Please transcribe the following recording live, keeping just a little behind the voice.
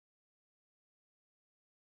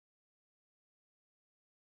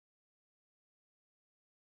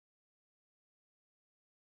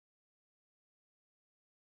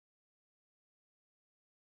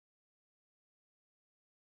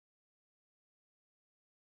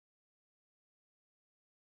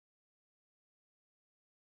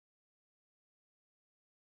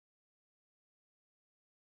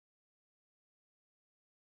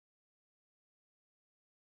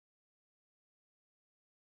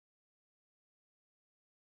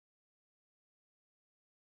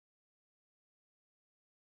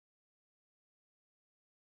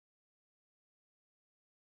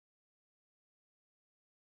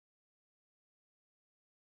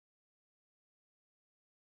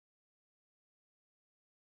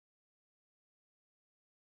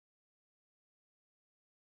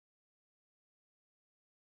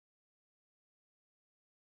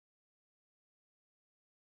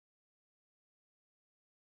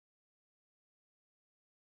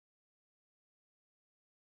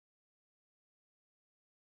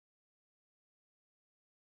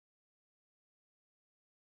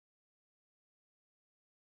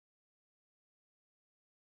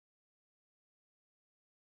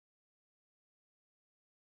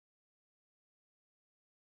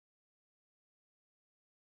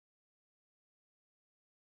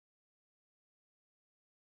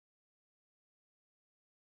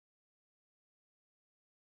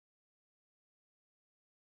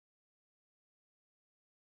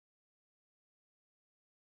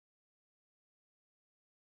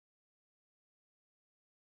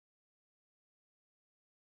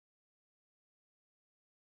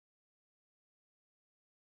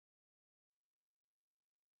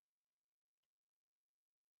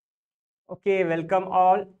Okay, welcome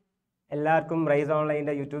all. എല്ലാവർക്കും rice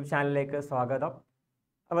ഓൺലൈൻ്റെ YouTube ചാനലിലേക്ക് സ്വാഗതം.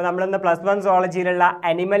 അപ്പോൾ നമ്മളിന്ന് +1 സുവോളജിയിലുള്ള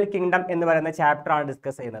അനിമൽ കിങ്ഡം എന്ന് പറയുന്ന ചാപ്റ്ററാണ്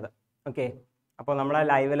ഡിസ്കസ് ചെയ്യുന്നത്. ഓക്കെ, അപ്പോൾ നമ്മളെ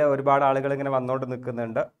ലൈവിൽ ഒരുപാട് ആളുകൾ ഇങ്ങനെ വന്നുകൊണ്ട്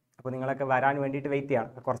നിൽക്കുന്നുണ്ട്. അപ്പോൾ നിങ്ങളൊക്കെ വരാൻ വേണ്ടിയിട്ട് വെയിറ്റ്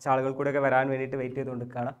ചെയ്യണം. കുറച്ച് ആളുകൾ കൂടെയൊക്കെ വരാൻ വേണ്ടിയിട്ട് വെയിറ്റ് ചെയ്തുകൊണ്ട്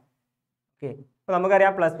നിൽക്കുകയാണ്. ഓക്കെ, അപ്പോൾ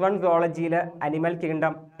നമുക്കറിയാം +1 സുവോളജിയിൽ അനിമൽ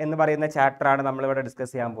കിങ്ഡം എന്ന് പറയുന്ന ചാപ്റ്ററാണ് നമ്മളിവിടെ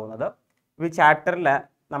ഡിസ്കസ് ചെയ്യാൻ പോകുന്നത്. ഈ ചാപ്റ്ററിൽ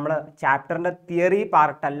നമ്മൾ ചാപ്റ്ററിൻ്റെ തിയറി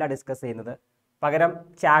പാർട്ടല്ല ഡിസ്കസ് ചെയ്യുന്നത്, പകരം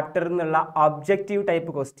ചാപ്റ്ററിൽ നിന്നുള്ള ഒബ്ജക്റ്റീവ്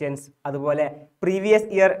ടൈപ്പ് ക്വസ്റ്റ്യൻസ്, അതുപോലെ പ്രീവിയസ്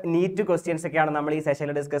ഇയർ നീറ്റ് ക്വസ്റ്റ്യൻസ് ഒക്കെയാണ് നമ്മൾ ഈ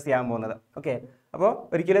സെഷനിൽ ഡിസ്കസ് ചെയ്യാൻ പോകുന്നത്. ഓക്കെ, അപ്പോൾ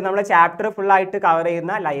ഒരിക്കലും നമ്മൾ ചാപ്റ്റർ ഫുള്ളായിട്ട് കവർ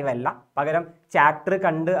ചെയ്യുന്ന ലൈവ് അല്ല, പകരം ചാപ്റ്റർ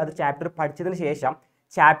കണ്ട് അത് ചാപ്റ്റർ പഠിച്ചതിന് ശേഷം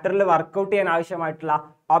ചാപ്റ്ററിൽ വർക്കൗട്ട് ചെയ്യാൻ ആവശ്യമായിട്ടുള്ള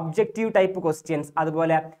ഒബ്ജക്റ്റീവ് ടൈപ്പ് ക്വസ്റ്റ്യൻസ്,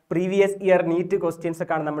 അതുപോലെ പ്രീവിയസ് ഇയർ നീറ്റ് ക്വസ്റ്റ്യൻസ്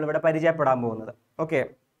ഒക്കെയാണ് നമ്മളിവിടെ പരിചയപ്പെടാൻ പോകുന്നത്. ഓക്കെ,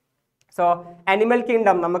 സോ അനിമൽ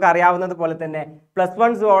കിങ്ഡം നമുക്ക് അറിയാവുന്നത് പോലെ തന്നെ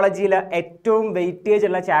 +1 സുവോളജിയിൽ ഏറ്റവും വെയിറ്റേജ്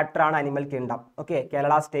ഉള്ള ചാപ്റ്ററാണ് animal kingdom. Okay,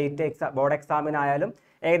 Kerala state board എക്സാമിനായാലും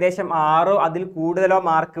ഏകദേശം 6 അതിൽ കൂടുതലോ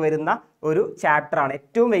മാർക്ക് വരുന്ന ഒരു ചാപ്റ്ററാണ്,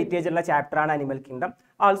 ഏറ്റവും വെയിറ്റേജ് ഉള്ള ചാപ്റ്ററാണ് അനിമൽ കിങ്ഡം.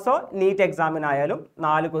 ഓൾസോ നീറ്റ് എക്സാമിനായാലും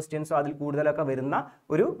 4 ക്വസ്റ്റ്യൻസോ അതിൽ കൂടുതലൊക്കെ വരുന്ന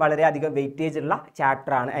ഒരു വളരെയധികം വെയിറ്റേജ് ഉള്ള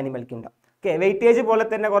ചാപ്റ്ററാണ് അനിമൽ കിങ്ഡം. ഓക്കെ, വെയിറ്റേജ് പോലെ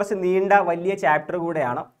തന്നെ കുറച്ച് നീണ്ട വലിയ ചാപ്റ്റർ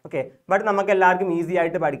കൂടെയാണ്. ഓക്കെ, ബട്ട് നമുക്ക് എല്ലാവർക്കും ഈസി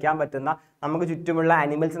ആയിട്ട് പഠിക്കാൻ പറ്റുന്ന, നമുക്ക് ചുറ്റുമുള്ള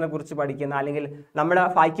അനിമൽസിനെ കുറിച്ച് പഠിക്കുന്ന, അല്ലെങ്കിൽ നമ്മൾ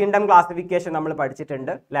 5 കിങ്ഡം ക്ലാസിഫിക്കേഷൻ നമ്മൾ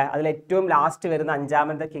പഠിച്ചിട്ടുണ്ട് അല്ലേ. അതിൽ ഏറ്റവും ലാസ്റ്റ് വരുന്ന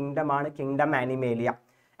 5ാമത്തെ കിങ്ഡമാണ് കിങ്ഡം ആനിമേലിയ.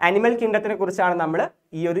 അനിമൽ കിങ്ഡത്തിനെ കുറിച്ചാണ് നമ്മൾ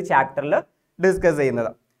ഈ ഒരു ചാപ്റ്ററിൽ ഡിസ്കസ്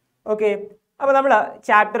ചെയ്യുന്നത്. ഓക്കെ, അപ്പോൾ നമ്മൾ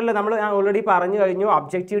ചാപ്റ്ററിൽ ഞാൻ ഓൾറെഡി പറഞ്ഞു കഴിഞ്ഞു,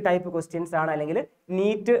 ഒബ്ജക്റ്റീവ് ടൈപ്പ് ക്വസ്റ്റ്യൻസ് ആണ്, അല്ലെങ്കിൽ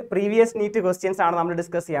നീറ്റ് പ്രീവിയസ് നീറ്റ് ക്വസ്റ്റ്യൻസ് ആണ് നമ്മൾ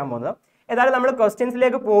ഡിസ്കസ് ചെയ്യാൻ പോകുന്നത്. ഏതായാലും നമ്മൾ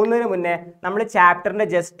ക്വസ്റ്റ്യൻസിലേക്ക് പോകുന്നതിന് മുന്നേ നമ്മൾ ചാപ്റ്ററിന്റെ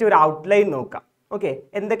ജസ്റ്റ് ഒരു ഔട്ട്ലൈൻ നോക്കാം. ഓക്കെ,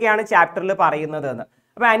 എന്തൊക്കെയാണ് ചാപ്റ്ററിൽ പറയുന്നത് എന്ന്.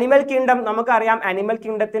 അപ്പോൾ അനിമൽ കിങ്ഡം നമുക്കറിയാം, അനിമൽ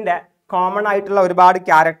കിങ്ഡത്തിന്റെ കോമൺ ആയിട്ടുള്ള ഒരുപാട്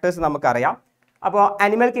ക്യാരക്ടേഴ്സ് നമുക്കറിയാം. അപ്പോൾ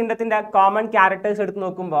അനിമൽ കിങ്ഡത്തിന്റെ കോമൺ ക്യാരക്ടേഴ്സ് എടുത്ത്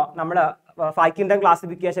നോക്കുമ്പോൾ നമ്മൾ 5 കിങ്ഡം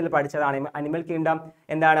ക്ലാസിഫിക്കേഷനിൽ പഠിച്ചതാണ്. അനിമൽ കിങ്ഡം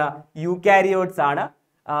എന്താണ്? യൂക്കാരിയോട്സ് ആണ്,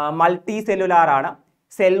 മൾട്ടി സെല്ലുലാർ ആണ്,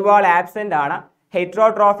 സെൽ വാൾ ആബ്സെന്റ് ആണ്,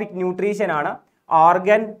 ഹെറ്ററോട്രോഫിക് ന്യൂട്രീഷൻ ആണ്,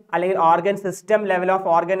 ഓർഗൻ അല്ലെങ്കിൽ organ system level of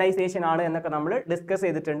organisation ആണ് എന്നൊക്കെ നമ്മൾ ഡിസ്കസ്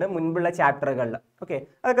ചെയ്തിട്ടുണ്ട് മുൻപുള്ള ചാപ്റ്ററുകളിൽ. ഓക്കെ,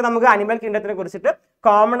 അതൊക്കെ നമുക്ക് അനിമൽ കിങ്ഡത്തിനെ കുറിച്ചിട്ട്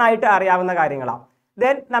കോമൺ ആയിട്ട് അറിയാവുന്ന കാര്യങ്ങളാണ്.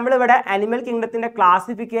 ദെൻ നമ്മളിവിടെ അനിമൽ കിങ്ഡത്തിന്റെ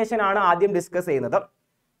ക്ലാസിഫിക്കേഷൻ ആണ് ആദ്യം ഡിസ്കസ് ചെയ്യുന്നത്.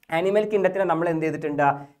 അനിമൽ കിങ്ഡത്തിനെ നമ്മൾ എന്ത് ചെയ്തിട്ടുണ്ട്?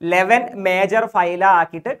 11 മേജർ ഫൈല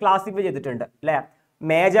ആക്കിയിട്ട് ക്ലാസിഫൈ ചെയ്തിട്ടുണ്ട് അല്ലേ.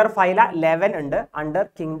 മേജർ ഫൈല 11 ഉണ്ട് അണ്ടർ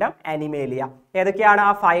കിങ്ഡം അനിമേലിയ. ഏതൊക്കെയാണ്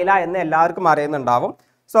ആ ഫൈല എന്ന് എല്ലാവർക്കും അറിയുന്നുണ്ടാവും.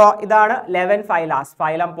 സോ ഇതാണ് 11 ഫൈലാസ്.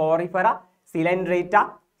 Phylum Porifera, Coelenterata,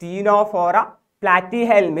 Ctenophora,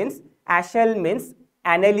 പ്ലാറ്റിഹെൽമിൻസ്, അഷെൽമിൻസ്,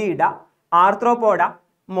 അനലീഡ, ആർത്രോപോഡ,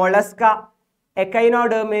 Mollusca,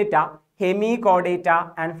 Echinodermata, Hemichordata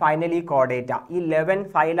and finally കോഡേറ്റ. ഈ 11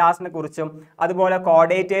 ഫൈലാസിനെ കുറിച്ചും, അതുപോലെ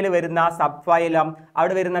കോഡേറ്റയിൽ വരുന്ന സബ് ഫൈലം,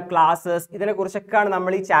 അവിടെ വരുന്ന ക്ലാസ്സസ്, ഇതിനെ കുറിച്ചൊക്കെയാണ്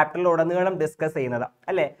നമ്മൾ ഈ ചാപ്റ്ററിൽ ഉടനീളം ഡിസ്കസ് ചെയ്യുന്നത്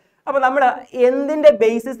അല്ലേ. അപ്പോൾ നമ്മൾ എന്തിൻ്റെ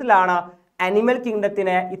ബേസിസിലാണ് അനിമൽ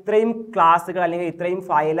കിങ്ഡത്തിനെ ഇത്രയും ക്ലാസ്സുകൾ അല്ലെങ്കിൽ ഇത്രയും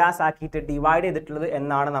ഫൈലാസ് ആക്കിയിട്ട് ഡിവൈഡ് ചെയ്തിട്ടുള്ളത്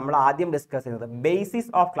എന്നാണ് നമ്മൾ ആദ്യം ഡിസ്കസ് ചെയ്യുന്നത്. ബേസിസ്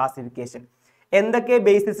ഓഫ് ക്ലാസിഫിക്കേഷൻ, എന്തൊക്കെ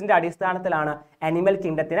ബേസിസിന്റെ അടിസ്ഥാനത്തിലാണ് അനിമൽ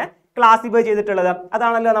കിങ്ഡത്തിനെ ക്ലാസിഫൈ ചെയ്തിട്ടുള്ളത്,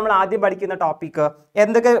 അതാണല്ലോ നമ്മൾ ആദ്യം പഠിക്കുന്ന ടോപ്പിക്ക്.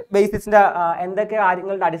 എന്തൊക്കെ ബേസിസിന്റെ എന്തൊക്കെ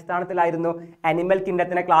കാര്യങ്ങളുടെ അടിസ്ഥാനത്തിലായിരുന്നു അനിമൽ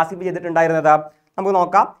കിങ്ഡത്തിനെ ക്ലാസിഫൈ ചെയ്തിട്ടുണ്ടായിരുന്നത്? നമുക്ക്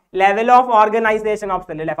നോക്കാം. Level of organisation of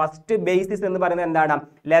cell അല്ലെ. ഫസ്റ്റ് ബേസിസ് എന്ന് പറയുന്നത് എന്താണ്?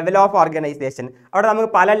 Level of organisation. അവിടെ നമുക്ക്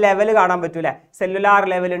പല ലെവൽ കാണാൻ പറ്റൂലേ. സെല്ലുലാർ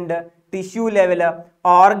ലെവൽ ഉണ്ട്, tissue level,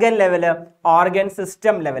 organ level, organ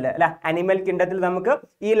system level അല്ലെ. അനിമൽ കിങ്ഡത്തിൽ നമുക്ക്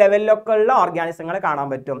ഈ ലെവലിലൊക്കെ ഉള്ള ഓർഗാനിസങ്ങളെ കാണാൻ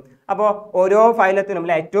പറ്റും. അപ്പോൾ ഓരോ ഫൈലത്തിനും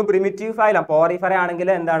അല്ലെ, ഏറ്റവും പ്രിമിറ്റീവ് ഫൈലം പോറിഫെറ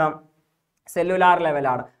ആണെങ്കിൽ എന്താണ്? സെല്ലുലാർ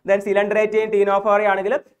ലെവലാണ്. ദെൻ സിലൻഡ്രേറ്റയും ടീനോഫോറ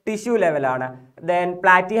ആണെങ്കിൽ ടിഷ്യൂ ലെവലാണ്. ദെൻ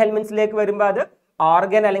പ്ലാറ്റിഹെൽമിൻസിലേക്ക് വരുമ്പോൾ അത്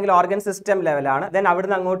ഓർഗൻ അല്ലെങ്കിൽ ഓർഗൻ സിസ്റ്റം ലെവലാണ്. ദെൻ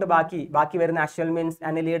അവിടുന്ന് അങ്ങോട്ട് ബാക്കി വരുന്ന അഷൽമിൻസ്,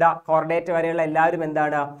 അനലീഡ, കോർഡേറ്റ വരെയുള്ള എല്ലാവരും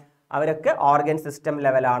എന്താണ്? അവരൊക്കെ ഓർഗൻ സിസ്റ്റം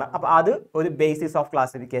ലെവലാണ്. അപ്പോൾ അത് ഒരു ബേസിസ് ഓഫ്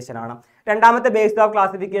ക്ലാസിഫിക്കേഷൻ ആണ്. രണ്ടാമത്തെ ബേസിസ് ഓഫ്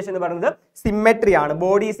ക്ലാസിഫിക്കേഷൻ എന്ന് പറയുന്നത് സിമെട്രി ആണ്,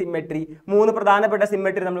 ബോഡി സിമെട്രി. 3 പ്രധാനപ്പെട്ട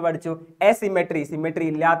സിമെട്രി നമ്മൾ പഠിച്ചു. സിമെട്രി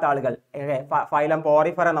ഇല്ലാത്ത ആളുകൾ, ഫൈലം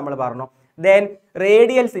പോറിഫെറ നമ്മൾ പറഞ്ഞു. ദെൻ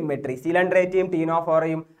റേഡിയൽ സിമെട്രി, സിലൻഡ്രേറ്റയും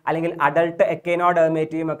ടീനോഫോറയും അല്ലെങ്കിൽ അഡൾട്ട്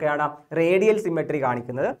എക്കൈനോഡെർമേറ്റയും ഒക്കെയാണ് റേഡിയൽ സിമെട്രി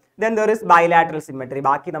കാണിക്കുന്നത്. Then there is bilateral symmetry.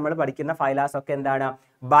 ബാക്കി നമ്മൾ പഠിക്കുന്ന ഫൈലാസ് ഒക്കെ എന്താണ്?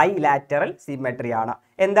 ബൈലാറ്ററൽ സിമെട്രി ആണ്.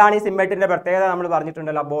 എന്താണ് ഈ സിമെട്രിന്റെ പ്രത്യേകത? നമ്മൾ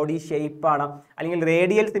പറഞ്ഞിട്ടുണ്ടല്ലോ, ബോഡി ഷേപ്പ് ആണ്. അല്ലെങ്കിൽ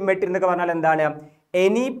റേഡിയൽ സിമെട്രി എന്നൊക്കെ പറഞ്ഞാൽ എന്താണ്?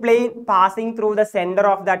 Any plain passing through the centre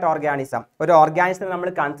of that organism. ഒരു ഓർഗാനിസത്തിനെ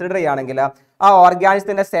നമ്മൾ കൺസിഡർ ചെയ്യുകയാണെങ്കിൽ ആ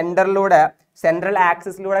ഓർഗാനിസത്തിന്റെ സെന്ററിലൂടെ, സെൻട്രൽ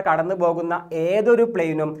ആക്സിസിലൂടെ കടന്നു പോകുന്ന ഏതൊരു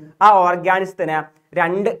പ്ലെയിനും ആ ഓർഗാനിസത്തിനെ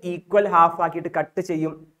 2 ഈക്വൽ ഹാഫ് ആക്കിയിട്ട് കട്ട്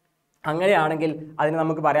ചെയ്യും. അങ്ങനെയാണെങ്കിൽ അതിന്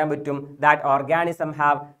നമുക്ക് പറയാൻ പറ്റും that organism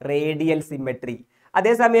have radial symmetry.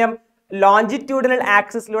 അതേസമയം ലോഞ്ചിറ്റ്യൂഡിനൽ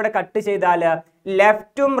ആക്സിസിലൂടെ കട്ട് ചെയ്താൽ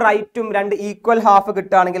ലെഫ്റ്റും റൈറ്റും 2 ഈക്വൽ ഹാഫ്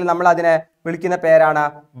കിട്ടുകയാണെങ്കിൽ നമ്മൾ അതിനെ വിളിക്കുന്ന പേരാണ്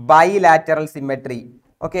bilateral symmetry.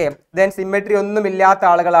 Okay, then symmetry ഒന്നും ഇല്ലാത്ത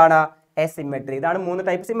ആളുകളാണ് എസിമെട്രി. ഇതാണ് 3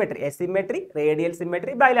 type symmetry: asymmetry, radial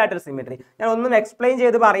symmetry, bilateral symmetry. ഞാൻ ഒന്നും എക്സ്പ്ലെയിൻ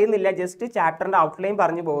ചെയ്ത് പറയുന്നില്ല, ജസ്റ്റ് ചാപ്റ്ററിന്റെ ഔട്ട്ലൈൻ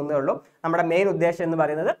പറഞ്ഞു പോകുന്നേ ഉള്ളൂ. നമ്മുടെ മെയിൻ ഉദ്ദേശം എന്ന്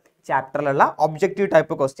പറയുന്നത് ചാപ്റ്ററിലുള്ള ഒബ്ജക്റ്റീവ്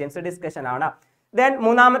ടൈപ്പ് ക്വസ്റ്റ്യൻസ് ഡിസ്കഷൻ ആണ്. ദെൻ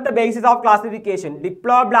മൂന്നാമത്തെ basis of classification,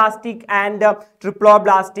 diploblastic and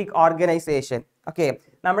triploblastic organisation. Okay,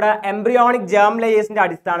 നമ്മുടെ എംബ്രിയോണിക് ജേം ലേയേഴ്സിന്റെ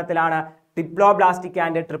അടിസ്ഥാനത്തിലാണ് ഡിപ്ലോബ്ലാസ്റ്റിക്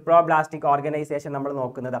ആൻഡ് ട്രിപ്ലോബ്ലാസ്റ്റിക് ഓർഗനൈസേഷൻ നമ്മൾ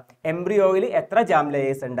നോക്കുന്നത്. എംബ്രിയോയിൽ എത്ര ജേം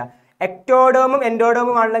ലേയേഴ്സ് ഉണ്ട്? എക്ടോഡേമും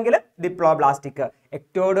എൻഡോഡേമും ആണെങ്കിൽ ഡിപ്ലോബ്ലാസ്റ്റിക്,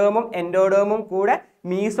 എക്ടോഡേമും എൻഡോഡേമും കൂടെ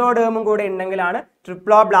മീസോഡേമും കൂടെ ഉണ്ടെങ്കിലാണ്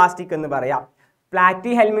ട്രിപ്ലോബ്ലാസ്റ്റിക് എന്ന് പറയാം.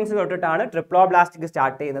 പ്ലാറ്റി ഹെൽമിൻസ് തൊട്ടിട്ടാണ് ട്രിപ്ലോബ്ലാസ്റ്റിക്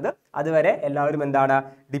സ്റ്റാർട്ട് ചെയ്യുന്നത്. അതുവരെ എല്ലാവരും എന്താണ്?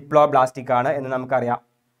 ഡിപ്ലോബ്ലാസ്റ്റിക് ആണ് എന്ന് നമുക്കറിയാം.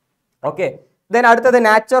 ഓക്കെ, ദെൻ അടുത്തത്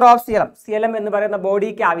നാച്ചർ ഓഫ് സിയലം. സിയലം എന്ന് പറയുന്ന ബോഡി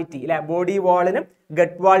ക്യാവിറ്റി അല്ലെ, ബോഡി വാളിനും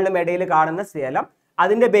ഗട്ട് വാളിനും ഇടയിൽ കാണുന്ന സിയലം.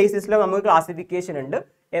 അതിന്റെ ബേസിസിൽ നമുക്ക് ക്ലാസിഫിക്കേഷൻ ഉണ്ട്.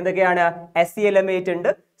 എന്തൊക്കെയാണ്? എസിയലമേറ്റ് ഉണ്ട്,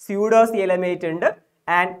 സ്യൂഡോ സിയലമേറ്റ് ഉണ്ട്,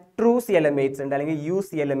 ആൻഡ് ട്രൂ സിയലമേറ്റ്സ് ഉണ്ട്, അല്ലെങ്കിൽ യു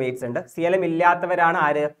സിയലമേറ്റ്സ് ഉണ്ട്. സിയലം ഇല്ലാത്തവരാണ്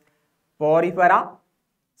ആര്? പോറിഫെറ,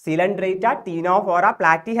 സിലൻഡ്രേറ്റ, ടീനോഫോറ,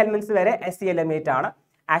 പ്ലാറ്റി ഹെൽമിൻസ് വരെ എസിയലമേറ്റ് ആണ്.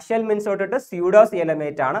 അഷൽമിൻസ് തൊട്ടിട്ട് സ്യൂഡോ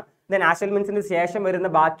സിയലമേറ്റ് ആണ്. ദെൻ അഷൽമിൻസിന് ശേഷം വരുന്ന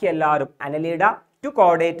ബാക്കി എല്ലാവരും അനലീഡ ടു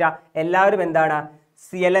കോഡേറ്റ എല്ലാവരും എന്താണ്?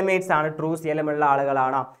 സിയലമേറ്റ്സ് ആണ്, ട്രൂ സിയലം ഉള്ള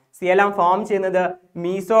ആളുകളാണ്. സിയലം ഫോം ചെയ്യുന്നത്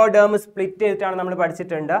മീസോഡേം സ്പ്ലിറ്റ് ചെയ്തിട്ടാണ് നമ്മൾ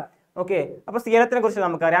പഠിച്ചിട്ടുണ്ട്. ഓക്കെ, അപ്പൊ സിയലത്തിനെ കുറിച്ച്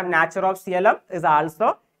നമുക്കറിയാം. Nature of സിയലം is also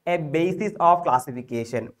A basis of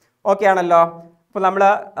classification. Okay ആണല്ലോ. അപ്പോൾ നമ്മൾ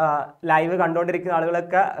ലൈവ് കണ്ടുകൊണ്ടിരിക്കുന്ന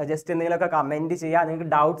ആളുകളൊക്കെ ജസ്റ്റ് എന്തെങ്കിലുമൊക്കെ കമൻറ്റ് ചെയ്യുക. നിങ്ങൾക്ക്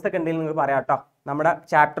ഡൗട്ട്സ് ഒക്കെ ഉണ്ടെങ്കിൽ നിങ്ങൾക്ക് പറയാം കേട്ടോ. നമ്മുടെ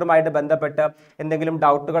ചാപ്റ്ററുമായിട്ട് ബന്ധപ്പെട്ട് എന്തെങ്കിലും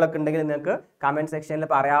ഡൗട്ടുകളൊക്കെ ഉണ്ടെങ്കിൽ നിങ്ങൾക്ക് കമൻറ്റ് സെക്ഷനിൽ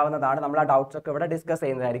പറയാവുന്നതാണ്. നമ്മൾ ആ ഡൗട്ട്സ് ഒക്കെ ഇവിടെ ഡിസ്കസ്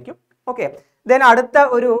ചെയ്യുന്നതായിരിക്കും. ഓക്കെ, ദെൻ അടുത്ത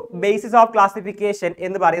ഒരു ബേസിസ് ഓഫ് ക്ലാസിഫിക്കേഷൻ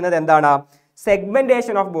എന്ന് പറയുന്നത് എന്താണ്?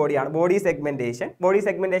 സെഗ്മെന്റേഷൻ ഓഫ് ബോഡിയാണ്. Body segmentation. ബോഡി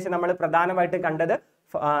സെഗ്മെന്റേഷൻ നമ്മൾ പ്രധാനമായിട്ട് കണ്ടത്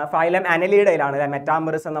ഫൈലം അനലീഡയിലാണ്.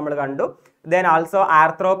 മെറ്റാമറിസം നമ്മൾ കണ്ടു. Then also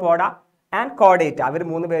ആർത്രോപോഡ and കോഡേറ്റ, our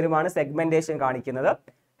 3 പേരുമാണ് segmentation കാണിക്കുന്നത്.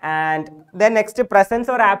 And then next presence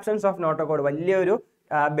or absence of notochord, വലിയൊരു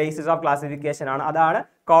ബേസിസ് ഓഫ് ക്ലാസിഫിക്കേഷൻ ആണ്. അതാണ്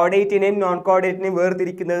കോഡേറ്റിനെയും നോൺ കോഡേറ്റിനെയും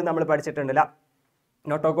വേർതിരിക്കുന്നത് നമ്മൾ പഠിച്ചിട്ടുണ്ടല്ല.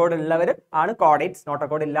 നോട്ടോകോഡ് ഉള്ളവർ ആണ് കോഡേറ്റ്സ്,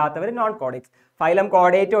 നോട്ടോകോഡ് ഇല്ലാത്തവർ നോൺ കോഡേറ്റ്സ്. ഫൈലം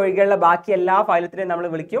കോഡേറ്റ് ഒഴികെയുള്ള ബാക്കി എല്ലാ ഫൈലത്തിനെയും നമ്മൾ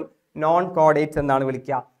വിളിക്കും നോൺ കോഡേറ്റ്സ് എന്നാണ്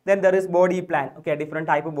വിളിക്കുക. Then there is body plan. Okay, different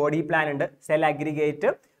type body plan ഉണ്ട്. Cell aggregate,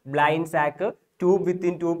 blind sac, tube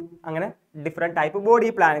within tube, അങ്ങനെ ഡിഫറെന്റ് ടൈപ്പ് ബോഡി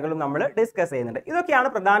പ്ലാനുകളും നമ്മൾ ഡിസ്കസ് ചെയ്യുന്നുണ്ട്. ഇതൊക്കെയാണ്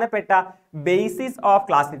പ്രധാനപ്പെട്ട ബേസിസ് ഓഫ്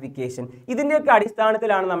ക്ലാസിഫിക്കേഷൻ. ഇതിൻ്റെയൊക്കെ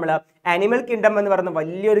അടിസ്ഥാനത്തിലാണ് നമ്മൾ ആനിമൽ കിങ്ഡം എന്ന് പറയുന്ന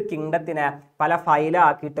വലിയൊരു കിങ്ഡത്തിനെ പല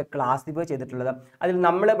ഫൈലാക്കിയിട്ട് ക്ലാസിഫൈ ചെയ്തിട്ടുള്ളത്. അതിൽ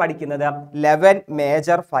നമ്മൾ പഠിക്കുന്നത് 11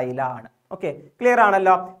 മേജർ ഫൈലാണ്. ഓക്കെ, ക്ലിയർ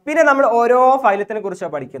ആണല്ലോ. പിന്നെ നമ്മൾ ഓരോ ഫൈലത്തിനെ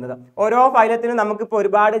കുറിച്ചാണ് പഠിക്കുന്നത്. ഓരോ ഫൈലത്തിനും നമുക്കിപ്പോൾ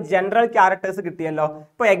ഒരുപാട് ജനറൽ ക്യാരക്ടേഴ്സ് കിട്ടിയല്ലോ.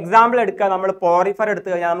 ഇപ്പോൾ എക്സാമ്പിൾ എടുക്കുക, നമ്മൾ പോറിഫർ എടുത്തു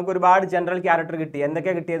കഴിഞ്ഞാൽ നമുക്ക് ഒരുപാട് ജനറൽ ക്യാരക്ടർ കിട്ടി.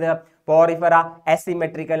 എന്തൊക്കെയാണ് കിട്ടിയത്? പോറിഫറ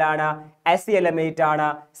എസിമെട്രിക്കൽ ആണ്, എസിയലമേറ്റ് ആണ്,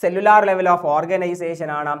 സെല്ലുലാർ ലെവൽ ഓഫ് ഓർഗനൈസേഷൻ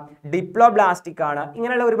ആണ്, ഡിപ്ലോബ്ലാസ്റ്റിക് ആണ്.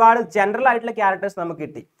 ഇങ്ങനെയുള്ള ഒരുപാട് ജനറൽ ആയിട്ടുള്ള ക്യാരക്ടേഴ്സ് നമുക്ക്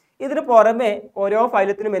കിട്ടി. ഇതിന് പുറമെ ഓരോ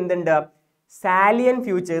ഫൈലത്തിനും എന്തുണ്ട്? സാലിയൻ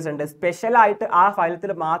ഫ്യൂച്ചേഴ്സ് ഉണ്ട്. സ്പെഷ്യൽ ആയിട്ട് ആ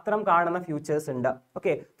ഫൈലത്തിൽ മാത്രം കാണുന്ന ഫ്യൂച്ചേഴ്സ് ഉണ്ട്.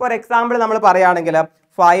 ഓക്കെ, ഫോർ എക്സാമ്പിൾ നമ്മൾ പറയുകയാണെങ്കിൽ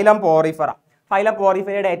ഫൈലം പോറിഫറ. ഫൈലം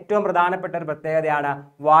പോറിഫറയുടെ ഏറ്റവും പ്രധാനപ്പെട്ട ഒരു പ്രത്യേകതയാണ്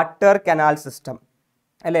വാട്ടർ കനാൽ സിസ്റ്റം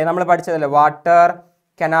അല്ലേ? നമ്മൾ പഠിച്ചതല്ലേ water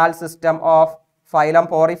canal system of phylum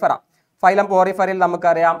Porifera. Phylum പോറിഫറയിൽ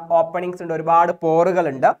നമുക്കറിയാം ഓപ്പണിങ്സ് ഉണ്ട്, ഒരുപാട്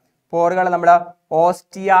പോറുകളുണ്ട്. പോറുകൾ നമ്മൾ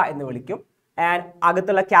ഓസ്റ്റിയ എന്ന് വിളിക്കും. ആൻഡ്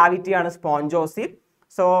അകത്തുള്ള ക്യാവിറ്റിയാണ് സ്പോഞ്ചോസീൽ.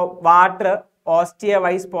 സോ വാട്ടർ ഓസ്റ്റിയ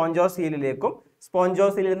വഴി സ്പോഞ്ചോസീലിലേക്കും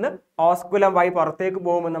സ്പോഞ്ചോസീലിൽ നിന്ന് ഓസ്കുലം വഴി പുറത്തേക്ക്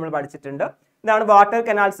പോകുമെന്ന് നമ്മൾ പഠിച്ചിട്ടുണ്ട്. ഇതാണ് വാട്ടർ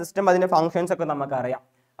കനാൽ സിസ്റ്റം. അതിന്റെ ഫങ്ഷൻസ് ഒക്കെ നമുക്കറിയാം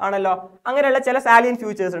ആണല്ലോ. അങ്ങനെയുള്ള ചില സാലിയൻ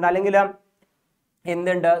ഫ്യൂച്ചേഴ്സ് ഉണ്ട്. അല്ലെങ്കിൽ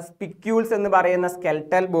എന്തുണ്ട്? സ്പിക്യൂൾസ് എന്ന് പറയുന്ന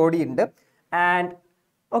സ്കെൽറ്റൽ ബോഡി ഉണ്ട്. ആൻഡ്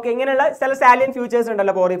ഓക്കെ, ഇങ്ങനെയുള്ള ചില സാലിയൻ ഫ്യൂച്ചേഴ്സ്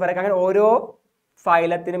ഉണ്ടല്ലോ പോറിഫറയ്ക്ക്. അങ്ങനെ ഓരോ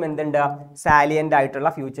ഫൈലത്തിനും എന്തുണ്ട്? സാലിയൻ്റ് ആയിട്ടുള്ള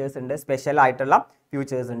ഫ്യൂച്ചേഴ്സ് ഉണ്ട്, സ്പെഷ്യൽ ആയിട്ടുള്ള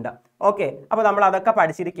ഫ്യൂച്ചേഴ്സ് ഉണ്ട്. ഓക്കെ, അപ്പോൾ നമ്മൾ അതൊക്കെ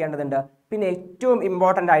പഠിച്ചിരിക്കേണ്ടതുണ്ട്. പിന്നെ ഏറ്റവും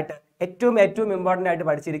ഇമ്പോർട്ടൻ്റ് ആയിട്ട്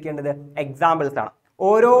പഠിച്ചിരിക്കേണ്ടത് എക്സാമ്പിൾസ് ആണ്.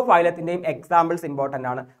 ഓരോ ഫൈലത്തിൻ്റെയും എക്സാമ്പിൾസ് ഇമ്പോർട്ടൻ്റ്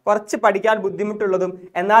ആണ്. കുറച്ച് പഠിക്കാൻ ബുദ്ധിമുട്ടുള്ളതും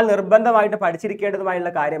എന്നാൽ നിർബന്ധമായിട്ട്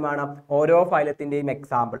പഠിച്ചിരിക്കേണ്ടതുമായുള്ള കാര്യമാണ് ഓരോ ഫൈലത്തിൻ്റെയും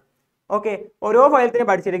എക്സാമ്പിൾ. ഓക്കെ, ഓരോ ഫൈലത്തിനും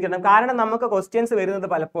പഠിച്ചിരിക്കണം. കാരണം നമുക്ക് ക്വസ്റ്റ്യൻസ് വരുന്നത്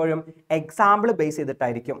പലപ്പോഴും example base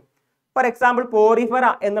ചെയ്തിട്ടായിരിക്കും. For example Porifera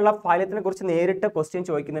എന്നുള്ള ഫൈലത്തിനെ കുറിച്ച് നേരിട്ട് ക്വസ്റ്റ്യൻ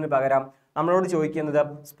ചോദിക്കുന്നതിന് പകരം നമ്മളോട് ചോദിക്കുന്നത്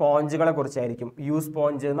സ്പോഞ്ചുകളെ കുറിച്ചായിരിക്കും. യു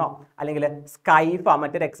സ്പോഞ്ച് എന്നോ അല്ലെങ്കിൽ സ്കൈഫ,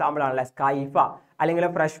 മറ്റൊരു എക്സാമ്പിൾ ആണല്ലേ സ്കൈഫ. അല്ലെങ്കിൽ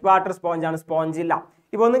ഫ്രഷ് വാട്ടർ സ്പോഞ്ചാണ് സ്പോഞ്ചില്ല.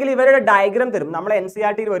 ഇപ്പോൾ ഒന്നുകിൽ ഇവരുടെ ഡയഗ്രാം തരും. നമ്മളെ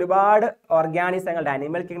NCERT ഒരുപാട് ഓർഗാനിസങ്ങളുടെ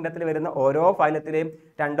അനിമൽ കിങ്ഡത്തിൽ വരുന്ന ഓരോ ഫൈലത്തിലെയും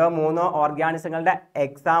 2-3 ഓർഗാനിസങ്ങളുടെ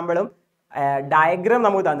എക്സാമ്പിളും ഡയഗ്രാം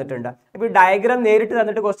നമുക്ക് തന്നിട്ടുണ്ട്. ഇപ്പോൾ ഈ ഡയഗ്രാം നേരിട്ട്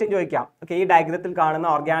തന്നിട്ട് ക്വസ്റ്റ്യൻ ചോദിക്കാം. ഓക്കെ, ഈ ഡയഗ്രത്തിൽ കാണുന്ന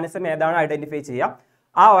ഓർഗാനിസം ഏതാണ് ഐഡന്റിഫൈ ചെയ്യാം.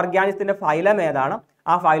 ആ ഓർഗാനിസത്തിന്റെ ഫൈലം ഏതാണ്,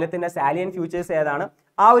 ആ ഫൈലത്തിന്റെ സാലിയൻ ഫ്യൂച്ചേഴ്സ് ഏതാണ്,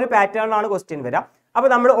 ആ ഒരു പാറ്റേണിലാണ് ക്വസ്റ്റ്യൻ വരിക. അപ്പോൾ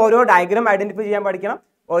നമ്മൾ ഓരോ ഡയഗ്രാം ഐഡന്റിഫൈ ചെയ്യാൻ പഠിക്കണം,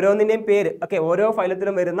 ഓരോന്നിൻ്റെയും പേര്. ഓക്കെ, ഓരോ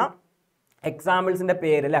ഫൈലത്തിലും വരുന്ന എക്സാമ്പിൾസിൻ്റെ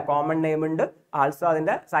പേര് അല്ലെ, കോമൺ നെയിം ഉണ്ട്, ആൾസോ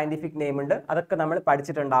അതിൻ്റെ സയൻറ്റിഫിക് നെയിം ഉണ്ട്, അതൊക്കെ നമ്മൾ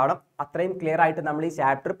പഠിച്ചിട്ടുണ്ടാവണം. അത്രയും ക്ലിയർ ആയിട്ട് നമ്മൾ ഈ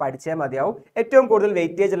ചാപ്റ്റർ പഠിച്ചേ മതിയാവും. ഏറ്റവും കൂടുതൽ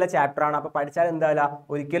വെയിറ്റേജ് ഉള്ള ചാപ്റ്ററാണ്. അപ്പോൾ പഠിച്ചാൽ എന്താവില്ല,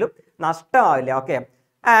 ഒരിക്കലും നഷ്ടമാവില്ല. ഓക്കെ,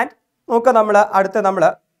 ആൻഡ് നോക്കുക, നമ്മൾ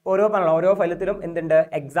ഓരോ ഫൈലത്തിലും എന്തുണ്ട്,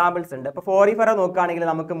 എക്സാമ്പിൾസ് ഉണ്ട്. ഇപ്പോൾ ഫോറിഫറ നോക്കുകയാണെങ്കിൽ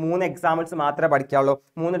നമുക്ക് 3 എക്സാമ്പിൾസ് മാത്രമേ പഠിക്കാവുള്ളൂ,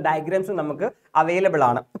 3 ഡയഗ്രാംസും നമുക്ക് അവൈലബിൾ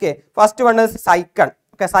ആണ്. Okay, first one Sycon.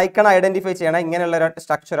 Okay, Sycon identify ചെയ്യണം. ഇങ്ങനെയുള്ള ഒരു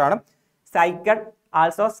സ്ട്രക്ചറാണ് സൈക്കൺ,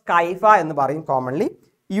 ആൾസോ സ്കൈഫ എന്ന് പറയും കോമൺലി.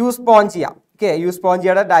 യൂസ്പോഞ്ചിയ. ഓക്കെ,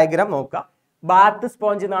 യൂസ്പോഞ്ചിയയുടെ ഡയഗ്രാം നോക്കുക. ബാത്ത്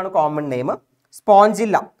സ്പോഞ്ച് എന്നാണ് common name.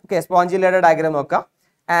 Spongilla. Okay, സ്പോഞ്ചില്ലയുടെ diagram നോക്കുക.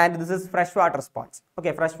 And this is fresh water sponge.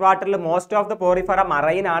 Okay, fresh വാട്ടറിൽ most of the Porifera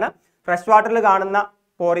marine ആണ്. ഫ്രഷ് വാട്ടറിൽ കാണുന്ന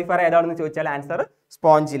പോറിഫറ ഏതാണെന്ന് ചോദിച്ചാൽ ആൻസർ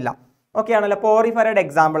സ്പോഞ്ചില്ല. ഓക്കെ ആണല്ലോ, പോറിഫറയുടെ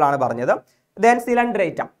എക്സാമ്പിൾ ആണ് പറഞ്ഞത്. Then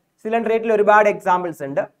Coelenterata. സിലൻഡ്രേറ്റിൽ ഒരുപാട് എക്സാമ്പിൾസ്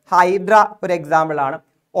ഉണ്ട്. ഹൈഡ്ര ഒരു എക്സാമ്പിൾ ആണ്.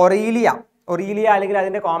 ഒറീലിയ അല്ലെങ്കിൽ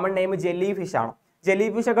അതിന്റെ കോമൺ നെയിം ജെല്ലി ഫിഷ് ആണ്. ജെല്ലി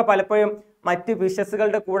ഫിഷ് ഒക്കെ പലപ്പോഴും മറ്റ്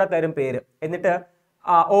ഫിഷസുകളുടെ കൂടെ തരും പേര്, എന്നിട്ട്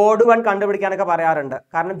ഓഡ് വൺ കണ്ടുപിടിക്കാനൊക്കെ പറയാറുണ്ട്.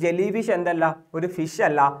 കാരണം ജെല്ലി ഫിഷ് എന്തല്ല, ഒരു ഫിഷ്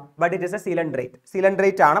അല്ല, ബട്ട് ഇറ്റ് ഇസ് എ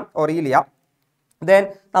സിലൻഡ്രേറ്റ് ആണ് ഒറീലിയ. ദെൻ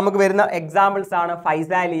നമുക്ക് വരുന്ന എക്സാമ്പിൾസ് ആണ്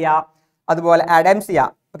ഫൈസാലിയ, അതുപോലെ അഡംസിയ.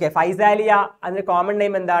 ഓക്കെ, ഫൈസാലിയ അതിന്റെ കോമൺ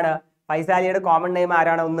നെയിം എന്താണ്? ഫൈസാലിയുടെ കോമൺ നെയിം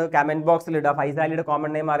ആരാണ്? ഒന്ന് കമന്റ് ബോക്സിൽ ഇടുക. ഫൈസാലിയുടെ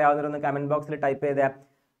കോമൺ നെയിം അറിയാവുന്നവരൊന്ന് കമന്റ് ബോക്സിൽ ടൈപ്പ് ചെയ്തേ.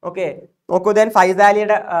 ഓക്കെ, നോക്കൂ. ദെൻ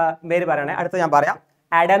ഫൈസാലിയുടെ പേര് പറയണേ, അടുത്ത് ഞാൻ പറയാം.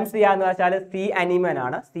 അഡംസിയ എന്ന് വെച്ചാൽ സീ അനിമൻ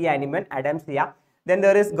ആണ്, see അനിമൻ അഡംസിയ. Then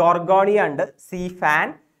there is Gorgonia ഉണ്ട്, see fan.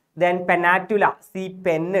 Then പെനാറ്റുല, see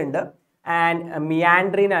pen ഉണ്ട്. ആൻഡ്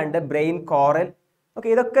മിയാൻഡ്രീന ഉണ്ട്, ബ്രെയിൻ കോറൽ. ഓക്കെ,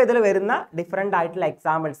 ഇതൊക്കെ ഇതിൽ വരുന്ന ഡിഫറെൻ്റ് ആയിട്ടുള്ള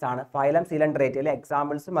എക്സാമ്പിൾസ് ആണ്. ഫൈലം സിലൻഡ്രേറ്റിലെ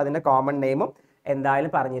എക്സാമ്പിൾസും അതിൻ്റെ കോമൺ നെയിമും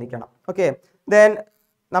എന്തായാലും പറഞ്ഞിരിക്കണം. ഓക്കെ, ദെൻ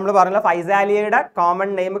നമ്മൾ പറഞ്ഞ ഫൈസാലിയയുടെ കോമൺ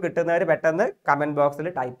നെയിം കിട്ടുന്നവർ പെട്ടെന്ന് കമൻറ്റ് ബോക്സിൽ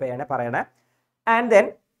ടൈപ്പ് ചെയ്യണേ, പറയണേ. ആൻഡ് ദെൻ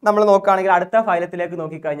നമ്മൾ നോക്കുകയാണെങ്കിൽ അടുത്ത ഫൈലത്തിലേക്ക്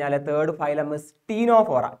നോക്കിക്കഴിഞ്ഞാൽ തേർഡ് ഫൈലം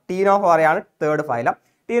ടീനോഫോറയാണ് തേർഡ് ഫൈലം.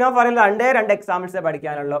 ടീനോഫോറയിൽ രണ്ട് എക്സാമ്പിൾസ്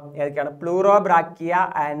പഠിക്കാനുള്ളൂ. ഏതൊക്കെയാണ്? പ്ലൂറോബ്രാക്കിയ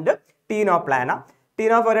ആൻഡ് ടീനോപ്ലാന.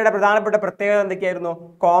 ടീനോഫോറയുടെ പ്രധാനപ്പെട്ട പ്രത്യേകത എന്തൊക്കെയായിരുന്നു?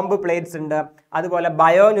 കോംബ് പ്ലേറ്റ്സ് ഉണ്ട്, അതുപോലെ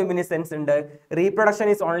ബയോലുമിനിസെൻസ് ഉണ്ട്, റീപ്രൊഡക്ഷൻ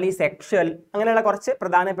ഈസ് ഓൺലി സെക്ഷൽ, അങ്ങനെയുള്ള കുറച്ച്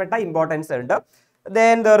പ്രധാനപ്പെട്ട ഇമ്പോർട്ടൻസ് ഉണ്ട്.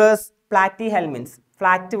 Then there is platy ഹെൽമിൻസ്,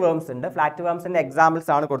 flat worms ഉണ്ട്. ഫ്ലാറ്റ് വേംസിന്റെ എക്സാമ്പിൾസ്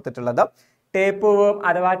ആണ് കൊടുത്തിട്ടുള്ളത്. ടേപ്പ് വേം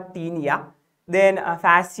അഥവാ ടീനിയ. ദെൻ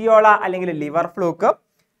ഫാസിയോള അല്ലെങ്കിൽ liver fluke.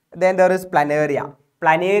 Then there is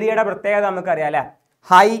പ്ലനേരിയയുടെ പ്രത്യേകത നമുക്കറിയാം അല്ലേ,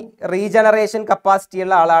 ഹൈ റീജനറേഷൻ കപ്പാസിറ്റി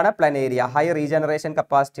ഉള്ള ആളാണ്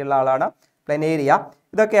പ്ലനേരിയ.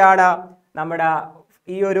 ഇതൊക്കെയാണ് നമ്മുടെ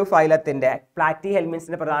ഈ ഒരു ഫൈലത്തിന്റെ പ്ലാറ്റി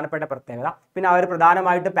ഹെൽമിൻസിന്റെ പ്രധാനപ്പെട്ട പ്രത്യേകത. പിന്നെ അവർ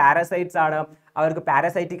പ്രധാനമായിട്ട് പാരസൈറ്റ്സ് ആണ്, അവർക്ക്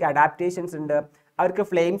പാരസൈറ്റിക് അഡാപ്റ്റേഷൻസ് ഉണ്ട്, അവർക്ക്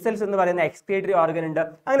ഫ്ലെയിം സെൽസ് എന്ന് പറയുന്ന എക്സ്ക്രീറ്ററി ഓർഗൻ ഉണ്ട്.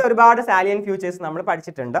 അങ്ങനെ ഒരുപാട് സാലിയൻ ഫ്യൂച്ചേഴ്സ് നമ്മൾ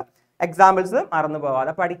പഠിച്ചിട്ടുണ്ട്. എക്സാമ്പിൾസ് മറന്നു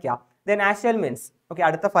പോവാതെ പഠിക്കാം. ദെൻ ആഷ്യൽമിൻസ്. ഓക്കെ,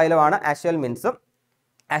 അടുത്ത ഫൈലമാണ് ആഷ്യൽമിൻസ്.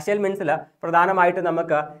 ആഷ്യൽമിൻസിൽ പ്രധാനമായിട്ട്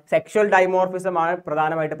നമുക്ക് സെക്ഷൽ ഡൈമോർഫിസം ആണ്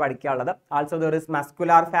പ്രധാനമായിട്ട് പഠിക്കാനുള്ളത്. Also there is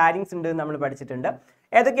muscular pharynx ഉണ്ട് നമ്മൾ പഠിച്ചിട്ടുണ്ട്.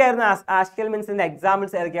 ഏതൊക്കെയായിരുന്നു ആഷ്യൽമിൻസിന്റെ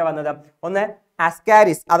എക്സാമ്പിൾസ്? ഏതൊക്കെയാണ് വന്നത്? ഒന്ന്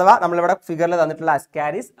അസ്കാരിസ് അഥവാ നമ്മളിവിടെ ഫിഗറിൽ തന്നിട്ടുള്ള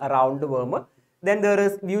അസ്കാരിസ് റൗണ്ട് വേം. ദെൻ ദർ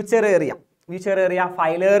ഇസ് വ്യൂച്ചറേറിയ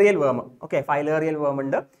ഫൈലേറിയൽ വേം. ഓക്കെ, ഫൈലേറിയൽ വേം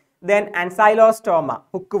ഉണ്ട്. ദെൻ അൻസൈലോസ്റ്റോമ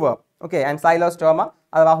ഹുക്ക് വേം. ഓക്കെ, അൻസൈലോസ്റ്റോമ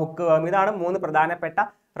അഥവാ ഹുക്ക് വേം. ഇതാണ് 3 പ്രധാനപ്പെട്ട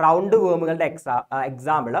റൗണ്ട് വേമുകളുടെ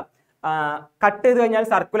എക്സാമ്പിൾ. കട്ട് ചെയ്ത് കഴിഞ്ഞാൽ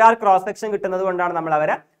സർക്കുലാർ ക്രോസ് സെക്ഷൻ കിട്ടുന്നത് കൊണ്ടാണ് നമ്മൾ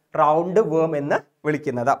അവരെ റൗണ്ട് വേം എന്ന്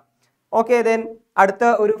വിളിക്കുന്നത്. ഓക്കെ, ദെൻ അടുത്ത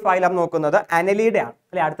ഒരു ഫൈലം നോക്കുന്നത് അനലീഡ ആണ്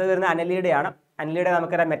അല്ലെ. അടുത്തത് വരുന്ന അനലീഡയാണ്. അനലീഡ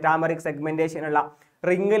നമുക്കറിയാം മെറ്റാമറിക് സെഗ്മെന്റേഷൻ ഉള്ള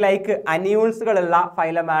റിംഗ് ലൈക്ക് അന്യൂൾസുകളുള്ള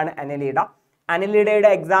ഫൈലമാണ് അനലീഡ. അനലീഡയുടെ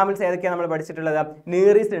എക്സാമ്പിൾസ് ഏതൊക്കെയാണ് നമ്മൾ പഠിച്ചിട്ടുള്ളത്?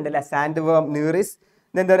 നീറിസ് ഉണ്ട് അല്ലെ, സാൻഡ് വേം നീറിസ്.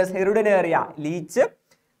 Then there is ഹെറുഡിനേറിയ leech,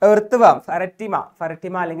 earth വേം ഫെററ്റിമ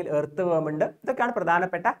അല്ലെങ്കിൽ എർത്ത് വേം ഉണ്ട്. ഇതൊക്കെയാണ്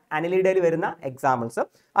പ്രധാനപ്പെട്ട അനലീഡയിൽ വരുന്ന എക്സാമ്പിൾസ്.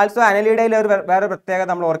 ആൾസോ അനലീഡയിൽ വേറെ പ്രത്യേകത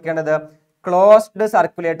നമ്മൾ ഓർക്കേണ്ടത് ക്ലോസ്ഡ്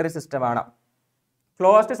സർക്കുലേറ്ററി സിസ്റ്റം ആണ്.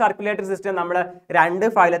 ക്ലോസ്ഡ് സർക്കുലേറ്ററി സിസ്റ്റം നമ്മൾ 2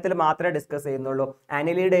 ഫൈലത്തിൽ മാത്രമേ ഡിസ്കസ് ചെയ്യുന്നുള്ളൂ,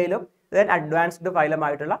 അനലീഡയിലും then advanced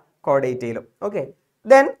ഫൈലമായിട്ടുള്ള കോഡേറ്റയിലും. Okay,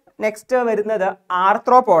 then next വരുന്നത്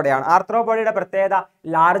ആർത്രോപോഡയാണ്. ആർത്രോപോഡയുടെ പ്രത്യേകത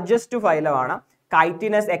ലാർജസ്റ്റ് ഫൈലമാണ്.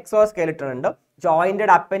 കൈറ്റിനസ് എക്സോസ്കെലിറ്റൺ ഉണ്ട്,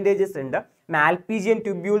 ജോയിന്റഡ് അപ്പൻഡേജസ് ഉണ്ട്, മാൽപീജിയൻ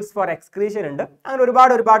ട്യൂബ്യൂൾസ് ഫോർ എക്സ്ക്രീഷൻ ഉണ്ട്. അങ്ങനെ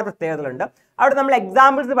ഒരുപാട് പ്രത്യേകതകളുണ്ട്. അവിടെ നമ്മൾ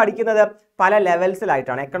എക്സാമ്പിൾസ് പഠിക്കുന്നത് പല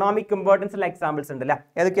ലെവൽസിലായിട്ടാണ്. എക്കണോമിക് ഇമ്പോർട്ടൻസ് ഉള്ള എക്സാമ്പിൾസ് ഉണ്ട് അല്ലേ.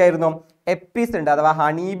 ഏതൊക്കെയായിരുന്നു? എപ്പിസ് ഉണ്ട് അഥവാ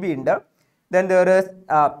ഹണീബി ഉണ്ട്. ദെൻ ദർ ഇസ്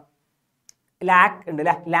ലാക്ക് ഉണ്ട്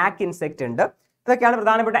അല്ലെ, ലാക്ക് ഇൻസെക്റ്റ് ഉണ്ട്. ഇതൊക്കെയാണ്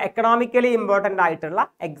പ്രധാനപ്പെട്ട എക്കണോമിക്കലി ഇമ്പോർട്ടൻ്റ് ആയിട്ടുള്ള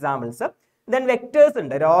എക്സാമ്പിൾസ്. ദെൻ വെക്ടേഴ്സ്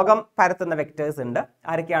ഉണ്ട്, രോഗം പരത്തുന്ന വെക്ടേഴ്സ് ഉണ്ട്.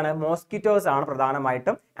 ആരൊക്കെയാണ്? മോസ്കിറ്റോസ് ആണ്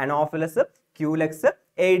പ്രധാനമായിട്ടും. അനോഫിലസ്, ക്യൂലെക്സ്,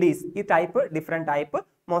 എയ്ഡീസ്, ഈ different type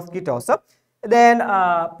mosquitoes. Then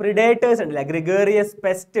predators ഉണ്ട് അല്ലെ, ഗ്രിഗേറിയസ്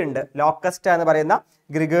പെസ്റ്റ് ഉണ്ട്, ലോക്കസ്റ്റ് എന്ന് പറയുന്ന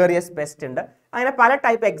ഗ്രിഗേറിയസ് പെസ്റ്റ് ഉണ്ട്. അങ്ങനെ പല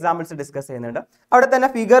ടൈപ്പ് എക്സാമ്പിൾസ് ഡിസ്കസ് ചെയ്യുന്നുണ്ട്. അവിടെ തന്നെ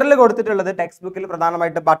ഫിഗറിൽ കൊടുത്തിട്ടുള്ളത് ടെക്സ്റ്റ് ബുക്കിൽ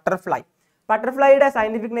പ്രധാനമായിട്ട് ബട്ടർഫ്ലൈ. ബട്ടർഫ്ലൈയുടെ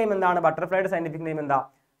സയന്റിഫിക് നെയിം എന്താണ്? ബട്ടർഫ്ലൈയുടെ സയന്റിഫിക് നെയിം എന്താ?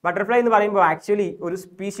 ബട്ടർഫ്ലൈ എന്ന് പറയുമ്പോൾ ആക്ച്വലി ഒരു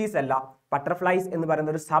സ്പീഷീസ് അല്ല. ബട്ടർഫ്ലൈസ് എന്ന്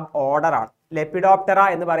പറയുന്ന ഒരു സബ് ഓർഡർ ആണ്. ലെപ്പിഡോപ്റ്ററ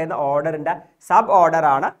എന്ന് പറയുന്ന ഓർഡറിന്റെ സബ് ഓർഡർ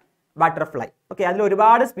ആണ് ബട്ടർഫ്ലൈ. ഓക്കെ, അതിൽ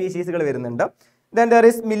ഒരുപാട് സ്പീഷീസുകൾ വരുന്നുണ്ട്. Then there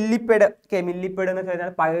is മില്ലിപ്പേഡ്. ഓക്കെ, മില്ലിപ്പേഡ് എന്ന്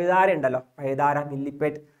കഴിഞ്ഞാൽ പഴുതാര ഉണ്ടല്ലോ, പഴുതാര,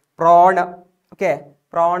 മില്ലിപ്പേഡ്, പ്രോണ്. ഓക്കെ,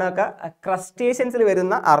 പ്രോണൊക്കെ ക്രസ്റ്റേഷ്യൻസിൽ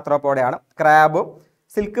വരുന്ന ആർത്രോപോഡയാണ്. ക്രാബ്,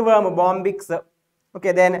 സിൽക്ക് വേം, ബോംബിക്സ്.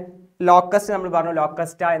 ഓക്കെ, ദെൻ ലോക്കസ്റ്റ് നമ്മൾ പറഞ്ഞു,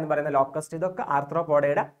 ലോക്കസ്റ്റ എന്ന് പറയുന്ന ലോക്കസ്റ്റ്, ഇതൊക്കെ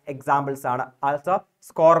ആർത്രോപോഡയുടെ എക്സാമ്പിൾസ് ആണ്. ആൾസോ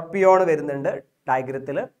സ്കോർപ്പിയോൺ വരുന്നുണ്ട്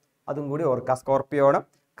ഡയഗ്രത്തിൽ, അതും കൂടി ഓർക്കുക. സ്കോർപ്പിയോണും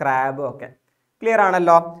ക്രാബും ഒക്കെ ക്ലിയർ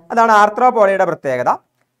ആണല്ലോ. അതാണ് ആർത്രോപോഡയുടെ പ്രത്യേകത.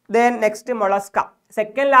 Then next Mollusca.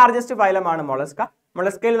 Second largest ഫൈലമാണ് Mollusca.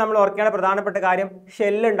 മൊളസ്കയിൽ നമ്മൾ ഓർക്കേണ്ട പ്രധാനപ്പെട്ട കാര്യം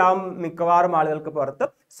ഷെല്ല് ഉണ്ടാവും മിക്കവാറും ആളുകൾക്ക് പുറത്ത്.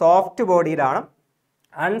 സോഫ്റ്റ് ബോഡിയിലാണ്,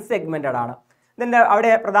 അൺസെഗ്മെന്റഡ് ആണ്. ഇതിൻ്റെ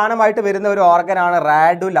അവിടെ പ്രധാനമായിട്ട് വരുന്ന ഒരു ഓർഗനാണ്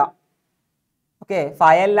radula. Okay,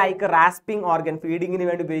 file like rasping organ, ഫീഡിങ്ങിന്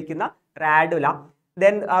വേണ്ടി ഉപയോഗിക്കുന്ന റാഡുല.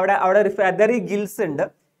 ദെൻ അവിടെ ഒരു ഫെദറി ഗിൽസ് ഉണ്ട്.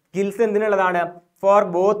 Gills എന്തിനുള്ളതാണ്? For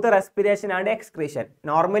both respiration and excretion.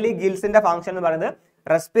 Normally ഗിൽസിന്റെ function എന്ന് പറയുന്നത്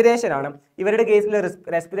റെസ്പിറേഷൻ ആണ്. ഇവരുടെ കേസിൽ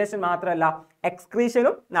റെസ്പിറേഷൻ മാത്രമല്ല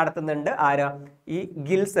എക്സ്ക്രീഷനും നടത്തുന്നുണ്ട്. ആര്? ഈ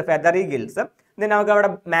ഗിൽസ്, ഫെദറി ഗിൽസ്. ദെൻ നമുക്ക് അവിടെ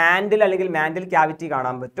മാൻഡിൽ അല്ലെങ്കിൽ മാൻഡിൽ ക്യാവിറ്റി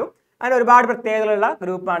കാണാൻ പറ്റും. അങ്ങനെ ഒരുപാട് പ്രത്യേകതകളുള്ള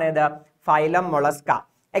ഗ്രൂപ്പാണ് ഏത്? Phylum Mollusca.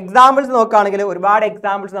 എക്സാമ്പിൾസ് നോക്കുകയാണെങ്കിൽ ഒരുപാട്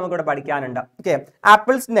എക്സാമ്പിൾസ് നമുക്കിവിടെ പഠിക്കാനുണ്ട്. ഓക്കെ,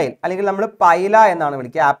 ആപ്പിൾ സ്നെയിൽ അല്ലെങ്കിൽ നമ്മൾ പൈല എന്നാണ്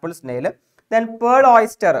വിളിക്കുക, apple snail. Then pearl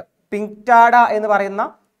oyster, പിങ്ടാഡ എന്ന് പറയുന്ന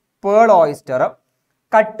പേൾ ഓയിസ്റ്റർ.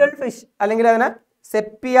 കട്ടിൽ ഫിഷ് അല്ലെങ്കിൽ അതിനെ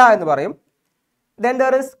സെപ്പിയ എന്ന് പറയും. ദെൻ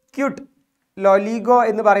ദർ ഇസ് സ്ക്വിഡ്, ലൊലിഗോ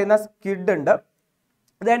എന്ന് പറയുന്ന സ്ക്വിഡ് ഉണ്ട്.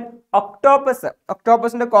 Then octopus.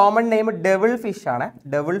 ഒക്ടോപ്പസിന്റെ common name devil fish ആണ്.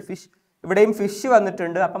 Devil fish. ഇവിടെയും ഫിഷ്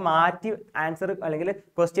വന്നിട്ടുണ്ട്. അപ്പം മാറ്റി ആൻസർ അല്ലെങ്കിൽ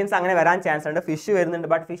ക്വസ്റ്റ്യൻസ് അങ്ങനെ വരാൻ ചാൻസ് ഉണ്ട്. ഫിഷ് വരുന്നുണ്ട്,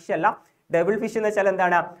 ബട്ട് ഫിഷ് അല്ല. ഡെവിൾ ഫിഷ് എന്ന് വെച്ചാൽ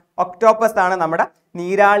എന്താണ്? ഒക്ടോപ്പസ് ആണ്, നമ്മുടെ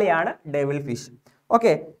നീരാളിയാണ് devil fish.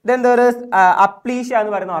 Okay, then there is അപ്ലീഷ്യ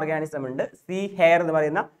എന്ന് പറയുന്ന ഓർഗാനിസം ഉണ്ട്. സീ ഹെയർ എന്ന്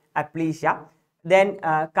പറയുന്ന അപ്ലീഷ്യ. ദെൻ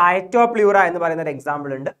കയറ്റോപ്ലൂറ എന്ന് പറയുന്ന ഒരു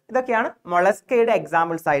എക്സാമ്പിൾ ഉണ്ട്. ഇതൊക്കെയാണ് മൊളസ്കയുടെ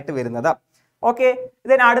എക്സാമ്പിൾസ് ആയിട്ട് വരുന്നത്. ഓക്കെ,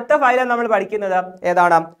 ദെൻ അടുത്ത ഫൈലം നമ്മൾ പഠിക്കുന്നത്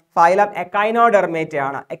ഏതാണ്? ഫൈലം എക്കൈനോഡെർമേറ്റ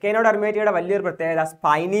ആണ്. എക്കൈനോഡെർമേറ്റയുടെ വലിയൊരു പ്രത്യേകത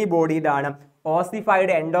സ്പൈനി ബോഡീഡ് ആണ്.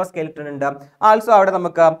 ഓസിഫൈഡ് എൻഡോസ്കെൽട്ടൺ ഉണ്ട്. ആൾസോ അവിടെ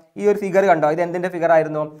നമുക്ക് ഈ ഒരു ഫിഗർ കണ്ടോ? ഇത് എന്തിന്റെ ഫിഗർ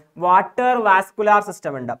ആയിരുന്നു? വാട്ടർ വാസ്കുലാർ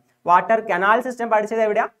സിസ്റ്റം ഉണ്ട്. വാട്ടർ കനാൽ സിസ്റ്റം പഠിച്ചത്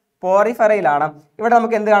എവിടെയാ? പോറിഫെറയിലാണ്. ഇവിടെ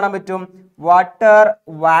നമുക്ക് എന്ത് കാണാൻ പറ്റും? വാട്ടർ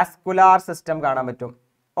വാസ്കുലാർ സിസ്റ്റം കാണാൻ പറ്റും.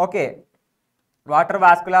 ഓക്കെ, വാട്ടർ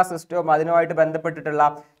വാസ്കുലാർ സിസ്റ്റവും അതുമായിട്ട് ബന്ധപ്പെട്ടിട്ടുള്ള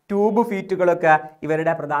ട്യൂബ് ഫീറ്റുകളൊക്കെ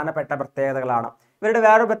ഇവരുടെ പ്രധാനപ്പെട്ട പ്രത്യേകതകളാണ്. ഇവരുടെ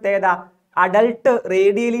വേറൊരു പ്രത്യേകത അഡൽട്ട്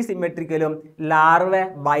റേഡിയലി സിമെട്രിക്കലും ലാർവെ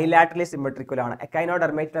ബൈലാറ്ററലി സിമെട്രിക്കലാണ്.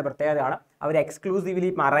 എക്കൈനോഡെർമേറ്റിന്റെ പ്രത്യേകതയാണ്. അവർ എക്സ്ക്ലൂസീവ്ലി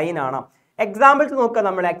മറൈൻ ആണ്. എക്സാമ്പിൾസ് നോക്കുക.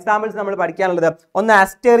 നമ്മൾ പഠിക്കാനുള്ളത് ഒന്ന്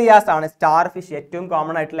അസ്റ്റെറിയാസ് ആണ്, സ്റ്റാർ ഫിഷ്. ഏറ്റവും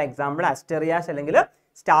കോമൺ ആയിട്ടുള്ള എക്സാമ്പിൾ അസ്റ്റെറിയാസ് അല്ലെങ്കിൽ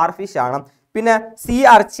സ്റ്റാർ ഫിഷ് ആണ്. പിന്നെ സീ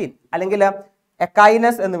അർച്ചിൻ അല്ലെങ്കിൽ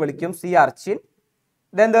എക്കൈനസ് എന്ന് വിളിക്കും, see urchin.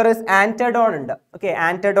 Then there is ആന്റഡോൺ ഉണ്ട്. ഓക്കെ,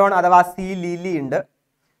 ആന്റഡോൺ അഥവാ സീ ലിലി ഉണ്ട്.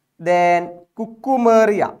 ദെൻ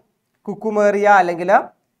കുക്കുമേറിയ അല്ലെങ്കിൽ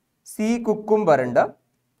സീ കുക്കുംബർ ഉണ്ട്.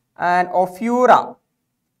 And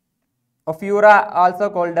ഒഫ്യൂറ also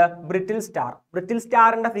called ബ്രിറ്റിൽ star. ബ്രിറ്റിൽ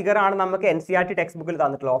സ്റ്റാറിന്റെ figure ആണ് നമുക്ക് NCERT ടെക്സ്റ്റ് ബുക്കിൽ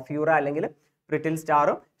തന്നിട്ടുള്ളത്. ഒഫ്യൂറ അല്ലെങ്കിൽ ബ്രിറ്റിൽ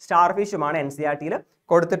സ്റ്റാറും സ്റ്റാർ ഫിഷുമാണ് NCERTയിൽ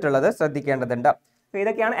കൊടുത്തിട്ടുള്ളത്, ശ്രദ്ധിക്കേണ്ടതുണ്ട്.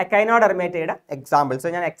 ഇതൊക്കെയാണ് എക്കൈനോഡെർമേറ്റയുടെ എക്സാമ്പിൾസ്.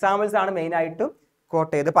 ഞാൻ എക്സാമ്പിൾസ് ആണ് മെയിൻ ആയിട്ടും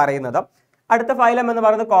കോട്ട് ചെയ്ത് പറയുന്നത്. അടുത്ത ഫൈലം എന്ന്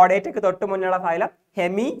പറയുന്നത് കോഡേറ്റയ്ക്ക് തൊട്ട് മുന്നുള്ള ഫൈലം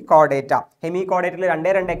ഹെമി കോഡേറ്റ. ഹെമി കോഡേറ്റയിൽ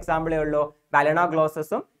രണ്ട് എക്സാമ്പിളേ ഉള്ളൂ,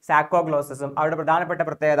 ബാലനോഗ്ലോസസും സാക്കോഗ്ലോസസും. അവരുടെ പ്രധാനപ്പെട്ട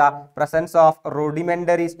പ്രത്യേകത presence of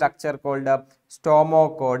rudimentary structure called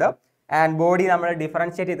സ്റ്റോമോകോഡ്. And body നമ്മൾ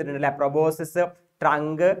ഡിഫറൻഷിയേറ്റ് ചെയ്തിട്ടുണ്ട് അല്ലെ, proboscis,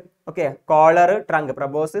 trunk. Okay, collar, trunk,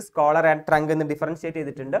 proboscis, collar and trunk എന്ന് ഡിഫറൻഷിയേറ്റ്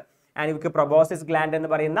ചെയ്തിട്ടുണ്ട്. ആൻഡ് ഇവർക്ക് പ്രൊബോസിസ് ഗ്ലാൻഡ് എന്ന്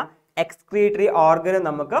പറയുന്ന എക്സ്ക്രീറ്ററി ഓർഗനും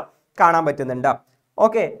നമുക്ക് കാണാൻ പറ്റുന്നുണ്ട്.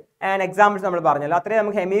 ഓക്കെ, ആൻഡ് എക്സാമ്പിൾസ് നമ്മൾ പറഞ്ഞല്ലോ. അത്രയും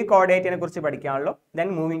നമുക്ക് ഹെമി കോഡേറ്റിനെ കുറിച്ച് പഠിക്കാനുള്ളൂ. Then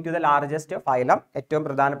moving to the largest phylum. ഏറ്റവും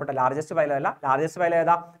പ്രധാനപ്പെട്ട ലാർജസ്റ്റ് ഫൈലം അല്ല, ലാർജസ്റ്റ് ഫൈലം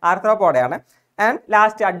ഏതാ? ആർത്രോപോഡയാണ്. And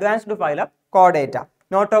last advanced phylum കോഡേറ്റ.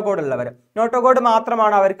 Notochord ഉള്ളവർ. നോട്ടോകോഡ്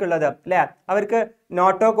മാത്രമാണ് അവർക്കുള്ളത് അല്ലേ? അവർക്ക്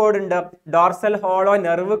നോട്ടോകോഡ് ഉണ്ട്, ഡോർസൽ ഹോളോ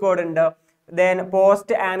നെർവ് കോഡ് ഉണ്ട്, ദെൻ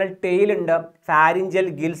പോസ്റ്റ് ആനൽ ടെയിൽ ഉണ്ട്, ഫാരിഞ്ചൽ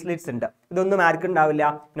ഗിൽ സ്ലിറ്റ്സ് ഉണ്ട്. ഇതൊന്നും ആർക്കും ഉണ്ടാവില്ല,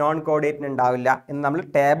 നോൺ കോഡേറ്റിന് ഉണ്ടാവില്ല എന്ന് നമ്മൾ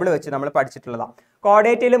ടേബിൾ വെച്ച് നമ്മൾ പഠിച്ചിട്ടുള്ളതാണ്.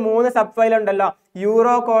 കോഡേറ്റയിൽ 3 സബ് ഫൈൽ ഉണ്ടല്ലോ,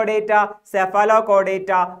 യൂറോ കോഡേറ്റ, സെഫാലോ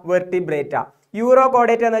കോഡേറ്റ, വെർട്ടിബ്രേറ്റ. യൂറോ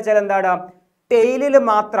കോഡേറ്റ എന്ന് വെച്ചാൽ എന്താണ്? ടെയിലിൽ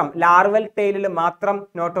മാത്രം, ലാർവൽ ടെയിലിൽ മാത്രം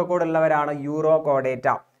നോട്ടോകോഡ് ഉള്ളവരാണ് യൂറോ കോഡേറ്റ.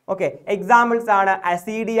 ഓക്കെ, എക്സാമ്പിൾസ് ആണ്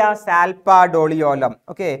അസീഡിയ സാൽപാഡോളിയോലം.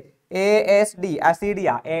 ഓക്കെ,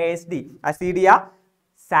 അസീഡിയ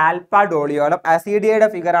സാൽപാഡോളിയോലം. അസീഡിയയുടെ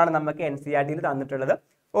ഫിഗർ ആണ് നമുക്ക് NCERTയിൽ തന്നിട്ടുള്ളത്,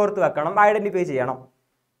 ഓർത്ത് വെക്കണം, ഐഡന്റിഫൈ ചെയ്യണം.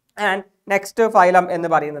 ആൻഡ് നെക്സ്റ്റ് ഫൈലം എന്ന്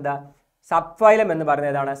പറയുന്നത് സബ് ഫൈലം എന്ന്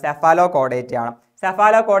പറയുന്നതാണ് സെഫാലോകോഡേറ്റ ആണ്.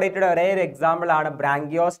 സെഫാലോകോഡേറ്റയുടെ ഒരേ ഒരു എക്സാമ്പിൾ ആണ്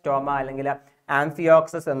ബ്രാങ്കിയോസ്റ്റോമ അല്ലെങ്കിൽ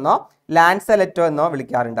ആംഫിയോക്സസ് എന്നോ ലാൻസെലറ്റോ എന്നോ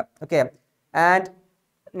വിളിക്കാറുണ്ട്. ഓക്കെ, ആൻഡ്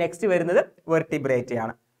നെക്സ്റ്റ് വരുന്നത് വെർട്ടിബ്രേറ്റ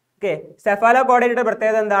ആണ്. ഓക്കെ, സെഫാലോകോഡേറ്റയുടെ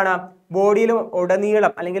പ്രത്യേകത എന്താണ്? ബോഡിയിൽ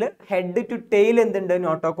ഉടനീളം അല്ലെങ്കിൽ ഹെഡ് ടു ടെയിൽ എന്തുണ്ട്?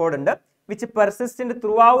 നോട്ടോകോഡ് ഉണ്ട്, which persistent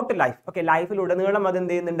through out life. Okay, ലൈഫിൽ ഉടനീളം അത്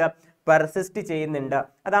എന്ത് ചെയ്യുന്നുണ്ട്? പെർസിസ്റ്റ് ചെയ്യുന്നുണ്ട്.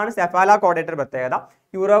 അതാണ് സെഫാലോകോഡേറ്റയുടെ പ്രത്യേകത.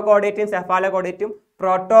 യൂറോകോഡേറ്റും സെഫാലോകോഡേറ്റും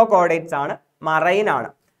പ്രോട്ടോകോഡേറ്റ്സ് ആണ്, മറൈൻ ആണ്.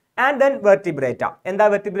 And then vertebrata. എന്താ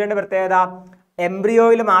വെർട്ടിബ്രേറ്റയുടെ പ്രത്യേകത?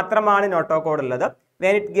 എംബ്രിയോയിൽ മാത്രമാണ് നോട്ടോകോഡ് ഉള്ളത്.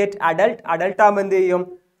 വെൻ ഇറ്റ് ഗെറ്റ് അഡൾട്ട് ആകുമ്പോൾ എന്ത് ചെയ്യും?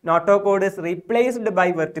 Notochord is replaced by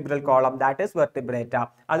vertebral column, that is vertebrata.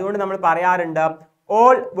 അതുകൊണ്ട് നമ്മൾ പറയാറുണ്ട്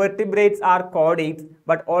all vertebrates are chordates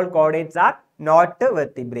but all chordates are not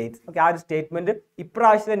vertebrates. Okay, ആ ഒരു സ്റ്റേറ്റ്മെന്റ്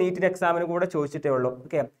ഇപ്രാവശ്യത്തെ നീറ്റ് എക്സാമിന് കൂടെ ചോദിച്ചിട്ടേ ഉള്ളൂ.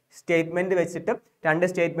 ഓക്കെ, സ്റ്റേറ്റ്മെന്റ് വെച്ചിട്ട് രണ്ട്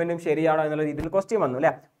സ്റ്റേറ്റ്മെന്റും ശരിയാണോ എന്നുള്ള രീതിയിൽ ക്വസ്റ്റ്യൻ വന്നു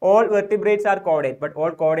അല്ലേ. all vertebrates are chordate but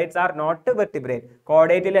all chordates are not vertebrate.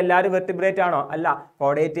 കോഡേറ്റിൽ എല്ലാവരും വെർട്ടിബ്രേറ്റ് ആണോ? അല്ല,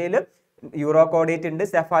 കോഡേറ്റിൽ യൂറോകോഡേറ്റ് ഉണ്ട്,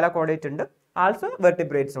 സെഫാലോകോഡേറ്റ് ഉണ്ട്, ആൾസോ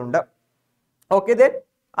വെർട്ടിബ്രേറ്റ്സ് ഉണ്ട്. ഓക്കെ, ദെൻ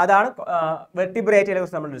അതാണ് വെർട്ടിബ്രേറ്റിനെ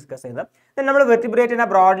കുറിച്ച് നമ്മൾ ഡിസ്കസ് ചെയ്തത്. നമ്മൾ വെർട്ടിബ്രേറ്റിനെ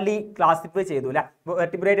ബ്രോഡ്ലി ക്ലാസിഫൈ ചെയ്തു അല്ലെ.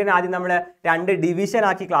 വെർട്ടിബ്രേറ്റിനെ ആദ്യം നമ്മൾ രണ്ട് ഡിവിഷൻ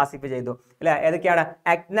ആക്കി ക്ലാസിഫൈ ചെയ്തു അല്ലെ. ഏതൊക്കെയാണ്?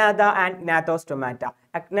 അക്നാത ആൻഡ് ഗ്നാത്തോസ്റ്റൊമാറ്റ.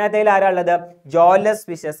 അക്നാതയിൽ ആരാ ഉള്ളത്? ജോലസ്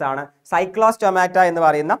ഫിഷസ് ആണ്. സൈക്ലോസ്റ്റൊമാറ്റ എന്ന്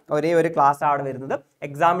പറയുന്ന ഒരേ ഒരു ക്ലാസ് ആണ് വരുന്നത്.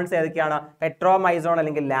 എക്സാമ്പിൾസ് ഏതൊക്കെയാണ്? പെട്രോമൈസോൺ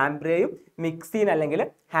അല്ലെങ്കിൽ ലാംബ്രയും മിക്സീൻ അല്ലെങ്കിൽ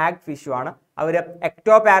ഹാഗ് ഫിഷും ആണ്. അവർ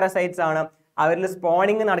എക്ടോ പാരസൈറ്റ്സ് ആണ്. അവരിൽ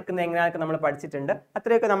സ്പോണിങ് നടക്കുന്നത് എങ്ങനെയൊക്കെ നമ്മൾ പഠിച്ചിട്ടുണ്ട്.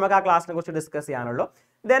 അത്രയൊക്കെ നമുക്ക് ആ ക്ലാസ്സിനെ കുറിച്ച് ഡിസ്കസ് ചെയ്യാനുള്ളൂ.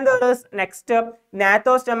 ദെൻ നെക്സ്റ്റ്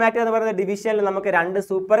ഗ്നാത്തോസ്റ്റൊമാറ്റ എന്ന് പറയുന്ന ഡിവിഷനിൽ നമുക്ക് രണ്ട്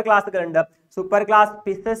സൂപ്പർ ക്ലാസ്സുകൾ ഉണ്ട്. സൂപ്പർ ക്ലാസ്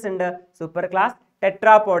പിസസ് ഉണ്ട്, സൂപ്പർ ക്ലാസ്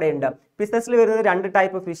ടെട്രാപോഡ ഉണ്ട്. പിസസിൽ വരുന്നത് രണ്ട്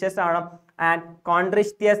ടൈപ്പ് ഫിഷസ് ആണ്, ആൻഡ്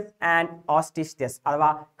കോൺട്രിഷ്ത്യസ് ആൻഡ് ഓസ്റ്റിഷ്യസ്,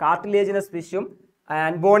 അഥവാ കാർട്ടിലേജിനസ് ഫിഷും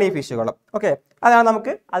ആൻഡ് ബോണി ഫിഷുകളും. ഓക്കെ, അതാണ്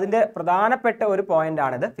നമുക്ക് അതിന്റെ പ്രധാനപ്പെട്ട ഒരു പോയിന്റ്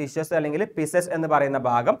ആണിത്, ഫിഷസ് അല്ലെങ്കിൽ പിസസ് എന്ന് പറയുന്ന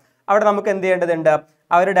ഭാഗം. അവിടെ നമുക്ക് എന്ത് ചെയ്യേണ്ടതുണ്ട്?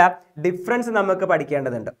 അവരുടെ ഡിഫറൻസ് നമുക്ക്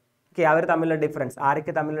പഠിക്കേണ്ടതുണ്ട്. ഓക്കെ, അവർ തമ്മിലുള്ള ഡിഫറൻസ്,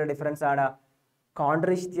 ആരൊക്കെ തമ്മിലുള്ള ഡിഫറൻസ് ആണ്?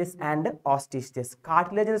 കോൺട്രിഷ്യസ് ആൻഡ് ഓസ്റ്റിഷ്യസ്.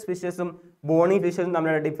 കാർട്ടിലേജിനസ് ഫിഷസും ബോണി ഫിഷസും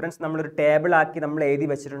തമ്മിലുള്ള ഡിഫറൻസ് നമ്മളൊരു ടേബിൾ ആക്കി നമ്മൾ എഴുതി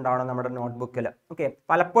വെച്ചിട്ടുണ്ടാവണം നമ്മുടെ നോട്ട്ബുക്കിൽ. ഓക്കെ,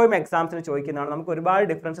 പലപ്പോഴും എക്സാംസിന് ചോദിക്കുന്നതാണ്. നമുക്ക് ഒരുപാട്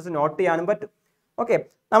ഡിഫറൻസസ് നോട്ട് ചെയ്യാനും പറ്റും. ഓക്കെ,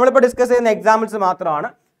 നമ്മളിപ്പോൾ ഡിസ്കസ് ചെയ്യുന്ന എക്സാമ്പിൾസ് മാത്രമാണ്.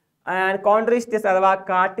 കോൺട്രിഷ്യസ് അഥവാ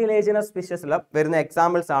കാർട്ടിലേജിനസ് ഫിഷസിൽ വരുന്ന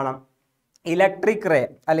എക്സാമ്പിൾസ് ആണ് ഇലക്ട്രിക് റേ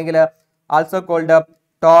അല്ലെങ്കിൽ also called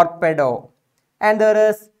ടോർപെഡോ. And there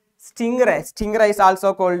is സ്റ്റിംഗ്റേ. സ്റ്റിംഗ്റേ is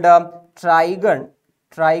also called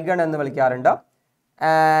trygon എന്ന് വിളിക്കാറുണ്ട്.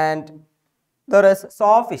 And there is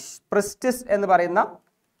sawfish, Pristis എന്ന് പറയുന്ന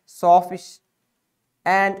sawfish.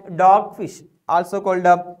 And dog fish also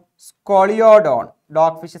called scoliodon.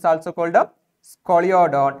 Dog fish is also called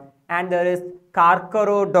scoliodon. And there is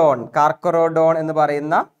കാർക്കറോഡോൺ എന്ന്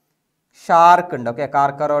പറയുന്ന shark ഉണ്ട്. Okay,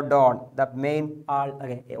 കാർക്കറോഡോൺ, the main all.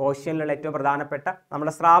 Okay, ഓഷ്യനിലുള്ള ഏറ്റവും പ്രധാനപ്പെട്ട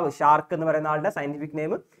നമ്മുടെ സ്രാവ് ഷാർക്ക് എന്ന് പറയുന്ന ആളുടെ സയന്റിഫിക്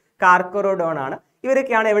നെയിം കാർക്കറോഡോൺ ആണ്.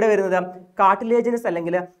 ഇവരൊക്കെയാണ് എവിടെ വരുന്നത്? കാർട്ടിലേജിനസ്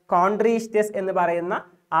അല്ലെങ്കിൽ കോൺട്രീഷ്യസ് എന്ന് പറയുന്ന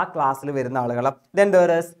ആ ക്ലാസ്സിൽ വരുന്ന ആളുകൾ. ദെൻ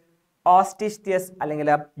ദർ ഇസ് ഓസ്റ്റിഷ്യസ് അല്ലെങ്കിൽ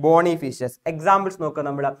ബോണി ഫിഷസ്. എക്സാമ്പിൾസ് നോക്കുക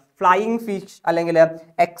നമ്മൾ. ഫ്ലൈയിങ് ഫിഷ് അല്ലെങ്കിൽ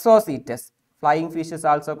exocoetus. Flying fishes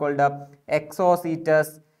also called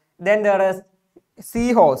exocoetus. Then there is see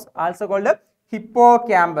horse also called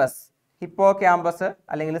ഹിപ്പോക്യാമ്പസ്. ഹിപ്പോക്യാമ്പസ്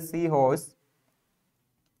അല്ലെങ്കിൽ സീ ഹോഴ്സ്.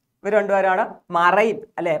 ഇവർ രണ്ടുപേരാണ് മറൈൻ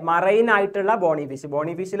അല്ലെ. മറൈൻ ആയിട്ടുള്ള ബോണി ഫിഷ്.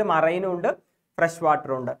 ബോണി ഫിഷിൽ മറൈനും ഉണ്ട്, ഫ്രഷ്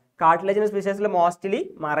വാട്ടറും ഉണ്ട്. കാർട്ടിലേജിനസ് ഫിഷസിൽ മോസ്റ്റ്ലി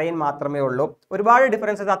മറൈൻ മാത്രമേ ഉള്ളൂ. ഒരുപാട്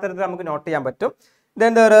ഡിഫറൻസസ് അത്തരത്തിൽ നമുക്ക് നോട്ട് ചെയ്യാൻ പറ്റും.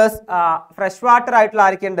 Then there is fresh water ആയിട്ടുള്ള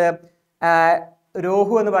ആരൊക്കെയുണ്ട്?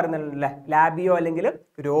 രോഹു എന്ന് പറയുന്നുണ്ടല്ലേ, ലാബിയോ അല്ലെങ്കിൽ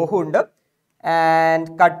രോഹു ഉണ്ട്. ആൻഡ്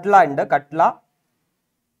കട്ട്ല ഉണ്ട്, കട്ട്ല.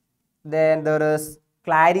 Then there is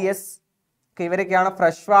Clarias. ഇവരൊക്കെയാണ്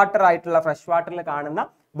ഫ്രഷ് വാട്ടർ ആയിട്ടുള്ള, ഫ്രഷ് വാട്ടറിൽ കാണുന്ന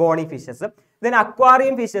Boney fishes. Then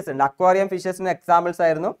aquarium fishes ഉണ്ട്. അക്വാറിയം ഫിഷസിന് എക്സാമ്പിൾസ്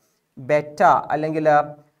ആയിരുന്നു ബെറ്റ അല്ലെങ്കിൽ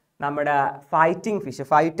നമ്മുടെ fighting fish,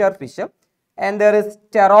 fighter fish. And there is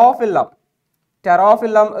ടെറോഫില്ലം.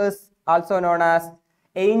 ടെറോഫില്ലം is also known as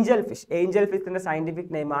Angel fish. Angel ഫിഷിന്റെ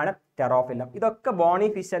scientific നെയിമാണ് ടെറോഫില്ലം. ഇതൊക്കെ ബോണി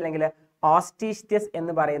ഫിഷ് അല്ലെങ്കിൽ ഓസ്റ്റിഷ്യസ്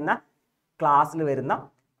എന്ന് പറയുന്ന ക്ലാസ്സിൽ വരുന്ന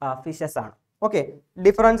ഫിഷസ് ആണ്. ഓക്കെ,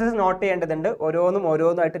 ഡിഫറൻസസ് നോട്ട് ചെയ്യേണ്ടതുണ്ട്.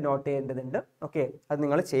 ഓരോന്നായിട്ട് നോട്ട് ചെയ്യേണ്ടതുണ്ട്. ഓക്കെ, അത്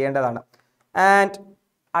നിങ്ങൾ ചെയ്യേണ്ടതാണ്. ആൻഡ്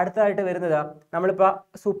അടുത്തതായിട്ട് വരുന്നത് നമ്മളിപ്പോൾ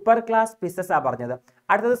സൂപ്പർ ക്ലാസ് പിസസ് ആ പറഞ്ഞത്.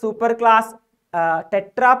 അടുത്തത് സൂപ്പർ ക്ലാസ്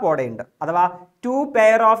ടെട്രാപോഡ ഉണ്ട്, അഥവാ 2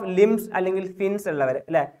 പെയർ ഓഫ് ലിംസ് അല്ലെങ്കിൽ ഫിൻസ് ഉള്ളവർ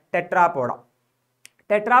അല്ലെ, ടെട്രാപോഡ.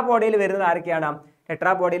 ടെട്രാപോഡയിൽ വരുന്നത് ആരൊക്കെയാണ്?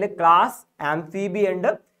 ടെട്രാപോഡയിൽ ക്ലാസ് ആംഫീബിയ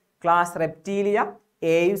ഉണ്ട്, ക്ലാസ് റെപ്റ്റീലിയ,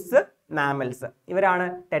 ഏവ്സ്, മാമൽസ്. ഇവരാണ്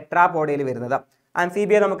ടെട്രാപോഡയിൽ വരുന്നത്.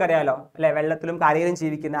 ആംഫീബിയ നമുക്കറിയാലോ അല്ലെ, വെള്ളത്തിലും കരയിലും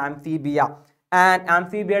ജീവിക്കുന്ന ആംഫീബിയ. ആൻഡ്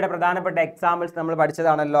ആംഫീബിയയുടെ പ്രധാനപ്പെട്ട എക്സാമ്പിൾസ് നമ്മൾ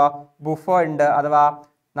പഠിച്ചതാണല്ലോ. ബുഫോ ഉണ്ട്, അഥവാ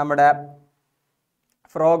നമ്മുടെ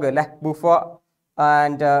ഫ്രോഗ് അല്ലേ, ബുഫോ.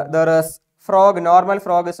 And there is frog, normal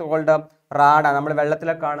frog is called Rana, നമ്മൾ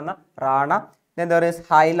വെള്ളത്തിലൊക്കെ കാണുന്ന Rana. Then there is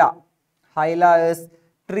ഹൈല, ഹൈല is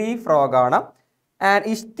tree frog ആണ്. ആൻഡ്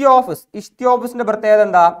ഇഷ്തിയോഫിസ്, ഇഷ്തിയോഫിസിന്റെ പ്രത്യേകത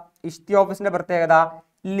എന്താ? ഇഷ്തിയോഫിസിന്റെ പ്രത്യേകത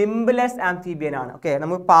ലിംബ്ലെസ് ആംഫീബിയൻ ആണ്. ഓക്കെ,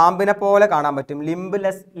 നമുക്ക് പാമ്പിനെ പോലെ കാണാൻ പറ്റും.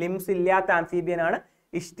 ലിംബ്ലെസ്, ലിംസ് ഇല്ലാത്ത ആംഫീബിയൻ ആണ്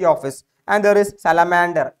ഇഷ്തിയോഫിസ്. And there is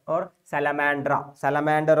salamander or സലമാൻഡ്ര,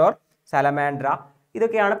 salamander or സലമാൻഡ്ര.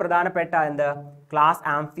 ഇതൊക്കെയാണ് പ്രധാനപ്പെട്ട എന്ത് ക്ലാസ്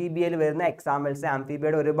ആംഫീബിയയിൽ വരുന്ന എക്സാമ്പിൾസ്.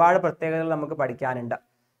 ആംഫീബിയയുടെ ഒരുപാട് പ്രത്യേകതകൾ നമുക്ക് പഠിക്കാനുണ്ട്.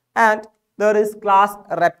 And there is class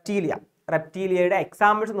Reptilia. റെപ്റ്റീലിയയുടെ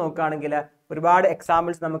examples നോക്കുകയാണെങ്കിൽ ഒരുപാട്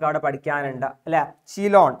എക്സാമ്പിൾസ് നമുക്ക് അവിടെ പഠിക്കാനുണ്ട് അല്ലെ.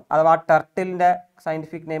 ചീലോൺ അഥവാ ടർട്ടിലിന്റെ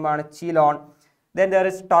സയന്റിഫിക് നെയിം ആണ് ചീലോൺ. Then there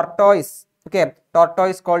is tortoise. Okay,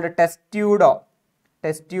 tortoise called ടെസ്റ്റ്യൂഡോ,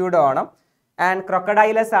 ടെസ്റ്റ്യൂഡോ ആണ്. ആൻഡ്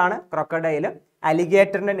ക്രൊക്കഡൈലസ് ആണ് ക്രൊക്കഡൈൽ.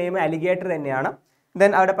 അലിഗേറ്ററിന്റെ നെയിം അലിഗേറ്റർ തന്നെയാണ്.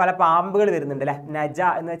 ദെൻ അവിടെ പല പാമ്പുകൾ വരുന്നുണ്ട് അല്ലെ. നജ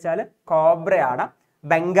എന്ന് വെച്ചാൽ കോബ്രയാണ്.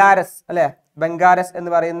 ബംഗാരസ് അല്ലെ, ബംഗാരസ്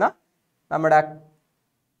എന്ന് പറയുന്ന നമ്മുടെ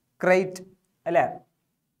ക്രൈറ്റ് അല്ലെ,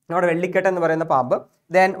 നമ്മുടെ വെള്ളിക്കെട്ട് എന്ന് പറയുന്ന പാമ്പ്.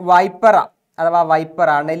 ദെൻ വൈപ്പറ അഥവാ വൈപ്പർ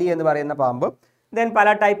അണലി എന്ന് പറയുന്ന പാമ്പ്. ദെൻ പല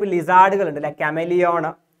ടൈപ്പ് ലിസാർഡുകൾ ഉണ്ട് അല്ലെ. കെമലിയോൺ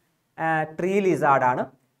ട്രീ ലിസാർഡ് ആണ്.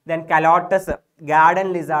 ദെൻ കലോട്ടസ് ഗാർഡൻ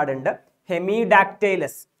ലിസാർഡ് ഉണ്ട്.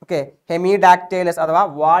 ഹെമിഡാക്ടൈലസ്, ഓക്കെ, ഹെമിഡാക്ടൈലസ് അഥവാ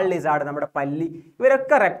വാൾ ലിസാർഡ്, നമ്മുടെ പല്ലി.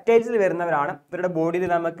 ഇവരൊക്കെ റെപ്റ്റൈൽസിൽ വരുന്നവരാണ്. ഇവരുടെ ബോഡിയിൽ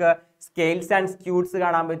നമുക്ക് സ്കെയിൽസ് ആൻഡ് സ്ക്യൂട്ട്സ്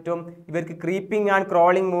കാണാൻ പറ്റും. ഇവർക്ക് ക്രീപ്പിംഗ് ആൻഡ്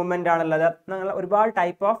ക്രോളിംഗ് മൂവ്മെന്റ് ആണുള്ളത്. അങ്ങനെ ഒരുപാട്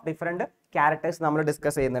ടൈപ്പ് ഓഫ് ഡിഫറെന്റ് ക്യാരക്ടേഴ്സ് നമ്മൾ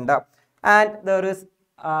ഡിസ്കസ് ചെയ്യുന്നുണ്ട്. And there is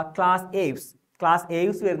class Aves, class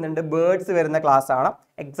Aves വരുന്നുണ്ട്. ബേർഡ്സ് വരുന്ന ക്ലാസ് ആണ്.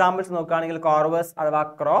 എക്സാമ്പിൾസ് നോക്കുകയാണെങ്കിൽ കോർവസ് അഥവാ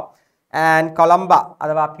ക്രോ, ആൻഡ് കൊളംബ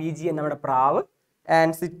അഥവാ PG നമ്മുടെ പ്രാവ്,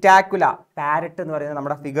 ആൻഡ് സിറ്റാക്കുല പാരറ്റ് എന്ന് പറയുന്നത്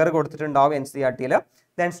നമ്മുടെ ഫിഗർ കൊടുത്തിട്ടുണ്ടാവും NCERT-യിൽ.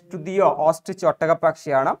 Then studio ostrich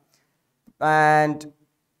ഒട്ടകപ്പക്ഷിയാണ്. ആൻഡ്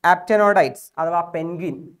ആപ്റ്റനോഡൈറ്റ്സ് അഥവാ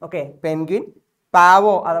പെൻഗ്വിൻ, ഓക്കെ, പെൻഗ്വിൻ.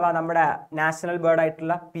 പാവോ അഥവാ നമ്മുടെ നാഷണൽ ബേർഡ്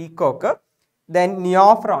ആയിട്ടുള്ള പീക്കോക്ക്. ദെൻ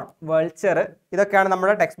നിയോഫ്രോൺ വെൾച്ചർ. ഇതൊക്കെയാണ്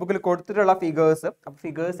നമ്മുടെ ടെക്സ്റ്റ് ബുക്കിൽ കൊടുത്തിട്ടുള്ള ഫിഗേഴ്സ്. അപ്പോൾ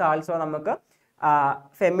ഫിഗേഴ്സ് ആൾസോ നമുക്ക്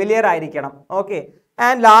ഫെമിലിയർ ആയിരിക്കണം. ഓക്കെ,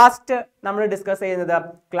 ആൻഡ് ലാസ്റ്റ് നമ്മൾ ഡിസ്കസ് ചെയ്യുന്നത്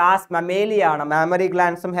ക്ലാസ് മമേലിയ ആണ്. മാമറി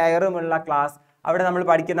ഗ്ലാൻസും ഹെയറും ഉള്ള ക്ലാസ്. അവിടെ നമ്മൾ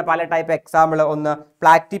പഠിക്കുന്ന പല ടൈപ്പ് എക്സാമ്പിൾ. ഒന്ന്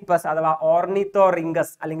പ്ലാറ്റിപ്പസ് അഥവാ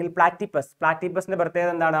ഓർണിത്തോറിംഗസ് അല്ലെങ്കിൽ പ്ലാറ്റിപ്പസ്. പ്ലാറ്റിപ്പസിന്റെ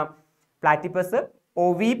പ്രത്യേകത എന്താണ്? പ്ലാറ്റിപ്പസ്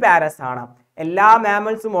ഒവി പാരസ് ആണ്. എല്ലാ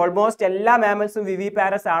മാമൽസും, ഓൾമോസ്റ്റ് എല്ലാ മാമൽസും വിവി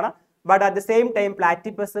പാരസ് ആണ്. But at the same time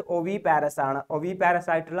platypus ഒവി Paras ആണ്. ഒവി പാരസ്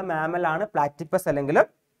ആയിട്ടുള്ള മാമൽ ആണ് പ്ലാറ്റിപ്പസ് അല്ലെങ്കിൽ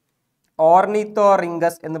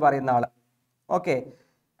ഓർണിത്തോറിംഗസ് എന്ന് പറയുന്ന ആള്. Okay,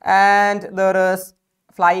 and there is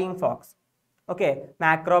flying Fox. Okay,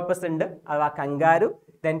 മാക്രോപ്പസ് ഉണ്ട് അഥവാ കങ്കാരു.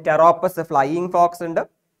 ദെൻ ടെറോപ്പസ് ഫ്ലൈയിങ് ഫോക്സ് ഉണ്ട്.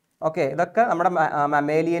 ഓക്കെ, ഇതൊക്കെ നമ്മുടെ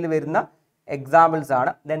മമേലിയയിൽ വരുന്ന എക്സാമ്പിൾസ്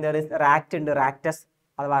ആണ്. ദെൻ ദർ ഇസ് റാറ്റ് ഉണ്ട്, റാക്ടസ്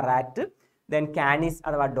അഥവാ റാറ്റ്. ദെൻ കാനിസ്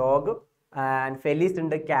അഥവാ ഡോഗ്. ആൻഡ് ഫെലിസ്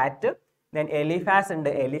ഉണ്ട്, കാറ്റ്. ദെൻ എലിഫാസ്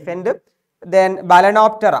ഉണ്ട്, എലിഫന്റ്. ദെൻ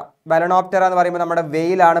ബലനോപ്റ്ററ, ബലനോപ്റ്ററ എന്ന് പറയുമ്പോൾ നമ്മുടെ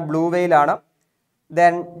വെയിലാണ്, ബ്ലൂ വെയിലാണ്.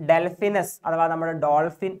 ദെൻ ഡെൽഫിനസ് അഥവാ നമ്മുടെ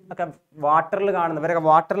ഡോൾഫിൻ ഒക്കെ വാട്ടറിൽ കാണുന്ന, ഇവരൊക്കെ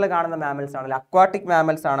വാട്ടറിൽ കാണുന്ന മാമൽസ് ആണ്, അക്വാട്ടിക്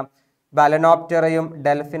മാമൽസ് ആണ് ബലനോപ്റ്ററയും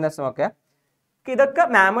ഡെൽഫിനസും ഒക്കെ. ഇതൊക്കെ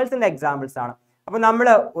മാമൽസിന്റെ എക്സാമ്പിൾസ് ആണ്. അപ്പോൾ നമ്മൾ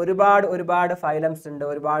ഒരുപാട് ഫൈലംസ് ഉണ്ട്,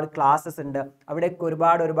 ഒരുപാട് ക്ലാസ്സസ് ഉണ്ട്, അവിടെയൊക്കെ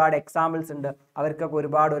ഒരുപാട് എക്സാമ്പിൾസ് ഉണ്ട്, അവർക്കൊക്കെ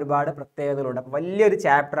ഒരുപാട് പ്രത്യേകതകളുണ്ട്. അപ്പോൾ വലിയൊരു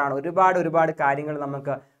ചാപ്റ്ററാണ്. ഒരുപാട് കാര്യങ്ങൾ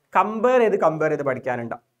നമുക്ക് കമ്പയർ ചെയ്ത്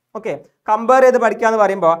പഠിക്കാനുണ്ട്. ഓക്കെ, കമ്പയർ ചെയ്ത് പഠിക്കുക എന്ന്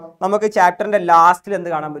പറയുമ്പോൾ നമുക്ക് ചാപ്റ്ററിന്റെ ലാസ്റ്റിൽ എന്ത്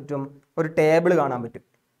കാണാൻ പറ്റും? ഒരു ടേബിൾ കാണാൻ പറ്റും.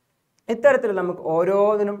 ഇത്തരത്തിൽ നമുക്ക്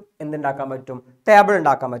ഓരോന്നിനും എന്തുണ്ടാക്കാൻ പറ്റും? ടേബിൾ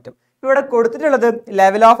ഉണ്ടാക്കാൻ പറ്റും. ഇവിടെ കൊടുത്തിട്ടുള്ളത്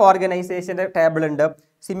ലെവൽ ഓഫ് ഓർഗനൈസേഷന്റെ ടേബിൾ ഉണ്ട്.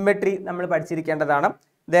 സിമെട്രി നമ്മൾ പഠിച്ചിരിക്കേണ്ടതാണ്.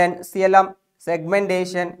 Then CLM,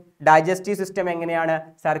 segmentation, digestive system എങ്ങനെയാണ്,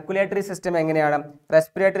 സർക്കുലേറ്ററി സിസ്റ്റം എങ്ങനെയാണ്,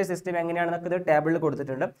 റെസ്പിറേറ്ററി സിസ്റ്റം എങ്ങനെയാണെന്നൊക്കെ ഇത് ടേബിളിൽ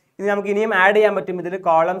കൊടുത്തിട്ടുണ്ട്. ഇത് നമുക്ക് ഇനിയും ആഡ് ചെയ്യാൻ പറ്റും. ഇതിൽ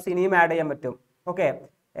കോളംസ് ഇനിയും ആഡ് ചെയ്യാൻ പറ്റും. ഓക്കെ,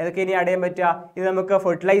 ഏതൊക്കെ ഇനി ആഡ് ചെയ്യാൻ പറ്റുക? ഇത് നമുക്ക്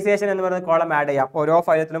ഫെർട്ടിലൈസേഷൻ എന്ന് പറയുന്ന കോളം ആഡ് ചെയ്യാം. ഓരോ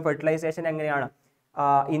ഫൈലത്തിലും ഫെർട്ടിലൈസേഷൻ എങ്ങനെയാണ്,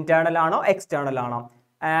 ഇന്റേണൽ ആണോ എക്സ്റ്റേണൽ ആണോ.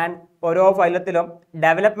 ആൻഡ് ഓരോ ഫൈലത്തിലും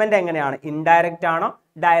ഡെവലപ്മെന്റ് എങ്ങനെയാണ്, ഇൻഡയറക്റ്റ് ആണോ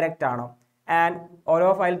ഡയറക്റ്റ് ആണോ. ആൻഡ് ഓരോ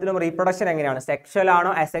ഫൈലത്തിലും റീപ്രൊഡക്ഷൻ എങ്ങനെയാണ്, സെക്ഷൽ ആണോ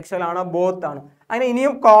അസെക്ഷൽ ആണോ ബോത്ത് ആണോ. അങ്ങനെ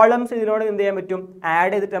ഇനിയും കോളംസ് ഇതിനോട് എന്ത് ചെയ്യാൻ പറ്റും?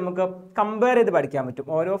 ആഡ് ചെയ്തിട്ട് നമുക്ക് കമ്പയർ ചെയ്ത് പഠിക്കാൻ പറ്റും.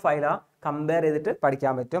 ഓരോ ഫയലും കമ്പയർ ചെയ്തിട്ട്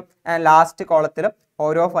പഠിക്കാൻ പറ്റും. ആൻഡ് ലാസ്റ്റ് കോളത്തിൽ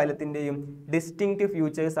ഓരോ ഫൈലത്തിൻ്റെയും ഡിസ്റ്റിങ്ക്റ്റ്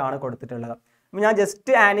ഫ്യൂച്ചേഴ്സ് ആണ് കൊടുത്തിട്ടുള്ളത്. അപ്പോൾ ഞാൻ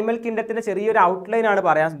ജസ്റ്റ് ആനിമൽ കിങ്ഡത്തിന്റെ ചെറിയൊരു ഔട്ട്ലൈൻ ആണ്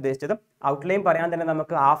പറയാൻ ഉദ്ദേശിച്ചത്. ഔട്ട്ലൈൻ പറയാൻ തന്നെ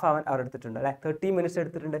നമുക്ക് ഹാഫ് അവർ എടുത്തിട്ടുണ്ട് അല്ലെ, 30 മിനിറ്റ്സ്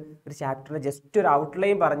എടുത്തിട്ടുണ്ട് ഒരു ചാപ്റ്ററിന് ജസ്റ്റ് ഒരു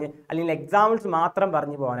ഔട്ട്ലൈൻ പറഞ്ഞ് അല്ലെങ്കിൽ എക്സാമ്പിൾസ് മാത്രം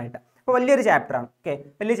പറഞ്ഞു പോകാനായിട്ട്. അപ്പോൾ വലിയൊരു ചാപ്റ്ററാണ്. ഓക്കെ,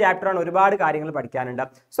 വലിയ ചാപ്റ്ററാണ്, ഒരുപാട് കാര്യങ്ങൾ പഠിക്കാനുണ്ട്.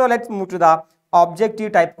 So let's move to the objective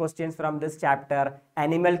type questions from this chapter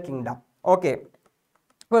animal kingdom. Okay,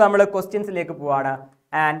 അപ്പോൾ നമ്മൾ ക്വസ്റ്റ്യൻസിലേക്ക് പോവാണ്.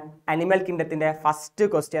 ആൻഡ് അനിമൽ കിങ്ഡത്തിന്റെ ഫസ്റ്റ്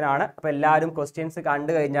ക്വസ്റ്റ്യൻ ആണ്. അപ്പോൾ എല്ലാവരും ക്വസ്റ്റ്യൻസ്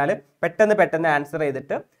കണ്ടു കഴിഞ്ഞാൽ പെട്ടെന്ന് ആൻസർ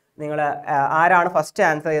ചെയ്തിട്ട് നിങ്ങൾ ആരാണ് ഫസ്റ്റ്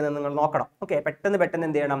ആൻസർ ചെയ്യുന്നത് നിങ്ങൾ നോക്കണം. ഓക്കെ, പെട്ടെന്ന്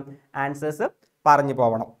എന്ത് ചെയ്യണം, ആൻസേഴ്സ് പറഞ്ഞു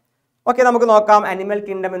പോകണം. ഓക്കെ, നമുക്ക് നോക്കാം അനിമൽ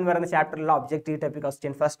കിങ്ഡം എന്ന് പറയുന്ന ചാപ്റ്ററിലുള്ള objective type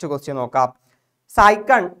question. First question നോക്കാം.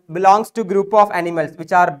 Sycon belongs to group of animals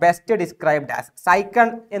which are best described as. Sycon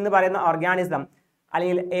എന്ന് പറയുന്ന ഓർഗാനിസം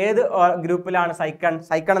അല്ലെങ്കിൽ ഏത് ഗ്രൂപ്പിലാണ് സൈക്കൺ?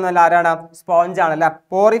 സൈക്കൺ എന്നല്ല ആരാണ്? സ്പോഞ്ച് ആണ് അല്ലെ,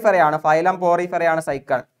 പോറിഫെറയാണ്, ഫൈലം പോറിഫെറയാണ്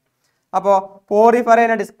സൈക്കൺ. അപ്പോൾ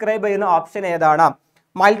പോറിഫെറയെ ഡിസ്ക്രൈബ് ചെയ്യുന്ന ഓപ്ഷൻ ഏതാണ്?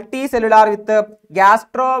 മൾട്ടി സെല്ലുലാർ വിത്ത്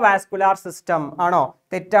ഗ്യാസ്ട്രോവാസ്കുലാർ സിസ്റ്റം ആണോ?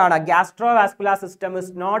 തെറ്റാണ്. ഗ്യാസ്ട്രോവാസ്കുലാർ system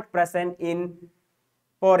is not present in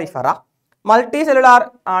Porifera. Multi cellular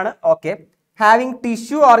ആണ്. ഓക്കെ, ഹാവിംഗ്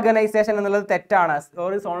ടിഷ്യൂ ഓർഗനൈസേഷൻ എന്നുള്ളത് തെറ്റാണ്.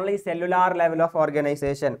 Only cellular level of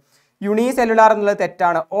organisation. Unicellular എന്നുള്ളത്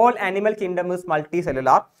തെറ്റാണ്. All animal kingdom is multi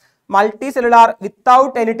cellular. Multi cellular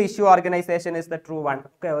without any tissue organisation is the true one.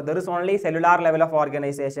 Okay, there is only cellular level of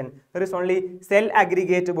organisation. There is only cell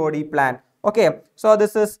aggregate body plan. Okay, so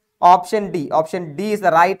this is option D. Option D is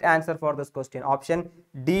the right answer for this question. Option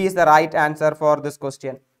D is the right answer for this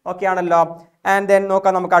question. Okay ആണല്ലോ. And then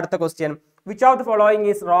നോക്കാം നമുക്ക് അടുത്ത question. Which of the following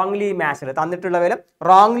is wrongly matched? തന്നിട്ടുള്ളവയിൽ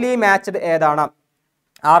wrongly matched ഏതാണ്?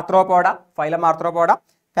 ആർത്രോപോഡ, phylum ആർത്രോപോഡ,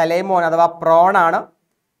 ഫെലൈമോൺ അഥവാ prawn ആണ്.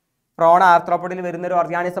 Prawn ആർത്രോപോഡിൽ വരുന്ന ഒരു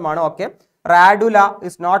organism ആണ്. Okay, radula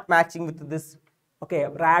is not matching with this. Okay,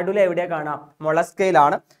 radula എവിടെ കാണാം?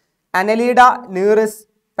 മൊളസ്കയിലാണ്. അനലീഡ, നീറിസ്,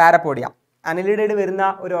 പാരപ്പോഡിയ. അനലിഡയിൽ വരുന്ന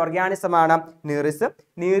ഒരു ഓർഗാനിസമാണ് നീറിസ്.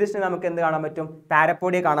 നീറിസിന് നമുക്ക് എന്ത് കാണാൻ പറ്റും?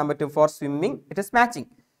 പാരപ്പോഡിയ കാണാൻ പറ്റും. Four swimming it is matching.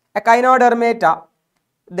 Echinodermata,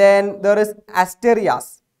 then there is asterias.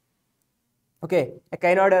 Okay,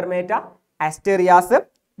 Echinodermata, asterias,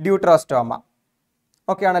 deuterostoma.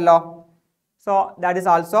 Okay ആണല്ലോ. So that is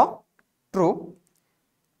also true.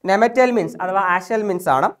 നെമറ്റൽമിൻസ് അഥവാ ആഷൽമിൻസ്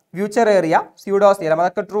ആണ്. ഫ്യൂച്ചറേറിയ, സ്യൂഡോസിയലം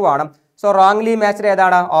അതൊക്കെ ട്രൂ ആണ്. സോ റോങ്ലി മാച്ച്ഡ്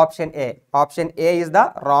ഏതാണ്? Option A. Option A is the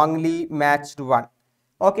wrongly matched one.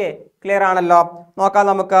 Okay, clear ആണല്ലോ. നോക്കാം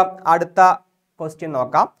നമുക്ക് അടുത്ത ക്വസ്റ്റ്യൻ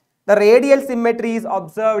നോക്കാം. The radial symmetry is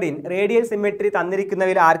observed in. Radial symmetry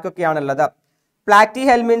തന്നിരിക്കുന്നവയിൽ ആർക്കൊക്കെയാണുള്ളത്? പ്ലാറ്റി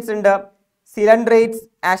ഹെൽമിൻസ് ഉണ്ട്, സിലൻഡ്രേറ്റ്സ്,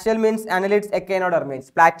 ആഷൽമിൻസ്, അനലിഡ്സ്,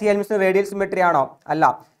 എക്കൈനോഡെർമേറ്റ്സ്. പ്ലാറ്റി ഹെൽമിൻസിന് റേഡിയൽ സിമെട്രി ആണോ? അല്ല.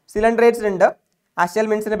 സിലൻഡ്രേറ്റ്സ് ഉണ്ട്,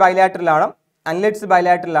 ആഷൽമിൻസിന് ബൈലാറ്ററൽ ആണ്, അനലിഡ്സ്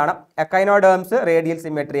ബൈലാറ്ററൽ ആണ്, എക്കൈനോഡേംസ് റേഡിയൽ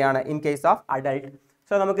സിമെട്രി ആണ് in case of adult.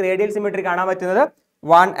 So നമുക്ക് റേഡിയൽ സിമെട്രി കാണാൻ പറ്റുന്നത്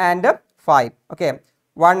 1 and 5. ഓക്കെ,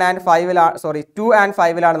 1 and 5 2 and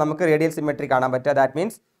 5 നമുക്ക് റേഡിയൽ സിമെട്രി കാണാൻ പറ്റുക. That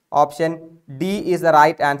means option D is the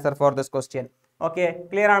right answer for this question. Okay,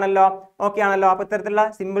 clear ആണല്ലോ. Okay ആണല്ലോ. അപ്പോൾ ഇത്തരത്തിലുള്ള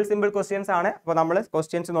സിമ്പിൾ ക്വസ്റ്റ്യൻസ് ആണ്. അപ്പോൾ നമ്മൾ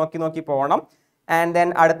ക്വസ്റ്റ്യൻസ് നോക്കി പോകണം. ആൻഡ്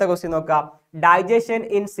ദെൻ അടുത്ത ക്വസ്റ്റ്യൻ നോക്കാം. Digestion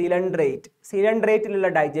in സിലൻഡ്രേറ്റ്. സിലൻഡ്രേറ്റിലുള്ള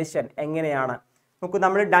ഡൈജഷൻ എങ്ങനെയാണ്? നോക്കൂ,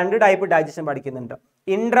 നമ്മൾ 2 ടൈപ്പ് ഡൈജഷൻ പഠിക്കുന്നുണ്ട്.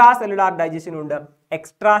 ഇൻട്രാ സെല്ലുലാർ ഡൈജഷൻ ഉണ്ട്,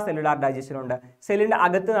 എക്സ്ട്രാ സെല്ലുലാർ ഡൈജഷൻ ഉണ്ട്. സെല്ലിന്റെ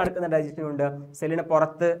അകത്ത് നടക്കുന്ന ഡൈജഷൻ ഉണ്ട്, സെല്ലിന്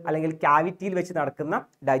പുറത്ത് അല്ലെങ്കിൽ ക്യാവിറ്റിയിൽ വെച്ച് നടക്കുന്ന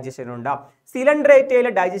ഡൈജഷൻ ഉണ്ട്.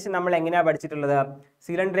 സിലൻഡ്രേറ്റയിലെ ഡൈജഷൻ നമ്മൾ എങ്ങനെയാണ് പഠിച്ചിട്ടുള്ളത്?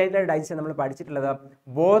 സിലൻഡ്രേറ്റയിലെ ഡൈജഷൻ നമ്മൾ പഠിച്ചിട്ടുള്ളത്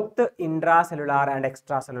both intra cellular and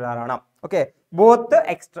extra cellular ആണ്. Okay, both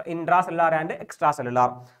intra cellular and extra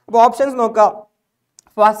cellular. അപ്പോൾ ഓപ്ഷൻസ് നോക്കാം.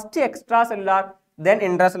 First extra cellular, then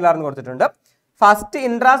intra cellular എന്ന് കൊടുത്തിട്ടുണ്ട്. First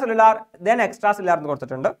intra cellular, then extra cellular എന്ന്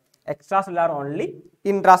കൊടുത്തിട്ടുണ്ട്. Extra cellular only,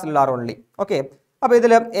 intra cellular only. Okay, അപ്പോൾ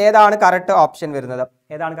ഇതിൽ ഏതാണ് കറക്റ്റ് ഓപ്ഷൻ വരുന്നത്?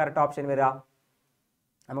 ഏതാണ് കറക്റ്റ് ഓപ്ഷൻ വരിക?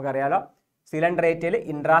 നമുക്കറിയാലോ, സിലൻഡ്രേറ്റിൽ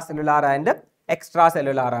intra cellular and extra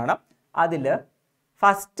cellular ആണ്. അതിൽ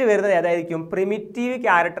ഫസ്റ്റ് വരുന്നത് ഏതായിരിക്കും? പ്രിമിറ്റീവ്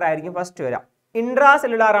ക്യാരക്ടർ ആയിരിക്കും ഫസ്റ്റ് വരിക. ഇൻട്രാ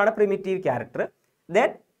സെല്ലുലാർ ആണ് primitive character, then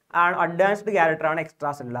advanced character ആണ്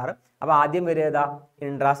എക്സ്ട്രാ സെല്ലുലാർ. അപ്പോൾ ആദ്യം വരിക ഏതാ?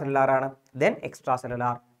 ഇൻട്രാ സെല്ലുലാർ ആണ്, ദെൻ എക്സ്ട്രാ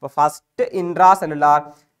സെല്ലുലാർ. അപ്പോൾ first intra cellular,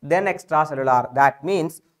 then extracellular. That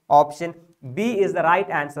means option B is the right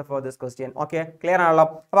answer for this question. Okay, clear ആണല്ലോ.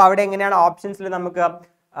 അപ്പോൾ അവിടെ എങ്ങനെയാണ് ഓപ്ഷൻസിൽ നമുക്ക്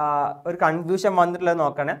ഒരു കൺഫ്യൂഷൻ വന്നിട്ടുള്ളത്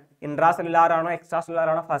നോക്കണേ. ഇൻട്രാ സെല്ലുലാർ ആണോ എക്സ്ട്രാ സെല്ലുലാർ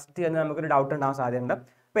ആണോ ഫസ്റ്റ് എന്ന് നമുക്കൊരു ഡൗട്ട് ഉണ്ടാവാൻ സാധ്യതയുണ്ട്.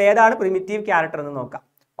 അപ്പോൾ ഏതാണ് പ്രിമിറ്റീവ് ക്യാരക്ടർ എന്ന് നോക്കാം.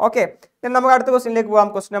 ഓക്കെ, നമുക്ക് അടുത്ത ക്വസ്റ്റ്യനിലേക്ക്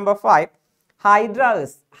പോകാം. Question number 5.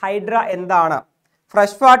 ഹൈഡ്ര എന്താണ്?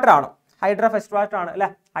 ഫ്രഷ് വാട്ടർ ആണോ? ഹൈഡ്ര ഫ്രഷ് വാട്ടർ ആണ് അല്ലെ.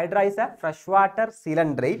 Hydra is A fresh water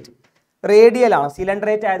സിലൻഡ്രേറ്റ്. Radial ആണ്,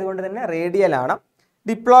 സിലൻഡ്രേറ്റ് ആയതുകൊണ്ട് തന്നെ റേഡിയൽ ആണ്.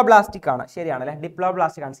 ഡിപ്ലോബ്ലാസ്റ്റിക് ആണ്, ശരിയാണ് അല്ലെ.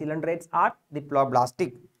 ഡിപ്ലോബ്ലാസ്റ്റിക് ആണ്. സിലൻഡ്രേറ്റ്സ് R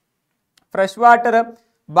diploblastic. Fresh water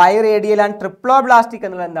ബൈറേഡിയൽ and triploblastic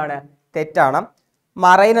എന്നുള്ളത് എന്താണ്? തെറ്റാണ്.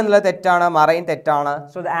 മറൈൻ എന്നുള്ളത് തെറ്റാണ്, മറൈൻ തെറ്റാണ്.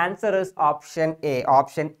 So the answer is option A.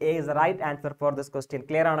 Option A is the right answer for this question.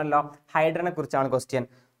 Clear ആണല്ലോ. ഹൈഡ്രനെ കുറിച്ചാണ് ക്വസ്റ്റ്യൻ.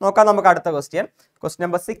 നോക്കാം നമുക്ക് അടുത്ത question. Question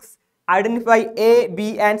number 6. Identify A, B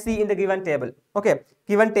and C in the given table. Okay,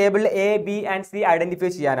 given ടേബിളിൽ A, B and C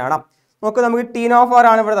identify ചെയ്യാനാണ്. നോക്കൂ, നമുക്ക് ടീനോഫോർ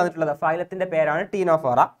ആണ് ഇവിടെ തന്നിട്ടുള്ളത്. ഫൈലത്തിന്റെ പേരാണ്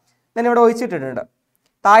ടീനോഫോറ. then ഇവിടെ ഒഴിച്ചിട്ടുണ്ട്.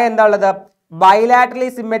 താഴെ എന്താ ഉള്ളത്? Bilaterally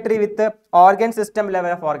symmetry with organ system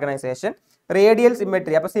level of organisation, radial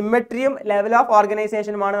symmetry. അപ്പൊ സിമെട്രിയും ലെവൽ ഓഫ്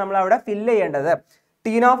ഓർഗനൈസേഷനുമാണ് നമ്മൾ അവിടെ ഫില്ല് ചെയ്യേണ്ടത്.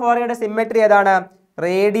 ടീനോഫോറയുടെ സിമെട്രി ഏതാണ്?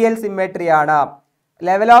 റേഡിയൽ സിമെട്രി ആണ്.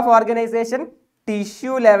 Level of organisation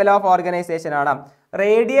tissue level of organisation ആണ്.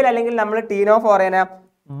 റേഡിയൽ അല്ലെങ്കിൽ നമ്മൾ ടീനോഫോറേനെ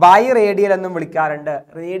ബൈ റേഡിയൽ എന്നും വിളിക്കാറുണ്ട്.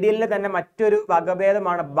 റേഡിയലിന് തന്നെ മറ്റൊരു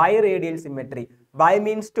വകഭേദമാണ് by radial symmetry. By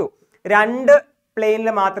means to, രണ്ട് പ്ലെയിനിൽ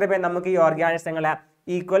മാത്രമേ നമുക്ക് ഈ ഓർഗാനിസങ്ങളെ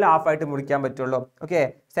ഈക്വൽ ഹാഫ് ആയിട്ട് മുറിക്കാൻ പറ്റുള്ളൂ. ഓക്കെ,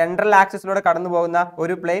 സെൻട്രൽ ആക്സിസിലൂടെ കടന്നു പോകുന്ന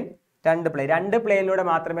ഒരു പ്ലെയിൻ, രണ്ട് പ്ലെയിനിലൂടെ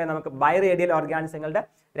മാത്രമേ നമുക്ക് ബൈ റേഡിയൽ ഓർഗാനിസങ്ങളുടെ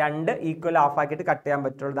രണ്ട് ഈക്വൽ ഹാഫ് ആക്കിയിട്ട് കട്ട് ചെയ്യാൻ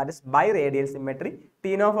പറ്റുള്ളൂ. That is by radial symmetry.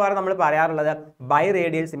 Ctenophora നമ്മൾ പറയാറുള്ളത് ബൈ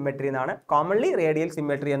റേഡിയൽ സിമെട്രി എന്നാണ്. കോമൺലി റേഡിയൽ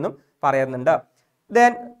സിമെട്രി എന്നും പറയുന്നുണ്ട്.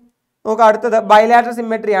 ദെൻ നമുക്ക് അടുത്തത് ബൈലാറ്ററൽ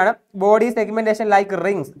സിമെട്രി ആണ്. ബോഡി സെഗ്മെന്റേഷൻ ലൈക്ക്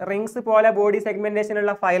റിങ്സ് പോലെ ബോഡി സെഗ്മെന്റേഷൻ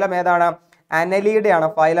ഉള്ള ഫൈലം ഏതാണ്? അനലീഡ ആണ്.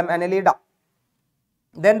 Phylum അനലീഡ.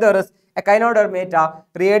 Then there is Echinodermata,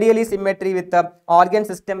 radially symmetry with the organ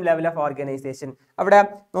system level of organization. അവിടെ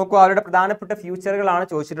നോക്കൂ, അവരുടെ പ്രധാനപ്പെട്ട ഫ്യൂച്ചറുകളാണ്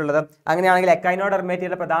ചോദിച്ചിട്ടുള്ളത്. അങ്ങനെയാണെങ്കിൽ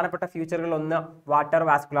എക്കൈനോഡെർമേറ്റയുടെ പ്രധാനപ്പെട്ട ഫ്യൂച്ചറുകൾ ഒന്ന് വാട്ടർ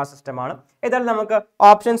വാസ്കുലർ സിസ്റ്റം ആണ്. ഏതായാലും നമുക്ക്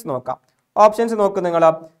ഓപ്ഷൻസ് നോക്കാം. ഓപ്ഷൻസ് നോക്കൂ നിങ്ങൾ.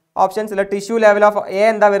 ഓപ്ഷൻസിൽ ടിഷ്യൂ ലെവൽ ഓഫ് എ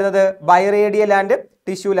എന്താ വരുന്നത്? ബൈറേഡിയൽ ആൻഡ്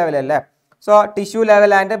ടിഷ്യൂ ലെവൽ അല്ലേ? So tissue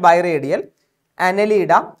level and ബൈറേഡിയൽ,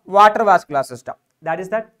 അനലീഡ, water vascular system. That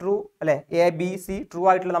is the true അല്ലേ? എ ബി സി ട്രൂ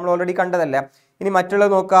ആയിട്ടുള്ള നമ്മൾ ഓൾറെഡി കണ്ടതല്ലേ. ഇനി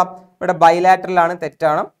മറ്റുള്ളത് നോക്കാം. ഇവിടെ ബൈലാറ്ററൽ ആണ്,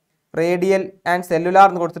 തെറ്റാണ്. റേഡിയൽ ആൻഡ് സെല്ലുലാർ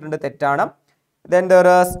എന്ന് കൊടുത്തിട്ടുണ്ട്, തെറ്റാണ്. Then there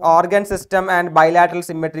is organ system and bilateral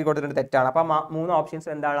symmetry കൊടുത്തിട്ടുണ്ട്, തെറ്റാണ്. അപ്പം മൂന്ന് ഓപ്ഷൻസ്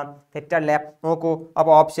എന്താണ്? തെറ്റല്ലേ? നോക്കൂ,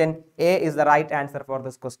 അപ്പോൾ option A is the right answer for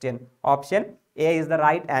this question. Option A is the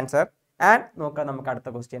right answer. And നോക്കാം നമുക്ക് അടുത്ത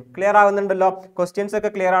ക്വസ്റ്റ്യൻ. ക്ലിയർ ആവുന്നുണ്ടല്ലോ? ക്വസ്റ്റ്യൻസ്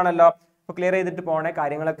ഒക്കെ ക്ലിയർ ആണല്ലോ? അപ്പോൾ ക്ലിയർ ചെയ്തിട്ട് പോണേ.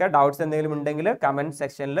 കാര്യങ്ങളൊക്കെ ഡൗട്ട്സ് എന്തെങ്കിലും ഉണ്ടെങ്കിൽ കമന്റ്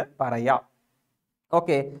സെക്ഷനിൽ പറയാം.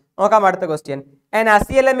 ഓക്കെ, നോക്കാം അടുത്ത question. An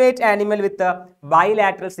acylemate animal with a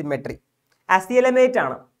bilateral symmetry. അസിയലമേറ്റ്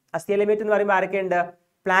ആണ്. അസിയലമേറ്റ് എന്ന് പറയുമ്പോൾ ആരൊക്കെയുണ്ട്?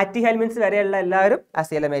 പ്ലാറ്റിഹെൽമിൻസ് വരെയുള്ള എല്ലാവരും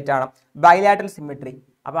അസിയലമേറ്റ് ആണ്. Bilateral symmetry.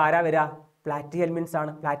 അപ്പോൾ ആരാ വരിക? പ്ലാറ്റിഹെൽമിൻസ്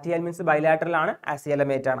ആണ്. പ്ലാറ്റിഹെൽമിൻസ് ബൈലാറ്ററൽ ആണ്,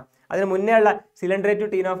 അസിയലമേറ്റ് ആണ്. അതിന് മുന്നേ ഉള്ള സിലിണ്ടറേറ്റു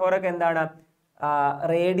ടീനോഫോറൊക്കെ എന്താണ്?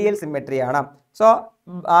 റേഡിയൽ സിമെട്രി ആണ്. സോ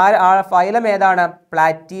ഫൈലം ഏതാണ്?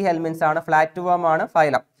 പ്ലാറ്റിഹെൽമിൻസ് ആണ്. ഫ്ലാറ്റ് ആണ്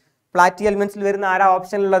ഫൈലം. പ്ലാറ്റിഹെൽമിൻസിൽ വരുന്ന ആരാ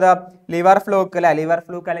ഓപ്ഷനിലുള്ളത്? ലിവർ ഫ്ലൂക്ക് അല്ലെ? ലിവർ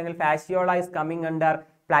ഫ്ലൂക്ക് അല്ലെങ്കിൽ Fasciola is coming under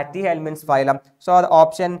പ്ലാറ്റിഹെൽമിൻസ് phylum. So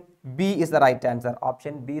option B is the right answer.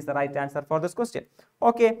 Option B is the right answer for this question.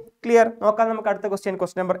 Okay, clear. നോക്കാം നമുക്ക് അടുത്ത ക്വസ്റ്റ്യൻ.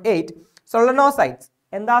 Question number 8. സൊളനോസൈറ്റ്സ്.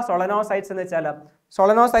 എന്താ സൊളനോസൈറ്റ്സ് എന്ന് വെച്ചാൽ?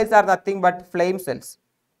 സൊളനോസൈറ്റ്സ് are nothing but flame cells.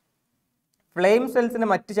 Flame സെൽസിന്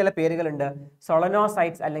മറ്റു ചില പേരുകളുണ്ട്.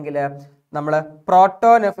 സൊളനോസൈറ്റ്സ് അല്ലെങ്കിൽ നമ്മൾ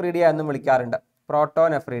പ്രോട്ടോനെഫ്രീഡിയ എന്നും വിളിക്കാറുണ്ട്.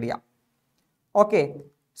 Protonephridia. Okay,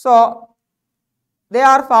 so they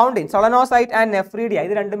are found in solenocyte and nephridia.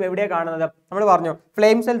 ഇത് രണ്ടും എവിടെയാണ് കാണുന്നത്? നമ്മൾ പറഞ്ഞു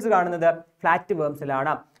ഫ്ലെയിം സെൽസ് കാണുന്നത് ഫ്ലാറ്റ്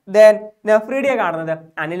വേംസിലാണ്. ദെൻ നെഫ്രീഡിയ കാണുന്നത്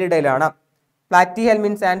അനലിഡയിലാണ്.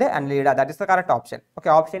 പ്ലാറ്റിഹെൽമിൻസ് and annelida. That is the correct option. Okay,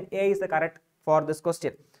 option A is the correct for this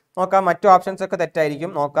question. നോക്കാം, മറ്റു ഓപ്ഷൻസ് ഒക്കെ തെറ്റായിരിക്കും.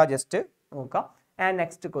 നോക്കാം, ജസ്റ്റ് നോക്കാം. And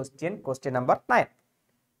next question, question number 9.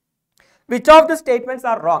 Which of the statements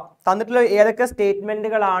are wrong? തന്നിട്ടുള്ള ഏതൊക്കെ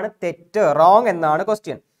സ്റ്റേറ്റ്മെന്റുകളാണ് തെറ്റ്, wrong എന്നാണ്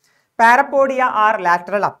question. Parapodia R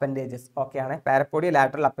lateral appendages. Okay ആണ്, പാരപ്പോഡിയ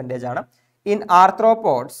ലാറ്ററൽ അപ്പൻഡേജ് ആണ്. In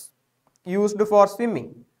arthropods used for swimming.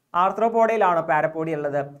 ആർത്രോപോഡയിലാണോ പാരപ്പോഡി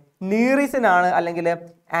ഉള്ളത്? നീറിസിനാണ് അല്ലെങ്കിൽ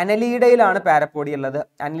അനലീഡയിലാണ് പാരപ്പോഡി ഉള്ളത്.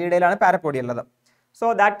 അനലീഡയിലാണ് പാരപ്പോഡി ഉള്ളത്. So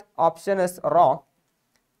that option is wrong.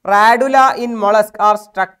 Radula in mollusc R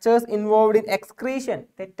structures involved in excretion.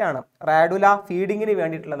 തെറ്റാണ്. റാഡുല ഫീഡിങ്ങിന്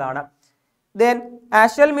വേണ്ടിയിട്ടുള്ളതാണ്. Then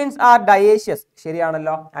ആഷൽമിൻസ് R dioecious.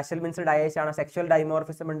 ശരിയാണല്ലോ, ആഷൽമിൻസ് dioecious ആണ്. സെക്ഷൽ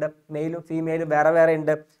ഡൈമോർഫിസം ഉണ്ട്, മെയിലും ഫീമെയിലും വേറെ വേറെ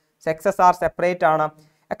ഉണ്ട്. സെക്സസ് ആർ സെപ്പറേറ്റ് ആണ്.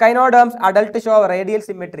 Echinoderms adult show radial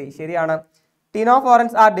symmetry. ശരിയാണ്.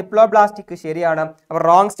 ടീനോഫോറൻസ് ആർ ഡിപ്ലോബ്ലാസ്റ്റിക്. ശരിയാണ്. അപ്പോൾ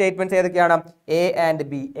റോങ് സ്റ്റേറ്റ്മെന്റ്സ് ഏതൊക്കെയാണ്? A and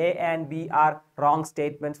B. A and B are wrong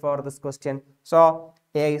statements for this question. So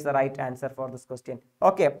A is the right answer for this question.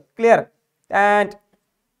 Okay, clear. And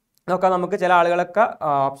നോക്കാം, നമുക്ക് ചില ആളുകളൊക്കെ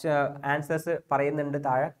answers പറയുന്നുണ്ട്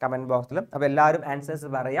താഴെ കമന്റ് ബോക്സിൽ. അപ്പോൾ എല്ലാവരും ആൻസേഴ്സ്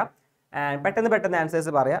പറയാം. ആൻഡ് പെട്ടെന്ന്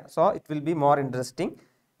ആൻസേഴ്സ് പറയാം. So it will be more interesting.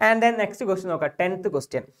 And then next question നോക്കാം. 10th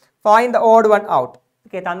question. Find the odd one out.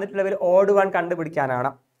 Okay, തന്നിട്ടുള്ളവർ odd one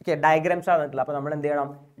കണ്ടുപിടിക്കാനാണ്. Okay, diagrams തന്നിട്ടുള്ളത്. അപ്പോൾ നമ്മൾ എന്ത്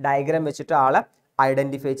ചെയ്യണം? ഡയഗ്രാം വെച്ചിട്ട് ആളെ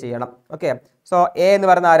ഐഡന്റിഫൈ ചെയ്യണം. ഓക്കെ, സോ എ എന്ന്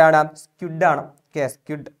പറയുന്ന ആരാണ്? സ്ക്വിഡ് ആണ്. Okay,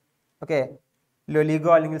 squid. ഓക്കെ,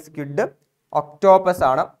 ലൊലിഗോ അല്ലെങ്കിൽ സ്ക്വിഡ്. ഒക്ടോപ്പസ്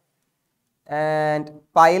ആണ്. ആൻഡ്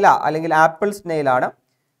പൈല അല്ലെങ്കിൽ ആപ്പിൾ സ്നെയിൽ ആണ്.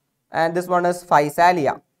 And this one is Physalia.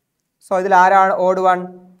 So ഇതിൽ ആരാണ് odd one?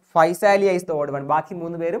 Physalia is the odd one. ബാക്കി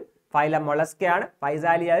മൂന്ന് പേരും ഫൈലം മൊളസ്ക ആണ്.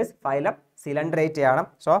 ഫൈസാലിയ ഇസ് ഫൈലം സിലൻഡ്രേറ്റ ആണ്.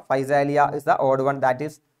 So Physalia is the odd one. That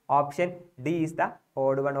is option D is the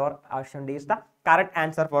odd one, or option D is the correct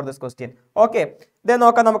answer for this question. Okay, ഇത്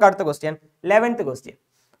നോക്കാം നമുക്ക് അടുത്ത question. 11th question.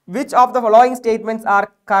 Which of the following statements are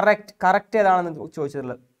correct? Correct ഏതാണെന്ന്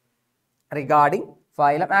ചോദിച്ചിട്ടുള്ളത് regarding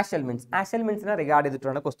phylum ആഷൽമിൻസ്. ആഷൽമിൻസിനെ regard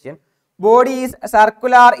ചെയ്തിട്ടാണ് question. Body is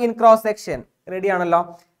circular in cross section. Ready ആണല്ലോ.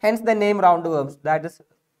 hence the name roundworms. That is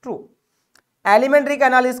true. Alimentary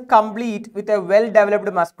canal is complete with a well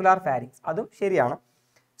developed muscular pharynx. അതും ശരിയാണ്.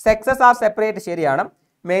 Sexes are separate, ശരിയാണ്.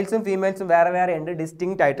 മെയിൽസും ഫീമെയിൽസും വേറെ വേറെ ഉണ്ട്,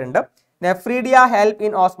 distinct ആയിട്ടുണ്ട്. Nephridia help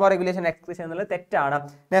in Osmo regulation excretion എന്നുള്ളത് തെറ്റാണ്.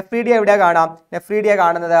 നെഫ്രീഡിയ എവിടെ കാണാം? നെഫ്രീഡിയ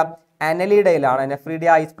കാണുന്നത് അനലീഡയിലാണ്. Nephridia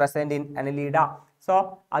is present in അനലീഡ. So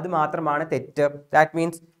അത് മാത്രമാണ് തെറ്റ്. That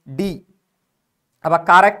means D. അപ്പൊ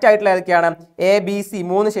കറക്റ്റ് ആയിട്ടുള്ള ഏതൊക്കെയാണ്? എ ബി സി,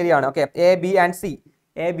 3 ശരിയാണ്. Okay, A B and C,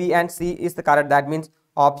 A B and C is the correct. That means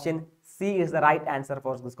option C is the right answer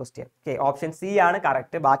for this question. Okay, option C ആണ്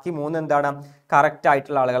correct. ബാക്കി 3 എന്താണ്? Correct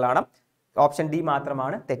ആയിട്ടുള്ള ആളുകളാണ്. Option D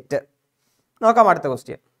മാത്രമാണ് തെറ്റ്. നോക്കാം അടുത്ത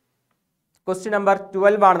ക്വസ്റ്റ്യൻ. ക്വസ്റ്റ്യൻ നമ്പർ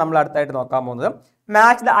 12 ആണ് നമ്മൾ അടുത്തായിട്ട് നോക്കാൻ പോകുന്നത്.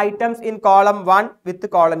 Match the items in column 1 with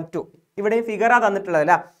column 2. ഇവിടെ ഫിഗറാ തന്നിട്ടുള്ളത്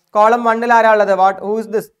അല്ല. കോളം 1ൽ ആരാ ഉള്ളത്? Who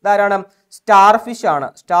is this? ഇതാരാണ്? സ്റ്റാർ ഫിഷ് ആണ്.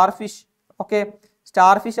 Star fish. Okay,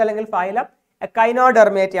 star fish അല്ലെങ്കിൽ ഫൈലം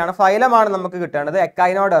എക്കൈനോഡെർമേറ്റ ആണ്. ഫൈലമാണ് നമുക്ക് കിട്ടേണ്ടത്,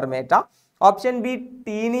 എക്കൈനോഡെർമേറ്റ. ഓപ്ഷൻ ബി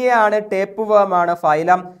ടീനിയ ആണ്, ടേപ്പ് വേം ആണ്.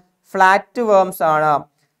 ഫൈലം ഫ്ലാറ്റ് വേംസ് ആണ്.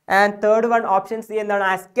 And third one option C എന്താണ്?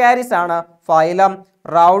 അസ്കാരിസ് ആണ്. ഫൈലം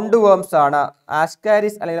റൗണ്ട് വേംസ് ആണ്.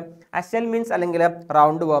 ആസ്കാരിസ് അല്ലെങ്കിൽ അസൽ മീൻസ് അല്ലെങ്കിൽ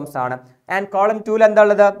റൗണ്ട് വേംസ് ആണ്. ആൻഡ് കോളം 2ൽ എന്താ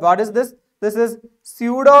ഉള്ളത്? What is this? This is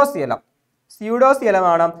സ്യൂഡോസിയലം. സ്യൂഡോസിയലം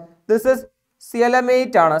ആണ്. ദിസ് ഇസ്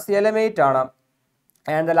സിയലമേറ്റ് ആണ്. സിയലമേറ്റ് ആണ്.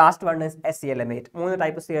 And the last one is എസിയലമേറ്റ്. 3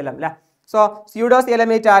 type സിയലം അല്ലെ. സോ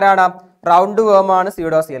സ്യൂഡോസിയലമേറ്റ് ആരാണ്? റൗണ്ട് വേം ആണ്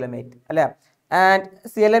സ്യൂഡോസിയലമേറ്റ് അല്ലെ. ആൻഡ്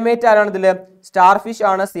സിയലമേറ്റ് ആരാണ് ഇതിൽ? സ്റ്റാർ ഫിഷ്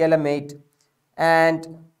ആണ് സിയലമേറ്റ്. ആൻഡ്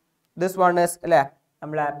ദിസ് വൺ ഇസ് അല്ലെ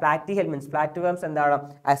നമ്മളെ പ്ലാറ്റി ഹെൽമിൻസ്, ഫ്ലാറ്റ് വേംസ് എന്താണ്?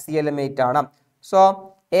 അസിയലമേറ്റ് ആണ്. So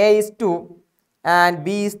A is 2 and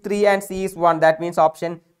B is 3 and C is 1. That means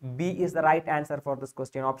option B is the right answer for this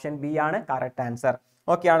question. Option B ആണ് correct answer.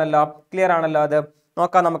 Okay ആണല്ലോ, clear ആണല്ലോ അത്.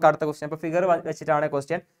 നോക്കാം നമുക്ക് അടുത്ത ക്വസ്റ്റ്യൻ. അപ്പോൾ ഫിഗർ വെച്ചിട്ടാണ്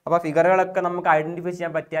ക്വസ്റ്റ്യൻ. അപ്പോൾ ഫിഗറുകളൊക്കെ നമുക്ക് ഐഡന്റിഫൈ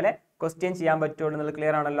ചെയ്യാൻ പറ്റിയാലേ ക്വസ്റ്റ്യൻ ചെയ്യാൻ പറ്റുള്ളൂ എന്നുള്ളത്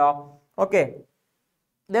ക്ലിയർ ആണല്ലോ. ഓക്കെ,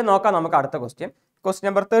 ഇത് നോക്കാം നമുക്ക് അടുത്ത question. Question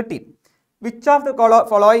number 13. Which of the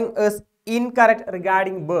following is incorrect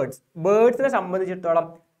regarding birds? ബേർഡ്സിനെ സംബന്ധിച്ചിടത്തോളം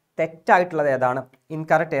തെറ്റായിട്ടുള്ളത് ഏതാണ്?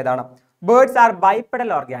 ഇൻകറക്റ്റ് ഏതാണ്? Birds are ബൈപ്പെഡൽ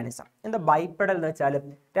organism. എന്താ ബൈപ്പെഡൽ എന്ന് വെച്ചാൽ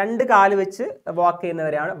 2 കാല് വെച്ച് വാക്ക്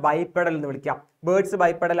ചെയ്യുന്നവരെയാണ് ബൈപ്പെഡൽ എന്ന് വിളിക്കാം. ബേർഡ്സ്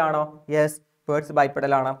ബൈപ്പെഡൽ ആണോ? യെസ്, ബേർഡ്സ്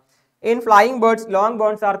ബൈപ്പെഡൽ ആണ്. In flying birds long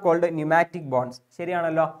bones are called pneumatic bones.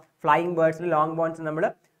 ശരിയാണല്ലോ. ഫ്ലൈയിങ് ബേർഡ്സിൽ ലോങ് ബോൺസ് നമ്മൾ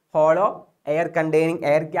hollow air containing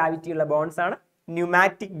air cavity ഉള്ള ബോൺസ് ആണ്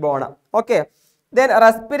pneumatic bone. Okay, then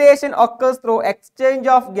respiration occurs through exchange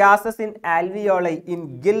of gases in alveoli in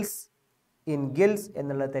gills. In gills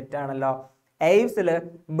എന്നുള്ളത് തെറ്റാണല്ലോ. എയ്വ്സിൽ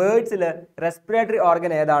ബേർഡ്സിൽ respiratory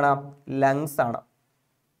organ ഏതാണ്? Lungs ആണ്.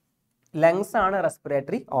 Lungs ആണ്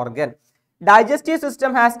respiratory organ. Digestive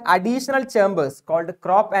system has additional chambers called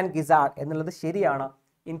crop and gizzard എന്നുള്ളത് ശരിയാണ്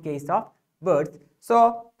in case of birds. So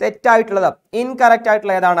തെറ്റായിട്ടുള്ളത്, incorrect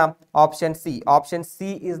ആയിട്ടുള്ള ഏതാണ്? Option C. Option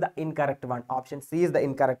C is the incorrect one. Option C is the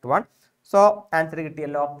incorrect one. So answer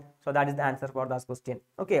കിട്ടിയല്ലോ. So that is the answer for that question.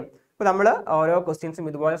 Okay, അപ്പോൾ നമ്മൾ ഓരോ ക്വസ്റ്റ്യൻസും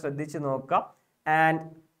ഇതുപോലെ ശ്രദ്ധിച്ച് നോക്കാം. ആൻഡ്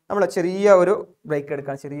നമ്മൾ ചെറിയ ഒരു ബ്രേക്ക്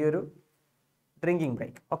എടുക്കാം, ചെറിയൊരു drinking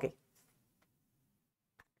break. Okay.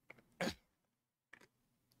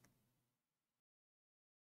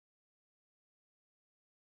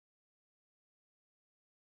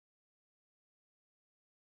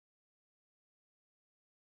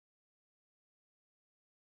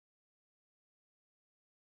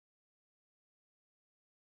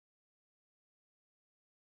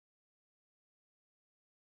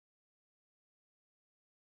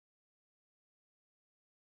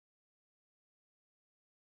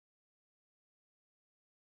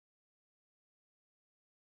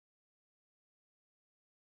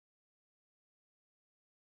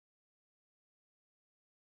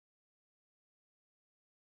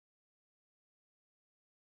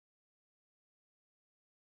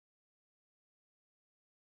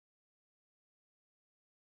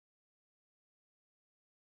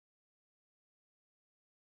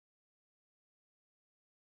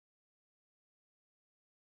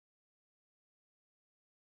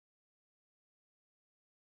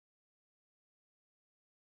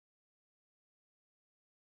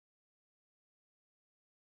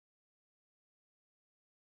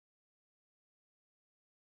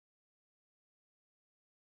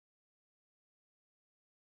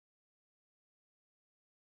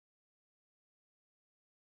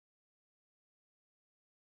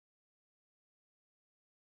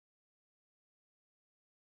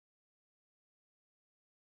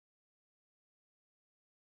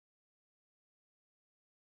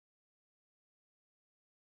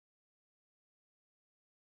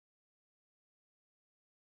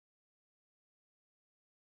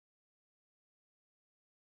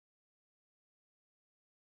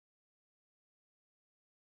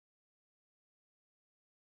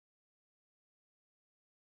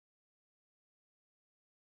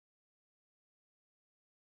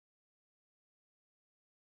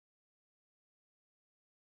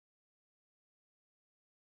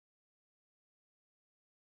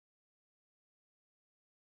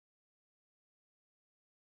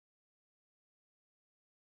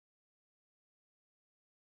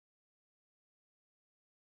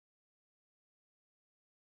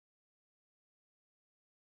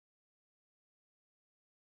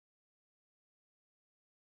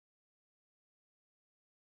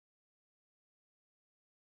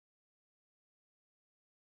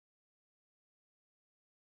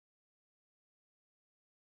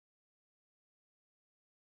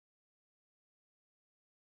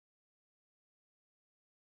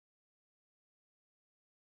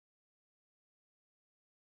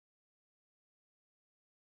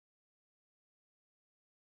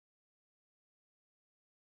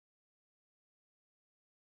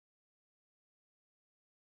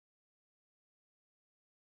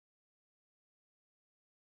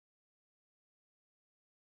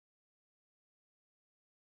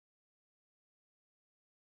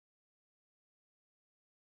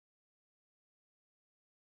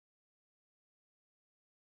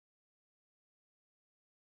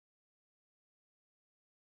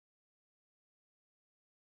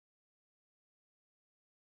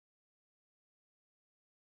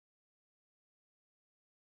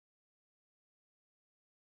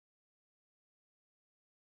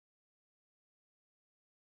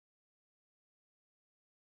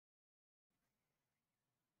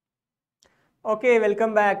 Okay, welcome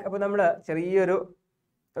back. അപ്പോൾ നമ്മൾ ചെറിയൊരു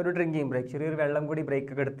ഡ്രിങ്കിങ് ബ്രേക്ക്, ചെറിയൊരു വെള്ളം കൂടി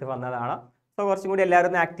ബ്രേക്ക് ഒക്കെ എടുത്ത് വന്നതാണ്. സോ കുറച്ചും കൂടി എല്ലാവരും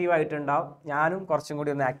ഒന്ന് ആക്റ്റീവ് ആയിട്ടുണ്ടാവും. ഞാനും കുറച്ചും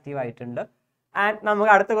കൂടി ഒന്ന് ആക്റ്റീവ് ആയിട്ടുണ്ട്. ആൻഡ്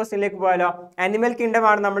നമുക്ക് അടുത്ത ക്വസ്റ്റ്യനിലേക്ക് പോയാലോ. അനിമൽ കിങ്ഡം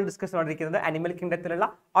ആണ് നമ്മൾ ഡിസ്കസ് ചെയ്തുകൊണ്ടിരിക്കുന്നത്. Animal കിങ്ഡത്തിലുള്ള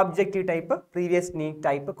objective type, previous NEET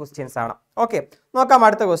type questions ആണ്. ഓക്കെ, നോക്കാം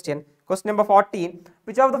അടുത്ത question. Question number 14.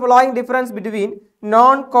 Which of the following difference between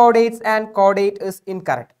non chordates and caudate is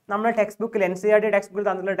incorrect? നമ്മുടെ ടെക്സ്റ്റ് ബുക്കിൽ NCERT ടെക്സ്റ്റ് ബുക്കിൽ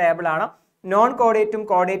തന്നിട്ടുള്ള ടേബിൾ ആണ് നോൺ കോഡേറ്റും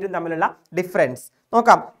കോഡേറ്റും തമ്മിലുള്ള ഡിഫറൻസ്.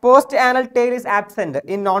 നോക്കാം. Post anal tail is absent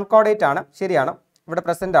in non caudate ആണ്, ശരിയാണ്, ഇവിടെ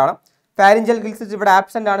പ്രസന്റ് ആണ്. ഫാരിഞ്ചൽ ഗിൽസ് ഇവിടെ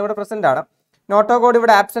ആബ്സെന്റ് ആണ്, ഇവിടെ പ്രസന്റ് ആണ്. നോട്ടോകോഡ്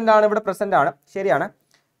ഇവിടെ ആബ്സെന്റ് ആണ്, ഇവിടെ പ്രസന്റ് ആണ്, ശരിയാണ്.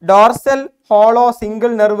 Dorsal hollow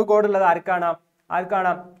single nerve code ഉള്ളത് ആർക്കാണ്?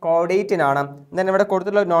 കോഡേറ്റിനാണ്. ദെൻ ഇവിടെ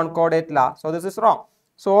കൊടുത്തിട്ടുള്ള non കോഡേറ്റിലാ. So this is wrong.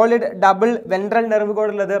 Solid double ventral nerve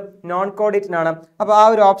code ഉള്ളത് നോൺ കോഡേറ്റിനാണ്. അപ്പോൾ ആ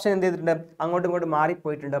ഒരു ഓപ്ഷൻ എന്ത് ചെയ്തിട്ടുണ്ട്? അങ്ങോട്ടും ഇങ്ങോട്ടും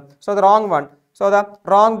മാറിപ്പോയിട്ടുണ്ട്. So the wrong one. So the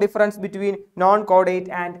wrong difference between non-caudate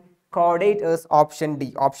and caudate is option D.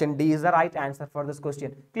 Option D is the right answer for this question.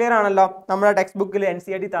 Clear ആണല്ലോ? നമ്മുടെ ടെക്സ്റ്റ് ബുക്കിൽ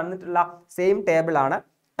NCERT തന്നിട്ടുള്ള സെയിം ടേബിൾ ആണ്.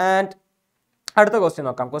 ആൻഡ് അടുത്ത ക്വസ്റ്റ്യൻ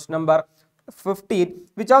നോക്കാം. Question number 15.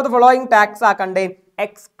 Which of the following taxa contain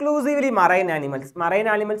exclusively marine animals? Marine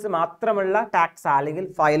animals മാത്രമുള്ള taxa അല്ലെങ്കിൽ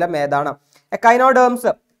phylum ഏതാണ്?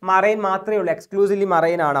 എക്കൈനോഡേംസ് മറൈൻ മാത്രമേ ഉള്ളൂ, എക്സ്ക്ലൂസീവ്ലി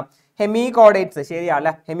മറൈൻ ആണ്. ഹെമികോഡേറ്റ്സ് ശരിയല്ല,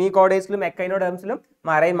 ഹെമികോഡേറ്റ്സിലും എക്കൈനോഡേംസിലും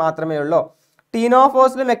മറൈൻ മാത്രമേ ഉള്ളൂ.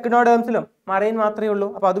 ടീനോഫോസിലും എക്കിനോഡേംസിലും മറൈൻ മാത്രമേ ഉള്ളൂ,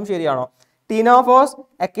 അപ്പോൾ അതും ശരിയാണോ? ടീനോഫോസ്,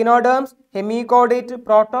 എക്കിനോഡേംസ്, ഹെമികോഡേറ്റ്,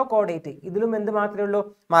 പ്രോട്ടോകോഡേറ്റ് ഇതിലും എന്ത് മാത്രമേ ഉള്ളൂ?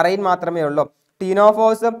 മറൈൻ മാത്രമേ ഉള്ളൂ.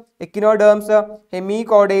 ടീനോഫോസ്, echinoderms,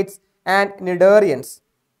 ഹെമികോഡേറ്റ്സ് and cnidarians.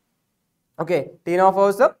 Okay,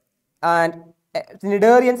 ടീനോഫോസ് and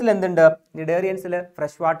നിഡേറിയൻസിൽ എന്തുണ്ട്? നിഡേറിയൻസിൽ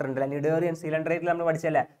ഫ്രഷ് വാട്ടർ ഉണ്ട്. നിഡേറിയൻ സിലിണ്ടറേറ്റിൽ നമ്മൾ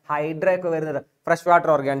പഠിച്ചല്ലേ, ഹൈഡ്ര ഒക്കെ വരുന്നത് ഫ്രഷ് വാട്ടർ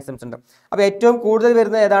ഓർഗാനിസംസ് ഉണ്ട്. അപ്പോൾ ഏറ്റവും കൂടുതൽ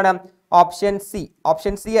വരുന്നത് ഏതാണ്? Option C.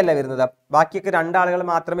 ഓപ്ഷൻ സി അല്ല വരുന്നത്, ബാക്കിയൊക്കെ രണ്ടാളുകൾ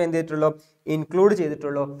മാത്രമേ എന്ത് ചെയ്തിട്ടുള്ളൂ? ഇൻക്ലൂഡ്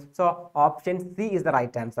ചെയ്തിട്ടുള്ളൂ. So option C is the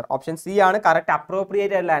right answer. Option C ആണ് കറക്റ്റ്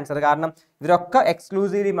അപ്രോപ്രിയേറ്റ് ആയിട്ടുള്ള ആൻസർ, കാരണം ഇവരൊക്കെ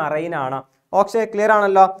എക്സ്ക്ലൂസീവ്ലി മറൈൻ ആണ്. ഓപ്ഷൻ ക്ലിയർ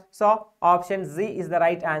ആണല്ലോ? So option C is the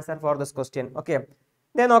right answer for this question. Okay,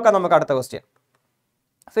 ഇതേ നോക്കാം നമുക്ക് അടുത്ത question.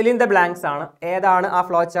 Fill in the blanks ആണ്. ഏതാണ് ആ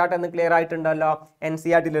ഫ്ലോ ചാർട്ട് എന്ന് ക്ലിയർ ആയിട്ടുണ്ടല്ലോ.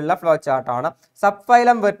 NCERTയിലുള്ള ഫ്ലോ ചാർട്ട് ആണ്.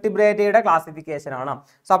 സബ്ഫൈലം വെർട്ടിബ്രേറ്റയുടെ ക്ലാസിഫിക്കേഷൻ ആണ്.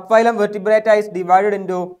 Subphylum vertebrata is divided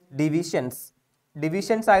into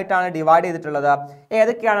divisions ആയിട്ടാണ് ഡിവൈഡ് ചെയ്തിട്ടുള്ളത്.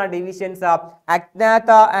 ഏതൊക്കെയാണ് ഡിവിഷൻസ്?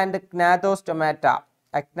 അഗ്നാത്ത ആൻഡ് ഗ്നാത്തോസ്റ്റൊമാറ്റ.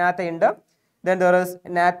 അഗ്നാത്ത ഉണ്ട്, ദെൻ ദർ ഇസ്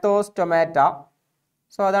നാത്തോസ്റ്റൊമാറ്റ.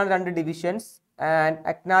 സോ അതാണ് രണ്ട് ഡിവിഷൻസ്. ആൻഡ്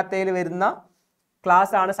അഗ്നാത്തയിൽ വരുന്ന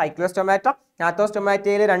ക്ലാസ് ആണ് സൈക്ലോസ്റ്റൊമാറ്റ.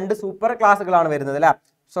 നാത്തോസ്റ്റൊമാറ്റയിൽ രണ്ട് സൂപ്പർ ക്ലാസ്സുകളാണ് വരുന്നത് അല്ലേ.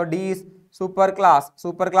 So D is super class.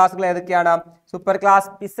 Super ക്ലാസ്സുകൾ ഏതൊക്കെയാണ്? Super class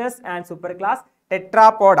Pisces and super class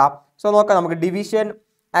tetrapoda. So നോക്കാം നമുക്ക്. Division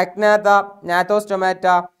അഗ്നാത്ത, നാത്തോസ്റ്റൊമാറ്റ,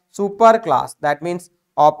 super class. That means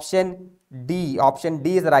option D. Option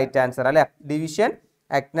D is right answer അല്ലേ. ഡിവിഷൻ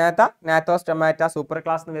അഗ്നാത്ത, നാത്തോസ്റ്റൊമാറ്റ, സൂപ്പർ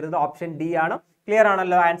ക്ലാസ് എന്ന് വരുന്നത് ഓപ്ഷൻ ഡി ആണ്. Clear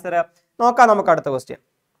ആണല്ലോ answer? നോക്കാം നമുക്ക് അടുത്ത ക്വസ്റ്റ്യൻ.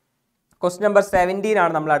 ക്വസ്റ്റ്യൻ നമ്പർ 17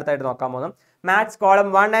 ആണ് നമ്മൾ അടുത്തായിട്ട് നോക്കാൻ പോകുന്നത്. Match column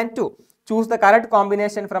 1 and 2. Choose the correct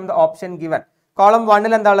combination from the option given. Column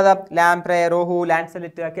 1 എന്താ ഉള്ളത്? ലാംപ്രേ, റോഹു,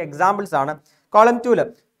 ലാൻസെലിറ്റ് ഒക്കെ എക്സാമ്പിൾസ് ആണ്. Column 2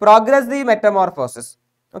 progressive metamorphosis.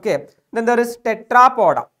 Okay, then there is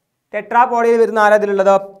tetrapoda. ടെട്രാപോഡയിൽ വരുന്ന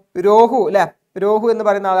ആരാതിലുള്ളത്? രോഹു അല്ലെ. രോഹു എന്ന്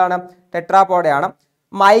പറയുന്ന ആളാണ് ടെട്രാപോഡയാണ്.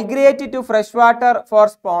 Migrate to fresh water for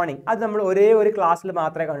spawning. അത് നമ്മൾ ഒരേ ഒരു ക്ലാസ്സിൽ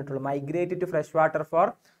മാത്രമേ കണ്ടിട്ടുള്ളൂ. Migrate to fresh water for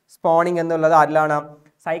spawning എന്നുള്ളത് ആരിലാണ്?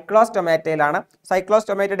 സൈക്ലോസ്റ്റൊമാറ്റയിലാണ്.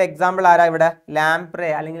 സൈക്ലോസ്റ്റൊമാറ്റയുടെ എക്സാമ്പിൾ ആരാ ഇവിടെ? ലാംപ്രേ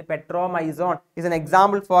അല്ലെങ്കിൽ പെട്രോമൈസോൺ is an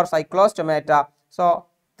example for Cyclostomata. So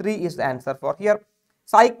 3 is the answer for here.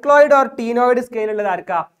 Cycloid or ctenoid scale ഉള്ളത്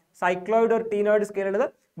ആർക്കാ? സൈക്ലോയിഡ് ഓർ ടീനോയിഡ് സ്കെയിൽ ഉള്ളത്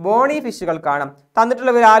ബോണി ഫിഷുകൾക്കാണ്.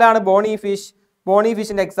 തന്നിട്ടുള്ളവർ ആരാണ്? ബോണി ഫിഷ്. ബോണി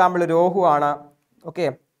ഫിഷിന്റെ എക്സാമ്പിൾ രോഹു ആണ്. ഓക്കെ,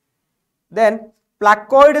 ദെൻ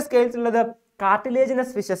പ്ലക്കോയിഡ് സ്കെയിൽസ് ഉള്ളത്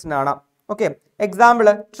cartilaginous ഫിഷസിനാണ്. Okay, example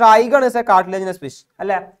trygon is A cartilaginous fish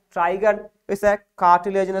അല്ലെ. Trygon is a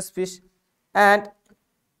cartilaginous fish. and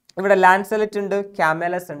ഇവിടെ ലാൻസെലറ്റ് ഉണ്ട്,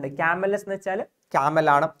 ക്യാമലസ് ഉണ്ട്. ക്യാമലസ് എന്ന് വെച്ചാൽ ക്യാമൽ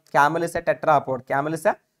ആണ്. Camel is A tetrapod. Camel is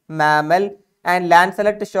A mammal. And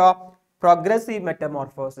ലാൻസെലറ്റ് show progressive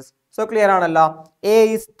metamorphosis. So clear ആണല്ലോ. A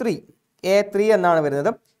is 3. A3 എന്നാണ്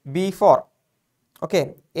വരുന്നത്. B4. Okay,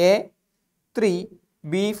 A3,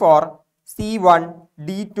 B4, C1,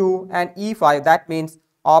 D2 and E5. that means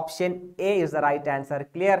option A is the right answer.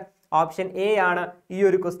 clear? Option A ആണ് ഈ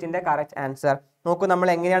ഒരു ക്വസ്റ്റ്യൻ്റെ correct answer. നോക്കൂ, നമ്മൾ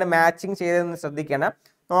എങ്ങനെയാണ് matching ചെയ്തതെന്ന് ശ്രദ്ധിക്കണം.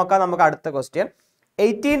 നോക്കാം നമുക്ക് അടുത്ത question.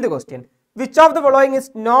 18th question. Which of the following is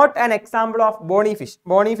not an example of Boney fish?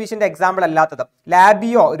 Boney ഫിഷിന്റെ example അല്ലാത്തത്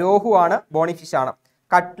ലാബിയോ, രോഹു ആണ്, ബോണി ഫിഷ് ആണ്.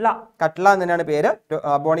 കട്ട്ല എന്ന് തന്നെയാണ് പേര്,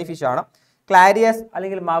 ബോണി ഫിഷ് ആണ്. ക്ലാരിയസ്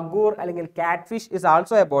അല്ലെങ്കിൽ മഗൂർ അല്ലെങ്കിൽ കാറ്റ് fish is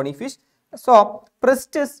also A Boney fish. So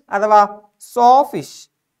Pristis അഥവാ സോ ഫിഷ്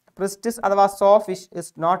Pristis അഥവാ saw fish is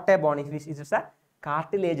not a bony fish. It is a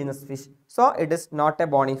cartilaginous fish. So it is not a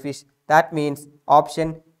bony fish. That means option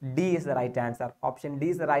D is the right answer. Option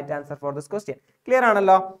D is the right answer for this question. Clear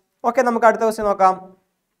ആണല്ലോ? Okay, നമുക്ക് അടുത്ത question നോക്കാം.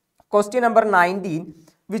 Question number 19.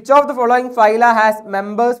 Which of the following phyla has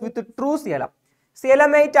members with true coelom?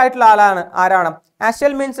 Coelomate ആയിട്ടുള്ള ആരാണ്?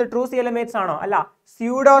 Achelmints true coelomates ആണോ? അല്ല,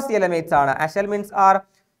 pseudo coelomates ആണ്. Achelmints are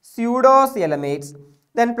pseudo coelomates.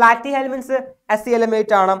 Then platyhelminths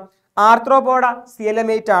acoelomate ആണ്. Arthropoda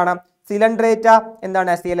coelomate ആണ്. Cylindrata എന്താണ്?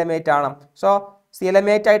 acoelomate ആണ്. So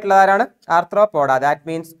coelomate ആയിട്ടുള്ള ആരാണ്? Arthropoda. That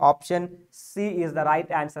means option C is the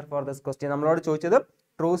right answer for this question. നമ്മളോട് ചോദിച്ചത്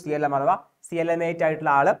ട്രൂ coelom അഥവാ coelomate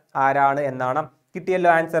ആയിട്ടുള്ള ആള് ആരാണ് എന്നാണ്. കിട്ടിയല്ലോ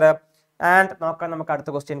ആൻസർ. ആൻഡ് നോക്കാം നമുക്ക് അടുത്ത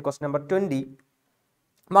question number 20.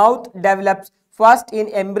 Mouth develops first in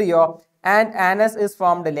embryo and anus is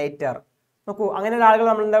formed later. നോക്കൂ, അങ്ങനെയുള്ള ആളുകൾ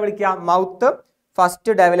നമ്മൾ എന്താ വിളിക്കുക? മൗത്ത്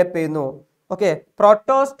ഫസ്റ്റ് ഡെവലപ്പ് ചെയ്യുന്നു. ഓക്കെ,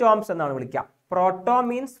 പ്രോട്ടോസ്റ്റോംസ് എന്നാണ് വിളിക്കുക. Proto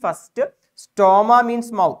means first, stoma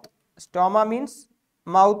means mouth. Stoma means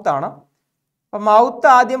mouth ആണ്. അപ്പോൾ മൗത്ത്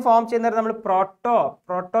ആദ്യം ഫോം ചെയ്യുന്നത് നമ്മൾ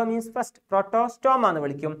പ്രോട്ടോ മീൻസ് ഫസ്റ്റ്, പ്രോട്ടോസ്റ്റോം എന്ന്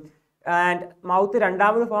വിളിക്കും. ആൻഡ് മൗത്ത്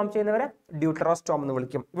രണ്ടാമത് ഫോം ചെയ്യുന്നവരെ ഡ്യൂട്ടറോസ്റ്റോം എന്ന്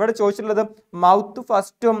വിളിക്കും. ഇവിടെ ചോദിച്ചിട്ടുള്ളത് മൗത്ത്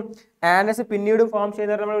ഫസ്റ്റും ആനസ് പിന്നീടും ഫോം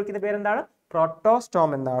ചെയ്യുന്നവരെ നമ്മൾ വിളിക്കുന്ന പേരെന്താണ്? പ്രോട്ടോസ്റ്റോം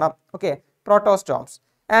എന്നാണ്. ഓക്കെ, പ്രോട്ടോസ്റ്റോംസ്.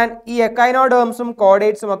 ആൻഡ് ഈ എക്കൈനോഡേംസും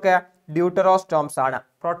കോഡേറ്റ്സും ഒക്കെ ഡ്യൂട്ടറോസ്റ്റോംസ് ആണ്.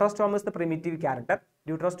 പ്രോട്ടോസ്റ്റോം is the primitive character,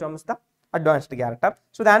 ഡ്യൂട്ടറോസ്റ്റോം is the advanced character.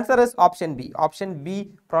 So the answer is option B. Option B,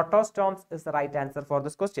 protostomes is the right answer for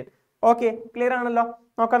this question. Okay, clear ആണല്ലോ?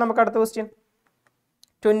 നോക്കാം നമുക്ക് അടുത്ത question.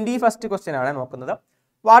 21st question ആണ് നോക്കുന്നത്.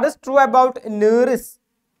 What is true about Nereis?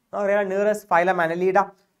 Nereis phylum Annelida,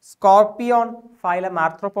 Scorpion phylum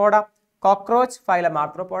Arthropoda, Cockroach phylum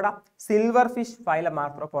Arthropoda, Silverfish phylum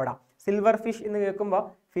Arthropoda. Silverfish എന്ന് കേൾക്കുമ്പോൾ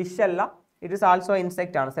fish അല്ല, it is also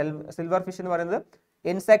insect ആണ്. സിൽവർഫിഷ് എന്ന് പറയുന്നത്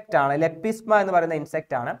ഇൻസെക്റ്റ് ആണ്. ലെപ്പിസ്മ എന്ന് പറയുന്ന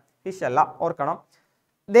ഇൻസെക്റ്റ് ആണ്, ഫിഷ് അല്ല, ഓർക്കണം.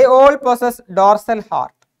 They all possess dorsal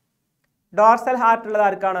heart. Dorsal heart ഉള്ളത്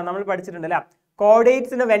ആർക്കാണ്? നമ്മൾ പഠിച്ചിട്ടുണ്ട് അല്ലേ?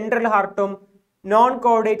 കോഡേറ്റ്സിന് ventral ഹാർട്ടും non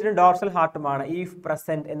കോഡേറ്റിന് dorsal ഹാർട്ടുമാണ് if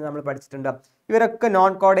present എന്ന് നമ്മൾ പഠിച്ചിട്ടുണ്ട്. ഇവരൊക്കെ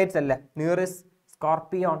നോൺ കോഡേറ്റ്സ് അല്ലേ? ന്യൂറിസ്,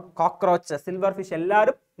 സ്കോർപ്പിയോൺ, കോക്രോച്ച്, സിൽവർ ഫിഷ്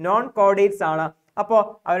എല്ലാവരും നോൺ കോഡേറ്റ്സ് ആണ്. അപ്പോൾ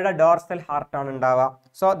അവരുടെ ഡോർസൽ ഹാർട്ടാണ് ഉണ്ടാവുക.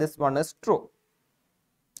 So this one is true.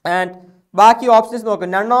 And ബാക്കി ഓപ്ഷൻസ് നോക്കും.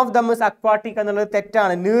 None of them is aquatic എന്നുള്ളത്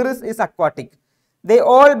തെറ്റാണ്. ന്യൂറിസ് is aquatic. They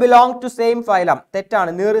all belong to same phylum. തെറ്റാണ്.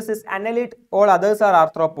 Nereis is annelid, all others are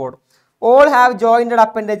arthropod. All have jointed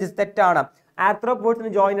appendages. തെറ്റാണ്. Arthropods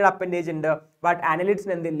jointed appendage ഉണ്ട്, but annelids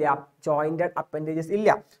എന്തില്ല? Jointed appendages ഇല്ല.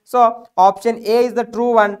 So option A is the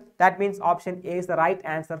true one. That means option A is the right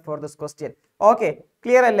answer for this question. Okay,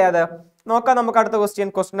 clear അല്ലേ അത്? നോക്കാം നമുക്ക് അടുത്ത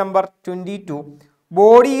question number 22.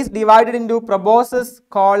 Body is divided into proboscis,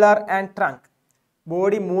 collar and trunk.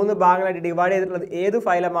 Body 3 ഭാഗങ്ങളായിട്ട് divide ചെയ്തിട്ടുള്ളത് ഏത്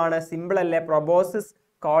ഫൈലമാണ്? Simple അല്ലേ? Proboscis,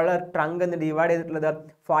 collar, trunk എന്ന് divide ചെയ്തിട്ടുള്ളത്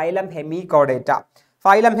ഫൈലം ഹെമികോഡേറ്റ.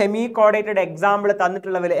 ഫൈലം ഹെമികോഡേറ്റയുടെ എക്സാമ്പിൾ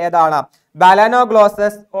തന്നിട്ടുള്ളവർ ഏതാണ്?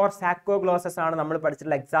 ബാലനോഗ്ലോസസ് ഓർ സാക്കോഗ്ലോസസ് ആണ് നമ്മൾ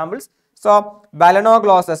പഠിച്ചിട്ടുള്ള examples. So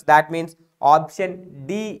ബാലനോഗ്ലോസസ്, that means option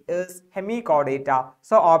D is Hemichordata.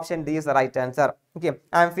 So option D is the right answer. Okay,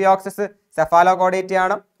 amphioxus സെഫാലോകോഡേറ്റ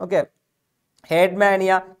ആണ്. ഓക്കെ,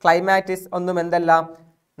 ഹെഡ്മാനിയ, ക്ലൈമാറ്റിസ് ഒന്നും എന്തല്ല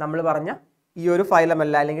നമ്മൾ പറഞ്ഞ ഈ ഒരു ഫൈലം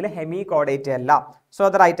അല്ല, അല്ലെങ്കിൽ ഹെമികോഡേറ്റ് അല്ല. So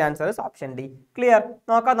the right answer is option D. Clear?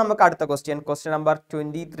 നോക്കാം നമുക്ക് അടുത്ത question number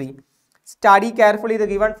 23. Study carefully the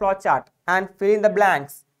given flow chart and fill in the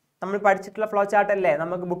blanks. നമ്മൾ പഠിച്ചിട്ടുള്ള ഫ്ലോ ചാർട്ട് അല്ലേ?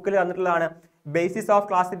 നമുക്ക് ബുക്കിൽ തന്നിട്ടുള്ളതാണ്. ബേസിസ് ഓഫ്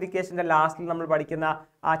ക്ലാസിഫിക്കേഷന്റെ ലാസ്റ്റിൽ നമ്മൾ പഠിക്കുന്ന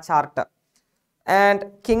ആ chart. And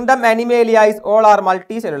kingdom Animalia is all are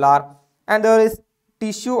multi cellular and there is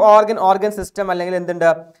tissue organ system, അല്ലെങ്കിൽ എന്തുണ്ട്?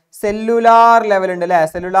 സെല്ലുലാർ ലെവൽ ഉണ്ട് അല്ലേ?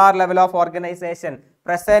 Cellular level of organisation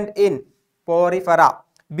present in Porifera.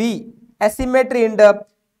 B, asymmetry ഉണ്ട്.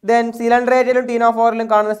 ദെൻ സിലിണ്ടറേറ്റിലും ടീനോഫോറിലും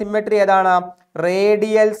കാണുന്ന സിമെട്രി ഏതാണ്?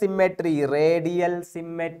 Radial symmetry. Radial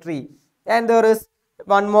symmetry. And there is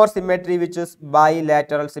one more symmetry which is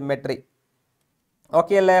bilateral symmetry.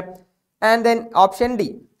 Okay അല്ലേ? And then option D,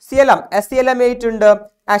 സിയലം, എസിയലമേറ്റ് ഉണ്ട്.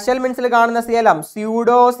 അഷൽമിൻസിൽ കാണുന്ന സിയലം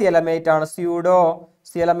pseudo സിയലമേറ്റ് ആണ്. Pseudo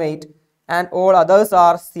സിയലമേറ്റ്. And all others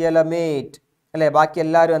are സിയലമേറ്റ് അല്ലേ? ബാക്കി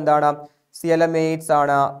എല്ലാവരും എന്താണ്? സിയലമേറ്റ്സ്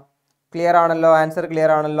ആണ്. ക്ലിയർ ആണല്ലോ? ആൻസർ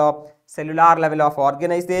ക്ലിയർ ആണല്ലോ? Cellular level of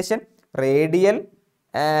organisation, radial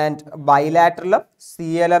and bilateral,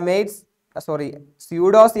 സിയലമേറ്റ്സ്, sorry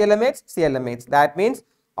pseudo സിയലമേറ്റ്സ്, സിയലമേറ്റ്സ്. That means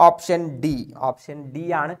option D. Option D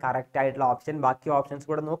ആണ് കറക്റ്റ് ആയിട്ടുള്ള ഓപ്ഷൻ. ബാക്കി ഓപ്ഷൻസ്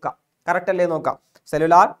കൂടെ നോക്കാം, കറക്റ്റ് അല്ലേ നോക്കാം.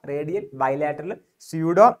 Cellular, radial, bilateral,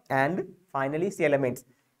 pseudo and finally സിയലമേറ്റ്സ്.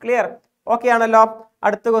 Clear? Okay ആണല്ലോ?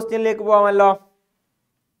 അടുത്ത ക്വസ്റ്റ്യനിലേക്ക് പോകാമല്ലോ.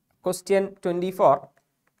 Question 24.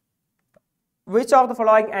 Which of the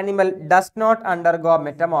following animal does not undergo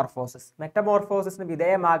metamorphosis? മെറ്റമോർഫോസിന്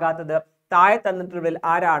വിധേയമാകാത്തത് താഴെ തന്നിട്ടുള്ളതിൽ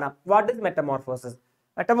ആരാണ്? What is metamorphosis?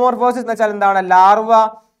 മെറ്റമോർഫോസിസ് എന്ന് വെച്ചാൽ എന്താണ്? ലാർവ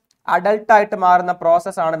അഡൾട്ട് ആയിട്ട് മാറുന്ന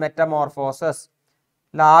പ്രോസസ് ആണ് മെറ്റമോർഫോസിസ്.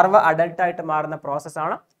 ലാർവ അഡൾട്ട് ആയിട്ട് മാറുന്ന പ്രോസസ്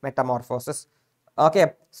ആണ് metamorphosis. Okay,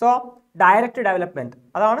 so direct development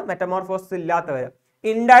അതാണ് മെറ്റമോർഫോസിസ് ഇല്ലാത്തവർ.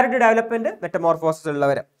 ഇൻഡയറക്റ്റ് ഡെവലപ്മെന്റ് മെറ്റമോർഫോസിസ്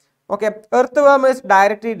ഉള്ളവർ. ഓക്കെ, എർത്ത് വേം is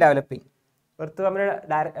directly developing. Earth വേമിന്റെ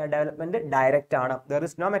development direct ആണ്. There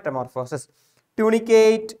is no metamorphosis.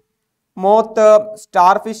 ട്യൂണിക്കേറ്റ്, moth,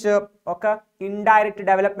 starfish ഒക്കെ ഇൻഡയറക്റ്റ്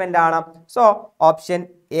ഡെവലപ്മെന്റ് ആണ്. So option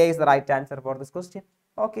A is the right answer for this question.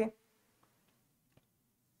 Okay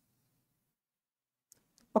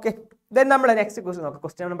okay, then നമ്മൾ next question നോക്കാം.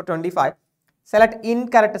 Question number 25. Select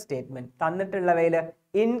incorrect statement. തന്നിട്ടുള്ളവയിൽ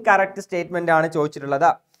incorrect statement ആണ് ചോദിച്ചിട്ടുള്ളത്.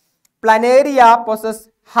 Planaria possess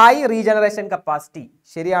high regeneration capacity.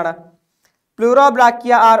 ശരിയാണ്.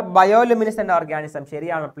 പ്ലൂറോബ്രാക്കിയ R ബയോലുമിനിസെന്റ് organism.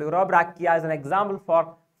 ശരിയാണ്. പ്ലൂറോബ്രാക്കിയ is an example for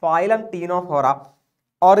phylum Ctenophora.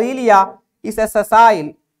 Aurelia is A sessile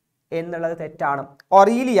എന്നുള്ളത് തെറ്റാണ്.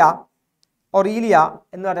 Aurelia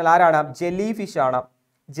എന്ന് പറഞ്ഞാൽ ആരാണ്? ജെല്ലി ഫിഷ് ആണ്.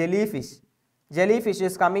 Jelly fish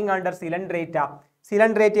is coming under Coelenterata.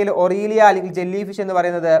 സിലൻഡ്രേറ്റയിൽ Aurelia അല്ലെങ്കിൽ ജെല്ലി ഫിഷ് എന്ന്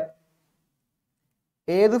പറയുന്നത്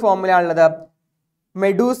ഏത് ഫോമിലാണുള്ളത്?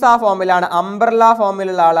 മെഡൂസ ഫോമിലാണ്. അംബ്രല്ല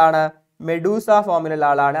ഫോമിലുള്ള ആളാണ്. മെഡൂസ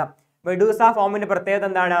ഫോമിന്റെ പ്രത്യേകത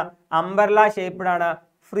എന്താണ്? അംബ്രല്ല ഷേപ്ഡ് ആണ്.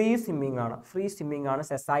 ഫ്രീ സ്വിമ്മിങ് ആണ്.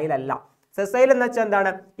 സെസൈൽ അല്ല. സെസൈൽ എന്ന് വെച്ചാൽ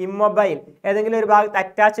എന്താണ്? ഇമ്മൊബൈൽ, ഏതെങ്കിലും ഒരു ഭാഗത്ത്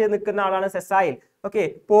അറ്റാച്ച് ചെയ്ത് നിൽക്കുന്ന ആളാണ് സെസൈൽ. ഓക്കെ,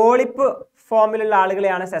 പോളിപ്പ് ഫോമിലുള്ള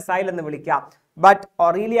ആളുകളെയാണ് സെസൈൽ എന്ന് വിളിക്കുക. But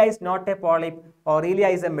Aurelia is not a polyp. Aurelia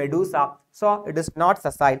is a medusa. So it is not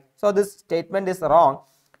sessile. So this statement is wrong.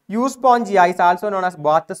 Euspongia is also known as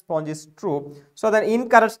bath sponge is true. So the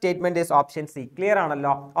incorrect statement is option C. Clear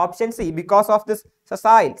aanallo? Option C, because of this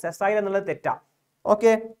sessile. Sessile ennulla thetta.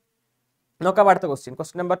 Okay. Nokka adutha question.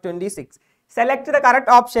 Question number 26. Select the correct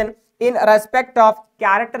option in respect of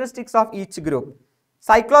characteristics of each group.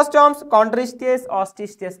 Cyclostomes, chondrichthyes,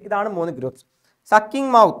 osteichthyes. Idana 3 groups. Sucking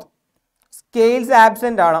mouth. Scales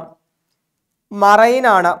absent ആണ്. Marine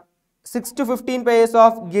ആണ്. 6 to 15 pairs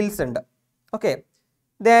of gills ഉണ്ട്. Okay,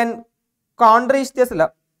 then കോൺട്രീഷ്യസിൽ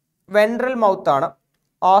ventral mouth ആണ്.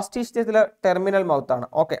 ഓസ്റ്റിഷ്യസിൽ terminal mouth ആണ്.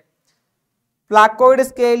 Okay, placoid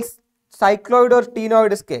scales, cycloid or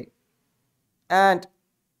ctenoid scale. And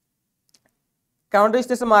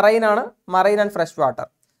കോൺട്രീഷ്യസ് marine ആണ്. Marine and fresh water.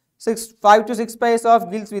 5 to 6 pairs of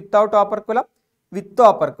gills without operculum, with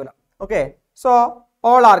operculum. Okay, so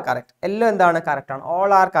all are correct. എല്ലാം എന്താണ്? Correct ആണ്.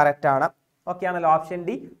 all are correct ആണ്. Okay ആണല്ലോ? Option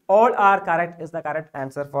D, all are correct is the correct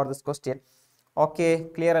answer for this question. Okay,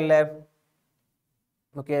 clear അല്ലേ?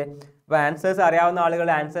 Okay, അപ്പോൾ answers അറിയാവുന്ന ആളുകൾ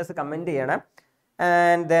answers comment ചെയ്യണം.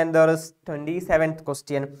 And then there is 27th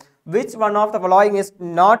question. Which one of the following is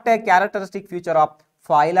not a characteristic feature of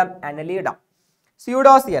phylum Annelida?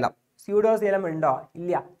 സ്യൂഡോസിയലം ഉണ്ടോ?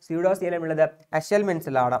 ഇല്ല. സ്യൂഡോസിയലം ഉള്ളത്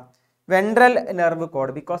അഷെൽമെൻസിലാണ്. Ventral nerve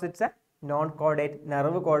code, because it's A non-caudate.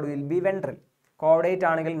 Nerve cord will be ventral. Caudate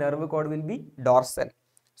aanengil nerve cord will be dorsal.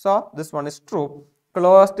 So this one is true.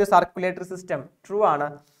 Closed circulatory system, true aanu.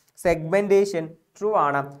 Segmentation, true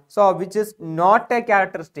aanu. So which is not a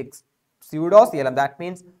characteristics? Pseudocoelom. That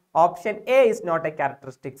means option A is not a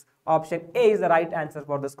characteristics. Option A is the right answer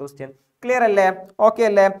for this question. Clear alle? Okay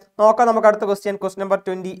alle? Nokka namukku adutha question. Question number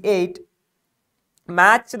 28.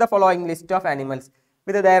 Match the following list of animals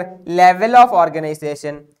with their level of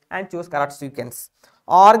organization and choose correct sequence.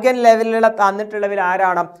 Organ ലെവലിലുള്ള തന്നിട്ടുള്ളവർ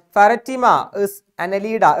ആരാണ്? ഫെററ്റിമ is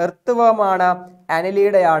അനലീഡ. Earth വേം ആണ്.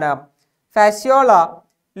 അനലീഡയാണ്. ഫാഷ്യോള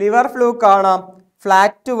liver fluke ആണ്.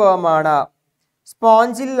 Flat വേം ആണ്.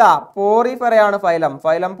 Spongilla പോറിഫെറയാണ്.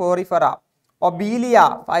 Phylum Porifera. Obelia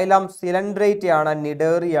phylum സിലൻഡ്രേറ്റ് ആണ്.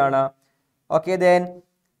 നിഡേറിയാണ്. Okay, then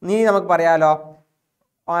നീ നമുക്ക് പറയാലോ.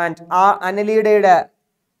 ആൻഡ് ആ അനലീഡയുടെ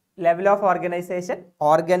level of organisation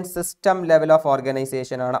organ system level of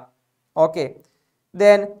organisation ആണ്. ഓക്കെ,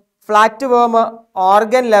 ദെൻ ഫ്ലാറ്റ് വേം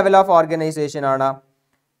ഓർഗൻ ലെവൽ ഓഫ് ഓർഗനൈസേഷൻ ആണ്.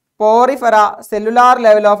 Porifera cellular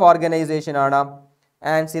level of organisation ആണ്.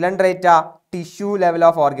 And Coelenterata tissue level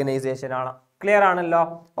of organisation ആണ്. ക്ലിയർ ആണല്ലോ?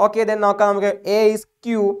 ഓക്കെ, ദെൻ നോക്കാം നമുക്ക്. A is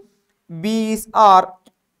Q, B is R,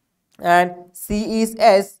 and C is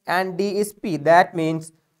S, and D is P. That means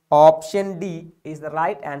option D is the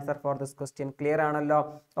right answer for this question. Clear ആണല്ലോ?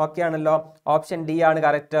 Okay ആണല്ലോ? Option D ആണ്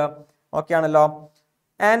correct. Okay ആണല്ലോ?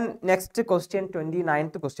 And next question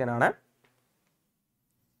 29th question ആണ്.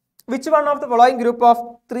 Which one of the following group of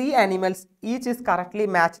 3 animals each is correctly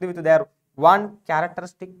matched with their one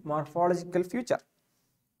characteristic morphological feature?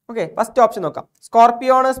 Okay, first option നോക്കാം.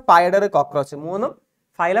 Scorpion, spider, cockroach. മൂന്നും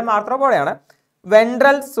phylum ആർത്രോപോഡയാണ്.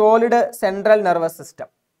 Ventral solid central nervous system.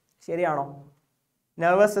 ശരിയാണോ?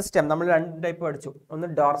 Nervous system നമ്മൾ 2 type പഠിച്ചു. ഒന്ന്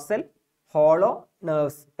dorsal, hollow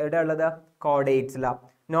nerves എവിടെ ഉള്ളത്? കോർഡേറ്റ്സിലാണ്.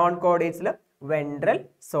 Non കോർഡേറ്റ്സിൽ ventral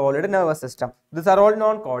solid nervous system. This are all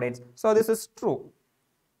non chordates. So this is true.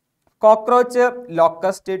 Cockroach,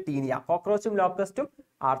 locust, Taenia. കോക്രോച്ചും ലോക്കസ്റ്റും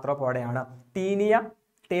ആർത്രോപോഡയാണ്. Taenia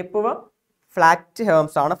tape വർം, flat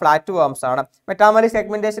ഹേംസ് ആണ്, flat worms ആണ്. Metameric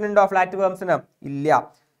segmentation ഉണ്ടോ flat വേംസിന്? ഇല്ല.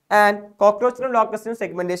 And കോക്രോച്ചിനും ലോക്കസ്റ്റിനും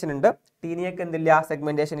segmentation ഉണ്ട്, ടീനിയക്ക് എന്തില്ല?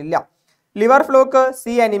 സെഗ്മെന്റേഷൻ ഇല്ല. Liver fluke,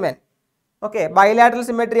 see animal. Okay, bilateral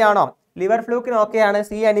symmetry ആണോ? Liver ഫ്ലൂക്കിന് okay ആണ്.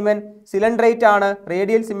 See animal സിലിണ്ടറേറ്റ് ആണ്,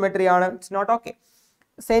 റേഡിയൽ സിമെട്രി ആണ്. It's not okay.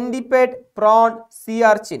 സെന്റിപേഡ്, prawn, see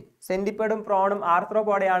urchin. സെന്റിപേഡും പ്രോണും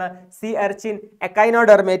ആർത്രോപോഡയാണ്. See urchin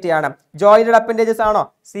എക്കൈനോഡെർമേറ്റി ആണ്. ജോയിന്റഡ് അപ്പൻഡേജസ് ആണോ?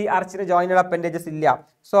 സീ അർച്ചിന് ജോയിന്റഡ് അപ്പൻഡേജസ് ഇല്ല.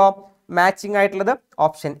 സോ മാച്ചിങ് ആയിട്ടുള്ളത്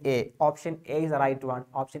option A. Option A is the right one.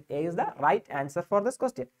 Option A is the right answer for this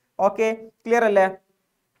question. Okay, clear അല്ലേ?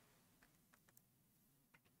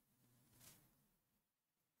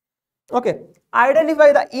 Okay, identify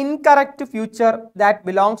the incorrect feature that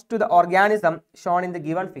belongs to the organism shown in the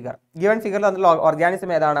given figure. Given figure organism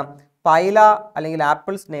ഏതാണ്? ഫൈല അല്ലെങ്കിൽ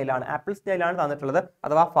apple snail ആണ്. Apple snail ആണ് തന്നിട്ടുള്ളത്,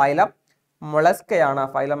 അഥവാ phylum മൊളസ്കയാണ്.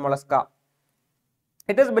 Phylum Mollusca.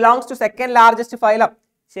 It is belongs to second largest phylum.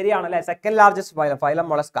 ശരിയാണല്ലേ? Second largest phylum phylum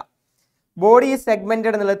Mollusca. Body is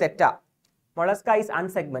segmented എന്നുള്ളത് തെറ്റാ. Mollusca is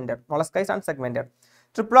അൺസെഗ്മെന്റഡ്. Mollusca is അൺസെഗ്മെന്റഡ്.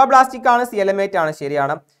 Triploblastic ആണ്, സിയലമേറ്റ് ആണ്.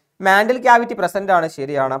 ശരിയാണ്. മാൻഡൽ ക്യാവിറ്റി പ്രസന്റ് ആണ്.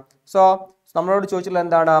 ശരിയാണ്. സോ നമ്മളോട് ചോദിച്ചിട്ടുള്ളത്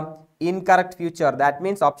എന്താണ്? Incorrect future. That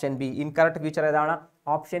means option B. Incorrect future ഏതാണ്?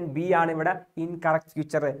 ഓപ്ഷൻ ബി ആണ് ഇവിടെ ഇൻകറക്റ്റ്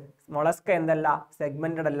ഫ്യൂച്ചർ. മൊളസ്ക എന്തല്ല?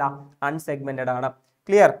 സെഗ്മെന്റഡ് അല്ല, അൺസെഗ്മെന്റഡ് ആണ്.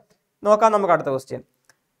 ക്ലിയർ? നോക്കാം നമുക്ക് അടുത്ത question.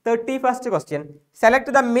 31st question.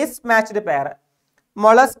 Select the miss matched pair.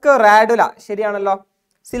 Mollusc radula. ശരിയാണല്ലോ.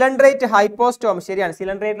 സിലിണ്ടറേറ്റ് ഹൈപ്പോസ്റ്റോം. ശരിയാണ്.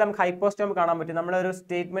 സിലിണ്ടറേറ്റിൽ നമുക്ക് ഹൈപ്പോസ്റ്റോം കാണാൻ പറ്റും. നമ്മളൊരു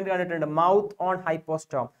സ്റ്റേറ്റ്മെന്റ് കണ്ടിട്ടുണ്ട്, മൗത്ത് ഓൺ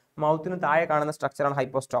ഹൈപ്പോസ്റ്റോം. മൗത്തിന് താഴെ കാണുന്ന സ്ട്രക്ചറാണ്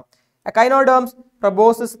ഹൈപ്പോസ്റ്റോം. എക്കൈനോഡേംസ്,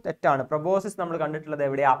 പ്രൊബോസിസ് തെറ്റാണ്. പ്രൊബോസിസ് നമ്മൾ കണ്ടിട്ടുള്ളത്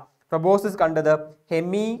എവിടെയാ? പ്രൊബോസിസ് കണ്ടത്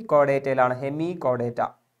hemi കോഡേറ്റയിലാണ്. Hemi കോഡേറ്റ.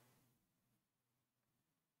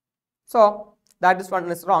 So that is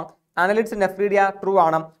one is wrong. Annelids nephridia true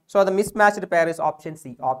ആണ്. So the mismatched pair is option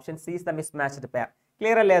C. Option C is the mismatched pair.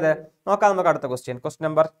 Clear അല്ലേ അത്? നോക്കാം നമുക്ക് അടുത്ത question. Question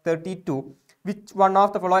number 32. Which one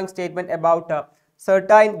of the following statement about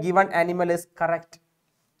certain given animal is correct?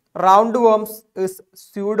 Round worms is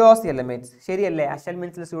സ്യൂഡോസിയലമേറ്റ്സ്. ശരിയല്ലേ?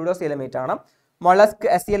 അഷൽമിൻസിൽ സ്യൂഡോസിയലമേറ്റ് ആണ്. Mollusc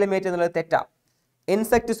എസിയലമേറ്റ് എന്നുള്ളത് തെറ്റാ.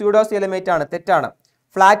 Insect സ്യൂഡോസിയലമേറ്റ് ആണ്. തെറ്റാണ്.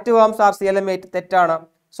 Flat worms R സിയലമേറ്റ്. തെറ്റാണ്.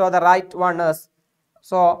 So the right one is,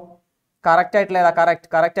 so correct ആയിട്ടുള്ള ഏതാ?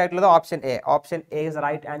 കറക്റ്റ് ആയിട്ടുള്ളത് option A. Option A is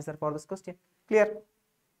right answer for this question. Clear?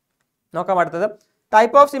 നോക്കാം അടുത്തത്.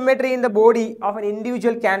 Type of symmetry in the body of an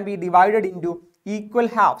individual can be divided in two equal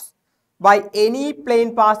halves by any plane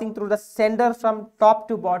passing through the center from top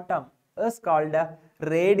to bottom is called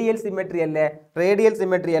radial symmetry alle. Radial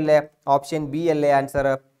symmetry alle. Option B alle answer.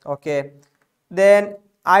 Okay, then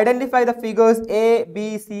identify the figures A, B,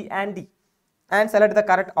 C and D and select the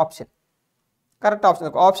correct option. Correct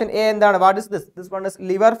option. Option A endana? What is this? This one is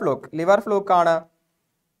liver fluke. Liver fluke aanu.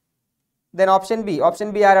 Then option B.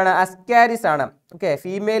 Option B aarana? Ascaris aanu. Okay,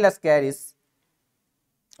 female Ascaris.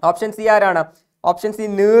 Option C aarana? Option C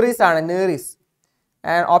Neris ആണ്. Neris.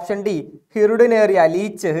 And option D Hirudinaria.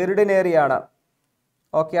 Leech. Hirudinaria ആണ്.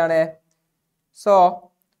 Okay ആണ്.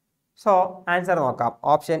 So answer നോക്കാം.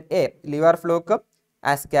 Option A liver fluke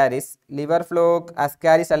Ascaris. Liver fluke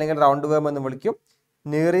Ascaris അല്ലെങ്കിൽ round വേം എന്ന് വിളിക്കും.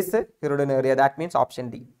 നീറിസ് ഹിറുഡിനേറിയ. That means option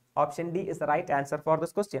D. Option D is the right answer for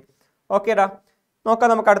this question. ഓക്കേടാ, നോക്കാം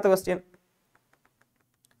നമുക്ക് അടുത്ത question.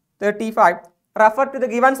 35. Refer to the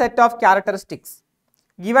given set of characteristics.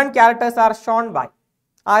 Given characters are shown by.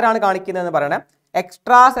 ആരാണ് കാണിക്കുന്നതെന്ന് പറയണേ.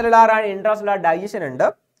 Extra cellular and intra cellular digestion ഉണ്ട്.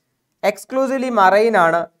 Exclusively marine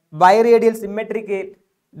ആണ്. ബൈറേഡിയൽ symmetrical,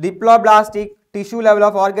 diploblastic, tissue level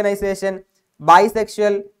of organisation,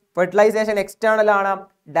 bisexual, fertilisation external ആണ്,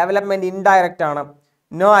 development indirect ആണ്.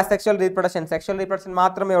 No asexual reproduction. Sexual reproduction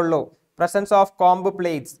മാത്രമേ ഉള്ളൂ. Presence of comb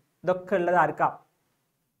plates. ഇതൊക്കെ ഉള്ളത് ആർക്കാം?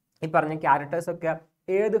 ഈ പറഞ്ഞ ക്യാരക്ടേഴ്സ് ഒക്കെ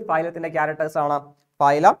ഏത് ഫൈലത്തിന്റെ ക്യാരക്ടേഴ്സ് ആണ്?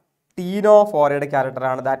 ഫൈലം ടീനോഫോറയുടെ ക്യാരക്ടർ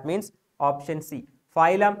ആണ്. That means option C.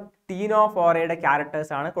 Phylum ടീനോഫോറയുടെ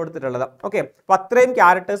characters ആണ് കൊടുത്തിട്ടുള്ളത്. ഓക്കെ, അപ്പൊ അത്രയും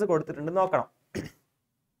ക്യാരക്ടേഴ്സ് കൊടുത്തിട്ടുണ്ട്, നോക്കണം.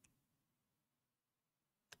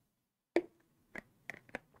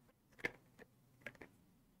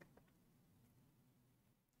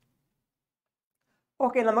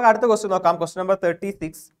 ഓക്കെ, നമുക്ക് അടുത്ത ക്വസ്റ്റ്യൻ നോക്കാം. Question number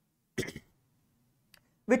 36.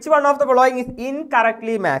 Which one of the following is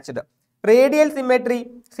incorrectly matched? Radial symmetry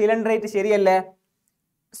സിലിണ്ടറേറ്റ് ശരിയല്ലേ?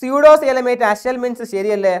 സ്യൂഡോസിയലമേറ്റ് അഷൽമിൻസ്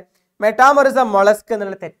ശരിയല്ലേ? മെറ്റാമറിസം മൊളസ്ക്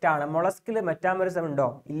എന്നുള്ള തെറ്റാണ്. മൊളസ്കിൽ മെറ്റാമറിസം ഉണ്ടോ?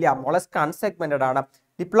 ഇല്ല. മൊളസ്ക് അൺസെഗ്മെന്റഡ് ആണ്.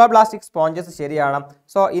 ഡിപ്ലോബ്ലാസ്റ്റിക് സ്പോഞ്ചസ് ശരിയാണ്.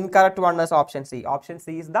 So incorrect one is option C. Option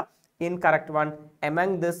C is the incorrect one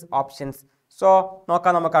among this options. So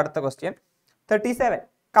നോക്കാം നമുക്ക് അടുത്ത question 37.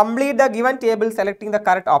 Complete the given table selecting the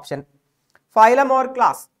correct option. Phylum or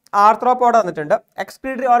class arthropod വന്നിട്ടുണ്ട്.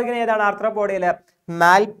 Excretory organ ഏതാണ് ആർത്രോപോഡിയിൽ?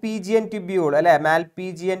 Malpighian tubule അല്ലെ,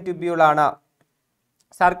 Malpighian tubule ആണ്.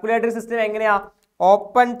 Circulatory system എങ്ങനെയാ?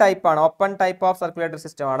 Open type ആണ്, open type of circulatory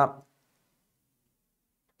system ആണ്.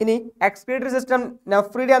 ഇനി എക്സ്ക്രീറ്ററി സിസ്റ്റം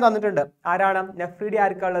നെഫ്രീഡിയ തന്നിട്ടുണ്ട്. ആരാണ് നെഫ്രീഡിയ?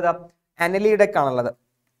 ആർക്കാണുള്ളത്? അനലീഡക്ക് ആണുള്ളത്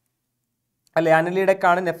അല്ലെ, അനലീഡക്ക്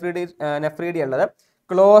ആണ് നെഫ്രീഡിയ ഉള്ളത്.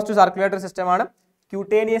 ക്ലോസ് ടു സർക്കുലേറ്ററി സിസ്റ്റം ആണ്.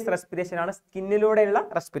 ക്യൂട്ടേനിയസ് റെസ്പിറേഷൻ ആണ്, സ്കിന്നിലൂടെയുള്ള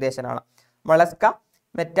റെസ്പിറേഷൻ ആണ്. മൊളസ്ക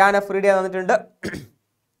മെറ്റാനെഫ്രീഡിയ തന്നിട്ടുണ്ട്.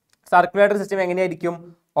 സർക്കുലേറ്ററി സിസ്റ്റം എങ്ങനെയായിരിക്കും?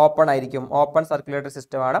 ഓപ്പൺ ആയിരിക്കും, ഓപ്പൺ സർക്കുലേറ്ററി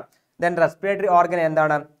സിസ്റ്റം ആണ്. ദെൻ റെസ്പിറേറ്ററി ഓർഗൻ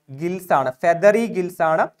എന്താണ്? ഗിൽസ് ആണ്, ഫെദറി ഗിൽസ്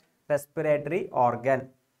ആണ് റെസ്പിറേറ്ററി ഓർഗൻ.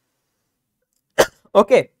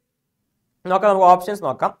 ഓക്കെ, നോക്കാം, നമുക്ക് ഓപ്ഷൻസ്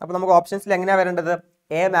നോക്കാം. അപ്പോൾ നമുക്ക് ഓപ്ഷൻസിൽ എങ്ങനെയാണ് വരേണ്ടത്?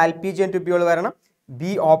 എ മാൽപീജിയൻ ട്യൂബ്യൂൾ വരണം,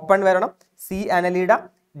 ബി ഓപ്പൺ വരണം, C അനലീഡ,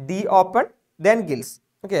 D open, then gills.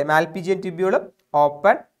 Okay, Malpighian tubule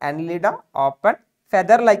open, അനലീഡ open,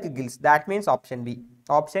 feather like gills. That means option B.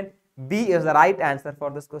 Option B is the right answer for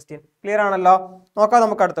this question. Clear ആണല്ലോ? നോക്കാം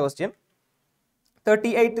നമുക്ക് അടുത്ത question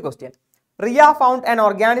 38th question. Riya found an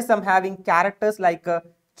organism having characters like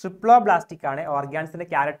triploblastic ആണ്. ഓർഗാനിസിന്റെ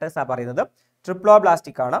characters ആണ് പറയുന്നത്.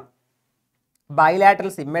 Triploblastic ആണ്,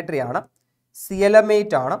 bilateral symmetry ആണ്,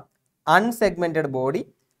 സിയലമേറ്റ് ആണ്, അൺസെഗ്മെന്റഡ് body,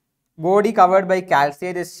 body covered by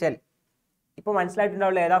കാൽസേരിയസ് shell. ഇപ്പോൾ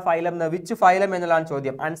മനസ്സിലായിട്ടുണ്ടാവില്ല ഏതാ ഫൈലം എന്ന്. വിച്ച് ഫൈലം എന്നുള്ളതാണ്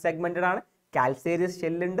ചോദ്യം. അൺസെഗ്മെന്റഡ് ആണ്, കാൽസേരിയസ്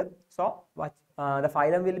ഷെൽ ഉണ്ട്. So the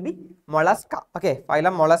phylum will be Mollusca. Okay,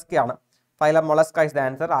 phylum Mollusca ആണ്. Phylum Mollusca is the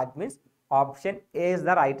answer. That means option A is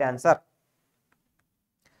the right answer.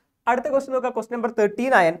 അടുത്ത question നോക്കുക, question number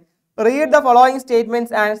 39. Read the following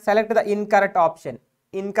statements and select the incorrect option.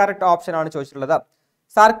 Incorrect option ആണ് ചോദിച്ചിട്ടുള്ളത്.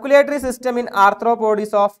 Circulatory system in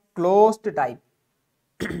ആർത്രോപോഡീസ് of closed type.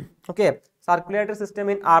 Okay, circulatory system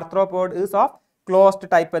in arthropod is of closed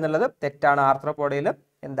type എന്നുള്ളത് തെറ്റാണ്. ആർത്രോപോഡിയിൽ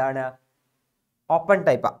എന്താണ്? Open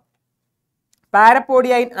ടൈപ്പാണ്.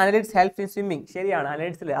 Parapodia in annelids help in swimming. ശരിയാണ്,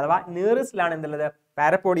 അനലിഡ്സിൽ അഥവാ നീറിസിലാണ് എന്തുള്ളത്?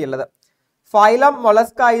 Parapodia ഉള്ളത്. Phylum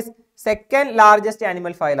Mollusca is second largest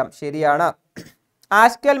animal phylum. ശരിയാണ്.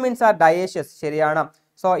 ആസ്കൽ മീൻസ് ആർ ഡയേഷ്യസ്. ശരിയാണ്.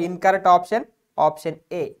 So incorrect option option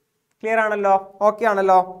A. Clear ആണല്ലോ? ഓക്കെ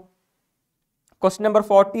ആണല്ലോ? ക്വസ്റ്റ്യൻ നമ്പർ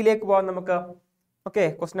 40ലേക്ക് പോകാം നമുക്ക്. ഓക്കെ,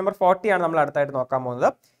 ക്വസ്റ്റ്യൻ നമ്പർ 40 ആണ് നമ്മൾ അടുത്തായിട്ട് നോക്കാൻ പോകുന്നത്.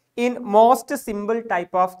 In most simple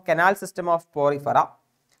type of canal system of Porifera,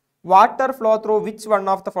 water flow through which one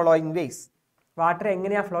of the following vase. Water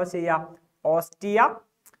എങ്ങനെയാ ഫ്ലോ ചെയ്യുക? Ostia,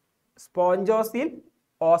 സ്പോഞ്ചോസിൽ,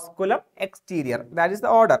 osculum, exterior. That is the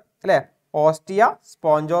order അല്ലേ? Ostia,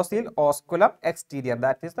 സ്പോഞ്ചോസിൽ, osculum, exterior.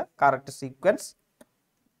 That is the correct sequence.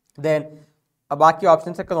 Then ബാക്കി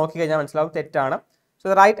options ഒക്കെ നോക്കി കഴിഞ്ഞാൽ മനസ്സിലാവും തെറ്റാണ്. So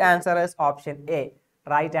the right answer is option A.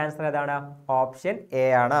 Right answer ഏതാണ്? ഓപ്ഷൻ എ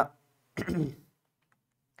ആണ്.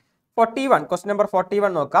 41, ക്വസ്റ്റ്യൻ നമ്പർ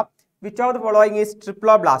 41 നോക്കാം. Which of the following is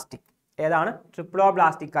triploblastic. ഏതാണ്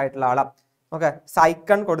ട്രിപ്ലോബ്ലാസ്റ്റിക് ആയിട്ടുള്ള ആള്? ഓക്കെ,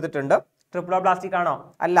 സൈക്കൺ കൊടുത്തിട്ടുണ്ട്. ട്രിപ്ലോബ്ലാസ്റ്റിക് ആണോ?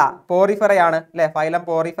 അല്ല, പോറിഫെറയാണ് അല്ലെ, ഫൈലം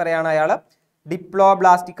പോറിഫെറയാണ് അയാള്.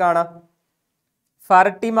 ഡിപ്ലോബ്ലാസ്റ്റിക് ആണ്.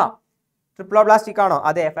 ഫെർട്ടിമ ട്രിപ്ലോബ്ലാസ്റ്റിക് ആണോ?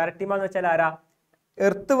 അതെ, ഫെർട്ടിമ എന്ന് വെച്ചാൽ ആരാ?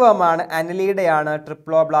 എർത്ത് വേമാണ്, അനലീഡയാണ്,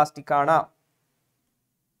 ട്രിപ്ലോബ്ലാസ്റ്റിക് ആണ്.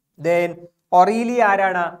 ദെൻ ഒറീലി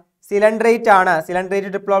ആരാണ്? സിലൻഡ്രേറ്റ് ആണ്. സിലൻഡ്രേറ്റ്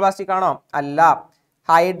ട്രിപ്ലോബ്ലാസ്റ്റിക് ആണോ? അല്ല.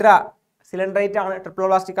 ഹൈഡ്ര സിലൻഡ്രേറ്റ് ആണ്,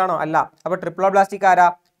 ട്രിപ്ലോബ്ലാസ്റ്റിക് ആണോ? അല്ല. അപ്പൊ ട്രിപ്ലോബ്ലാസ്റ്റിക് ആരാ?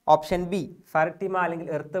 ഓപ്ഷൻ ബി, ഫെർട്ടിമ അല്ലെങ്കിൽ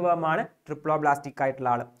എർത്ത് വേമാണ് ട്രിപ്ലോബ്ലാസ്റ്റിക് ആയിട്ടുള്ള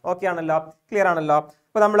ആള്. ഓക്കെ ആണല്ലോ? ക്ലിയർ ആണല്ലോ?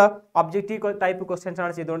 അപ്പോൾ നമ്മൾ ഒബ്ജക്റ്റീവ് ടൈപ്പ് ക്വസ്റ്റ്യൻസ്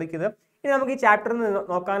ആണ് ചെയ്തുകൊണ്ടിരിക്കുന്നത്. ഇനി നമുക്ക് ഈ ചാപ്റ്ററിൽ നിന്ന്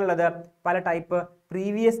നോക്കാനുള്ളത് പല type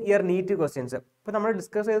previous year NEET questions. ഇപ്പോൾ നമ്മൾ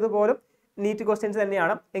ഡിസ്കസ് ചെയ്തത് പോലും നീറ്റ് ക്വസ്റ്റ്യൻസ്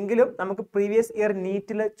തന്നെയാണ്, എങ്കിലും നമുക്ക് പ്രീവിയസ് ഇയർ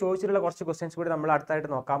നീറ്റിൽ ചോദിച്ചിട്ടുള്ള കുറച്ച് ക്വസ്റ്റ്യൻസ് കൂടി നമ്മൾ അടുത്തായിട്ട്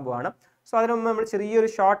നോക്കാൻ പോവാണ്. സോ അതിന് മുമ്പ് നമ്മൾ ചെറിയൊരു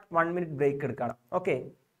ഷോർട്ട് 1 minute ബ്രേക്ക് എടുക്കണം. ഓക്കെ.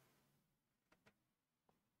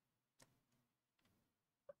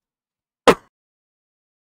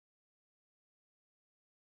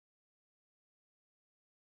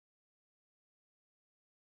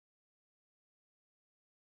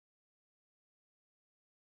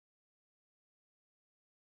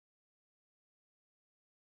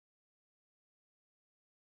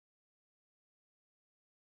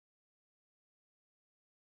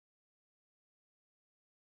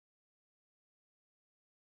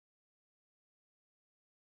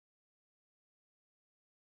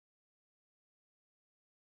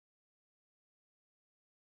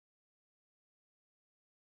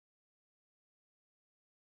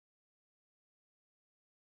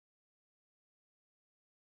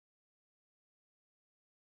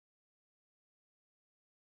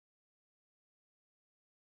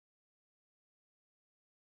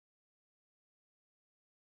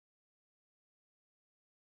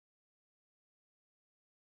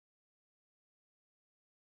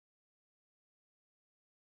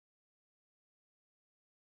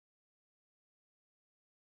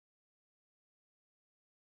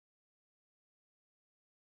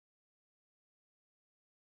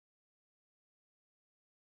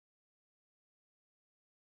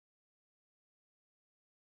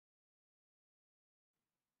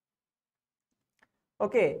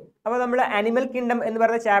 ഓക്കെ, അപ്പോൾ നമ്മൾ അനിമൽ കിങ്ഡം എന്ന്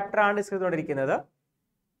പറയുന്ന ചാപ്റ്റർ ആണ് ഡിസ്കസ് ചെയ്തുകൊണ്ടിരിക്കുന്നത്.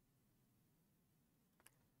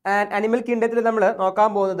 ആൻഡ് അനിമൽ കിങ്ഡത്തിൽ നമ്മൾ നോക്കാൻ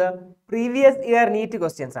പോകുന്നത് പ്രീവിയസ് ഇയർ നീറ്റ്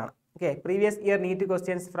ക്വസ്റ്റ്യൻസ് ആണ്. Okay, previous year NEET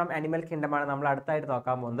questions from animal kingdom ആണ് നമ്മൾ അടുത്തായിട്ട്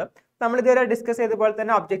നോക്കാൻ പോകുന്നത്. നമ്മൾ ഇതുവരെ ഡിസ്കസ് ചെയ്ത പോലെ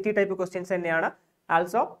തന്നെ ഒബ്ജക്റ്റീവ് ടൈപ്പ് ക്വസ്റ്റ്യൻസ് തന്നെയാണ്.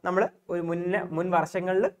 ആൾസോ നമ്മൾ ഒരു മുൻ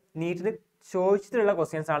വർഷങ്ങളിൽ നീറ്റിന് ചോദിച്ചിട്ടുള്ള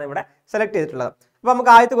ക്വസ്റ്റ്യൻസ് ആണ് ഇവിടെ സെലക്ട് ചെയ്തിട്ടുള്ളത്. അപ്പോൾ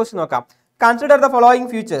നമുക്ക് ആദ്യത്തെ ക്വസ്റ്റ്യൻ നോക്കാം. Consider the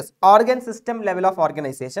following features: organ system level of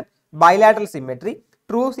organisation, bilateral symmetry,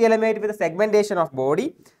 true element with segmentation of body,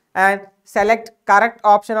 and select correct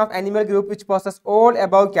option of animal group which possess all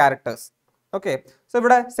above characters. Okay, so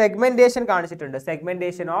ഇവിടെ segmentation കാണിച്ചിട്ടുണ്ട്,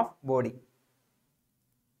 segmentation of body.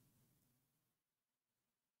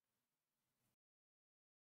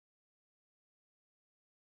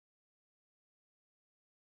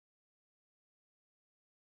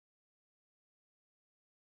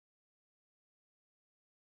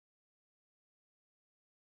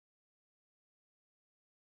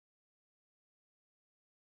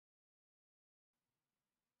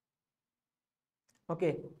 Okay,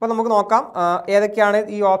 അപ്പോൾ നമുക്ക് നോക്കാം ഏതൊക്കെയാണ്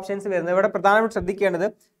ഈ options വരുന്നത്. ഇവിടെ പ്രധാനമായിട്ട് ശ്രദ്ധിക്കേണ്ടത്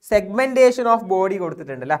സെഗ്മെന്റേഷൻ ഓഫ് ബോഡി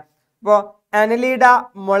കൊടുത്തിട്ടുണ്ട് അല്ലേ. അപ്പോൾ അനലീഡ,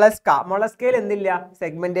 മൊളസ്കയിൽ എന്തില്ല?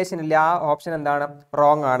 സെഗ്മെന്റേഷൻ ഇല്ല. ആ ഓപ്ഷൻ എന്താണ്?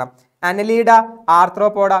 റോങ് ആണ്. അനലീഡ,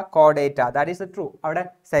 ആർത്രോപോഡ, കോഡേറ്റ, ദാറ്റ് ഈസ് ട്രൂ. അവിടെ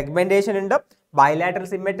സെഗ്മെന്റേഷൻ ഉണ്ട്, ബൈലാറ്ററൽ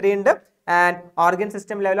സിമെട്രി ഉണ്ട്, and organ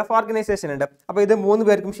system level of organisation ഉണ്ട്. അപ്പോൾ ഇത് 3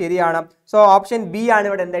 പേർക്കും ശരിയാണ്. സോ ഓപ്ഷൻ ബി ആണ്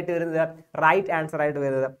ഇവിടെ എന്തായിട്ട് വരുന്നത്? റൈറ്റ് ആൻസർ ആയിട്ട്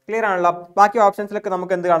വരുന്നത്. ക്ലിയർ ആണല്ലോ. ബാക്കി ഓപ്ഷൻസിലൊക്കെ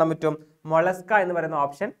നമുക്ക് എന്ത് കാണാൻ പറ്റും? മൊളസ്ക എന്ന് പറയുന്ന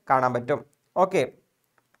ഓപ്ഷൻ കാണാൻ പറ്റും. ഓക്കെ,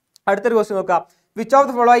 അടുത്തൊരു ക്വസ്റ്റ്യൻ നോക്കാം. Which of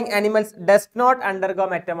the following animals does not undergo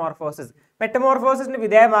metamorphosis? മെറ്റമോർഫോസിന്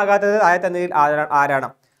വിധേയമാകാത്തത് ആയതിൽ ആരാണ്?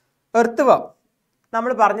 എർത്ത് വേം.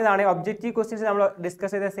 നമ്മൾ പറഞ്ഞതാണ്, ഒബ്ജക്റ്റീവ് ക്വസ്റ്റ്യൻസ് നമ്മൾ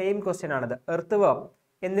ഡിസ്കസ് ചെയ്ത സെയിം ക്വസ്റ്റ്യൻ ആണിത്. എർത്ത് വേം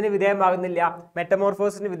എന്തിന് വിധേയമാകുന്നില്ല?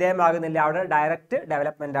 മെറ്റമോർഫോസിന് വിധേയമാകുന്നില്ല. അവിടെ ഡയറക്റ്റ്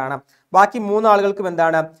ഡെവലപ്മെന്റ് ആണ്. ബാക്കി 3 ആളുകൾക്കും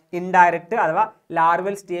എന്താണ്? ഇൻഡയറക്റ്റ് അഥവാ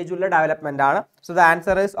ലാർവൽ സ്റ്റേജുള്ള ഡെവലപ്മെന്റ് ആണ്. So the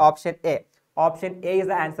answer is option A. Option A is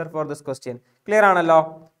the answer for this question. Clear ആണല്ലോ.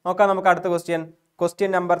 നോക്കാം നമുക്ക് അടുത്ത question.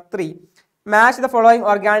 Question number 3. Match the following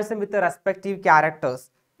organism with respective characters.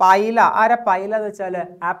 പൈല. ആരാ പൈല എന്ന് വെച്ചാൽ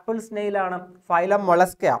ആപ്പിൾ സ്നെയിൽ ആണ്. Phylum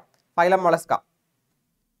Mollusca. Phylum Mollusca.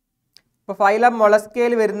 ഇപ്പൊ phylum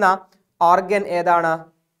മൊളസ്കയിൽ വരുന്ന ഓർഗൻ ഏതാണ്?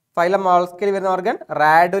 ഫൈലം മൊളസ്കയിൽ വരുന്ന organ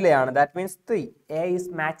റാഡുലയാണ്. That means 3. A is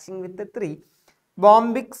matching വിത്ത് 3.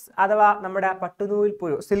 ബോംബിക്സ് അഥവാ നമ്മുടെ പട്ടുനൂൽ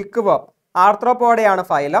പുഴു, സിൽക്ക് വേം, ആർത്രോപോഡയാണ്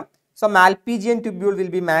phylum. So Malpighian tubule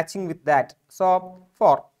will be matching with that. So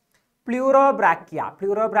 4. പ്ലൂറോബ്രാക്കിയ.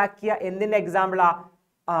 പ്ലൂറോബ്രാക്കിയ എന്തിന്റെ എക്സാമ്പിളാ?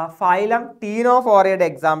 ഫൈലം ടീനോഫോറയുടെ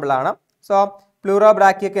എക്സാമ്പിൾ ആണ്. സോ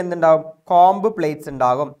പ്ലൂറോബ്രാക്കിയക്ക് എന്തുണ്ടാവും? കോംബ് പ്ലേറ്റ്സ്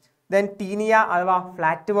ഉണ്ടാകും. Then ടീനിയ അഥവാ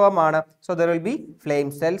ഫ്ലാറ്റ് വേം ആണ്. So there will be flame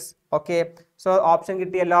cells. Okay, so option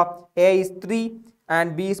കിട്ടിയല്ലോ. A is 3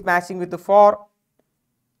 and B is matching with 4.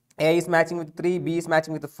 A is matching with 3, B is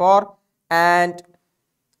matching with 4 and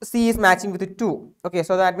C is matching with 2. Okay,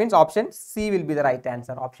 so that means option C will be the right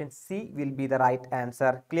answer. Option C will be the right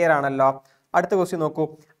answer. Clear ആണല്ലോ. അടുത്ത question നോക്കൂ.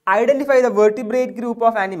 Identify the vertebrate group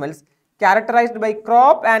of animals characterised by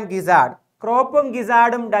crop and gizzard. ക്രോപ്പും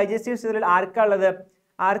ഗിസാർഡും digestive സിസ്റ്റത്തിൽ ആർക്കുള്ളത്?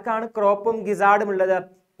 ആർക്കാണ് ക്രോപ്പും ഗിസാർഡും ഉള്ളത്?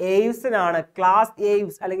 ഏവ്സിനാണ്. Class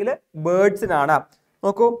Aves അല്ലെങ്കിൽ ബേർഡ്സിനാണ്.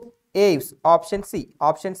 നോക്കൂ, Aves. Option C.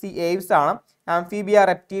 Option C Aves ആണ്. Amphibia,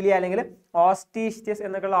 Reptilia അല്ലെങ്കിൽ ഓസ്റ്റീഷ്യസ്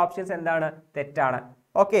എന്നൊക്കെയുള്ള ഓപ്ഷൻസ് എന്താണ്? തെറ്റാണ്.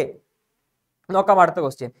 ഓക്കെ, നോക്കാം അടുത്ത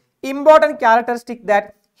question. Important characteristic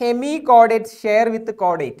that hemi caudate share with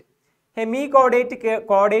caudate. Hemi caudate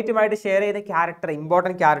കോഡേറ്റുമായിട്ട് share ചെയ്യുന്ന character,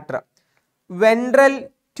 important character. Ventral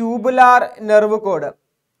tubular nerve code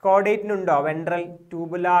കോഡേറ്റിനുണ്ടോ? Ventral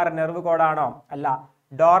tubular nerve കോഡാണോ? അല്ല,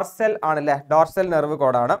 dorsal ആണല്ലേ. ഡോർസൽ നെർവ്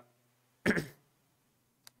കോഡാണ്.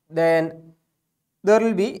 then there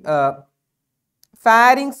will be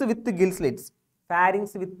pharynx with gill slits. pharynx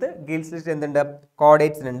with gill slits എന്തുണ്ട്?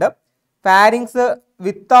 കോഡേറ്റ്സിനുണ്ട്. pharynx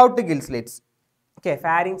without gill slits. Okay,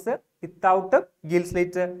 pharynx without gill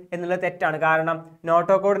slits എന്നുള്ളത് തെറ്റാണ്. കാരണം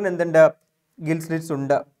നോട്ടോകോഡിന് എന്തുണ്ട്? gill slits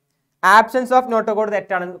ഉണ്ട്. Absence of notochord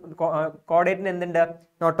തെറ്റാണ്. കോഡേറ്റിന് എന്തുണ്ട്?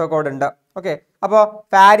 നോട്ടോകോഡ് ഉണ്ട്. ഓക്കെ, അപ്പോൾ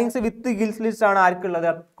ഫാരിങ്സ് വിത്ത് ഗിൽ സ്ലിറ്റ്സ് ആണ് ആർക്കുള്ളത്?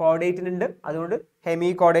 കോഡേറ്റിനുണ്ട്. അതുകൊണ്ട് ഹെമി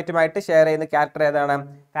കോഡേറ്റുമായിട്ട് ഷെയർ ചെയ്യുന്ന ക്യാരക്ടർ ഏതാണ്?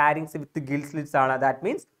 ഫാരിങ്സ് വിത്ത് ഗിൽ സ്ലിറ്റ്സ് ആണ്. That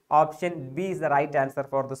means option B is the right answer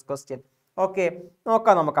for this question. Okay,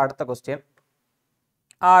 നോക്കാം നമുക്ക് അടുത്ത question.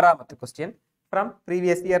 6ാമത്തെ question from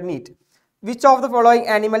previous year NEET. Which of the following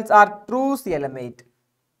animals are true സിയലമേറ്റ്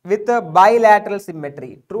with bilateral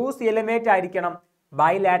symmetry? True സിയലമേറ്റ് ആയിരിക്കണം,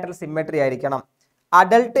 bilateral symmetry ആയിരിക്കണം.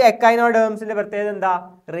 Adult എക്കൈനോഡേംസിന്റെ പ്രത്യേകത എന്താ?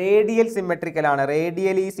 Radial symmetrical ആണ്.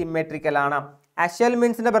 Radially symmetrical ആണ്.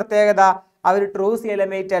 അഷൽമിൻസിന്റെ പ്രത്യേകത അവർ ട്രൂ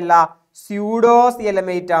സിയലമേറ്റ് അല്ല, സ്യൂഡോ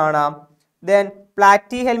സിയലമേറ്റ് ആണ്. ദെൻ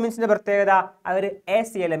പ്ലാറ്റി ഹെൽമിൻസിന്റെ പ്രത്യേകത അവർ എ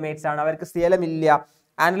സിയലമേറ്റ്സ് ആണ്, അവർക്ക് സിയലം ഇല്ല.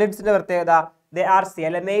 ആനലിഡ്സിന്റെ പ്രത്യേകത they are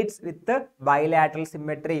cellmates with bilateral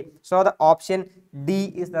symmetry. So the option D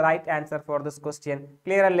is the right answer for this question.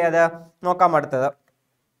 Clear അല്ലേ അത്? നോക്കാം അടുത്തത്.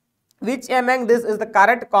 Which among this is the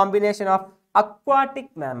correct combination of aquatic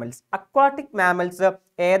mammals? Aquatic mammals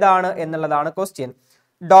ഏതാണ് എന്നുള്ളതാണ് question.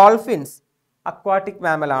 Dolphins aquatic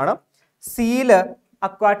mammal ആണ്. Seal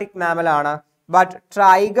aquatic mammal ആണ്. But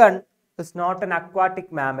trigon is not an aquatic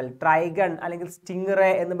mammal. Trigon അല്ലെങ്കിൽ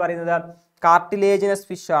stingray എന്ന് പറയുന്നത് cartilaginous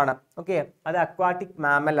fish ആണ്. Okay, അത് aquatic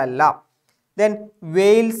mammal അല്ല. Then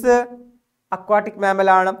whales aquatic mammal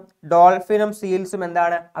ആണ്. Dolphinum sealsum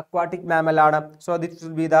എന്താണ്? Aquatic mammal ആണ്. So this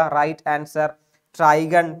will be the right answer.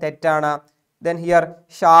 Trigon തെറ്റാണ്. Then here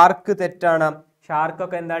shark തെറ്റാണ്. Shark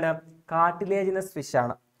ഒക്കെ എന്താണ്? Cartilaginous fish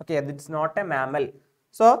ആണ്. Okay, this is not a mammal.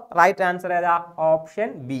 So right answer ഏതാ?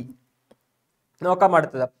 Option B. നോക്കാം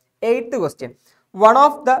അടുത്തത്. 8th question. One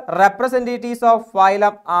of the representatives of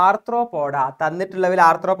phylum Arthropoda. തന്നിട്ടുള്ളതിൽ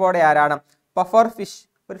ആർത്രോപോഡ ആരാണ്? Puffer fish,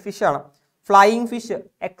 ഒരു ഫിഷ് ആണ്. ഫ്ലൈയിങ് ഫിഷ്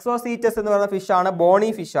എക്സോസീറ്റസ് എന്ന് പറയുന്ന ഫിഷ് ആണ്, ബോണി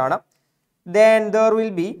ഫിഷ് ആണ്. Then there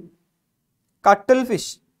will be cuttlefish.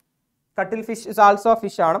 Cuttlefish is also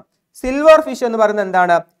fish ആണ്. Silver fish എന്ന് പറയുന്നത്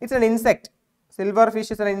എന്താണ്? It's an insect. Silver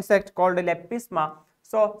fish is an insect called Lepisma.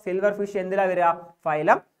 So silver fish എന്തിലാ വരിക?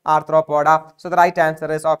 Phylum Arthropoda. So the right answer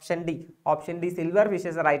is option D. Option D, silver fish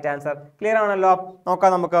is the right answer. Clear ആണല്ലോ?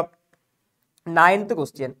 നോക്കാം നമുക്ക്. 9th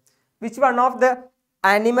question. Which one of the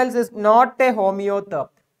animals is not a homeotherm?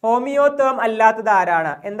 Homeotherm അല്ലാത്തത്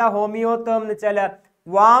ആരാണ്? എന്താ homeotherm എന്ന് വെച്ചാൽ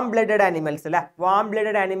warm blooded animals അല്ലേ? warm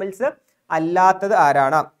blooded animals അല്ലാത്തത്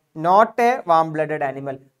ആരാണ്? Not a warm blooded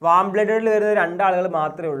animal. warm blooded വരുന്ന രണ്ടാളുകൾ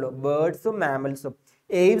മാത്രമേ ഉള്ളൂ, ബേർഡ്സും മാമൽസും.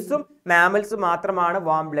 എയ്വ്സും മാമൽസും മാത്രമാണ്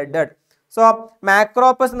warm blooded. സോ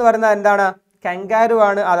മാക്രോപ്പസ് എന്ന് പറയുന്നത് എന്താണ്? കങ്കാരു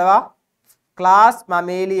ആണ്, അഥവാ ക്ലാസ്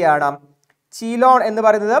മമേലിയാണ്. ചീലോൺ എന്ന്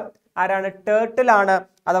പറയുന്നത് ആരാണ്? ടേർട്ടിൽ ആണ്,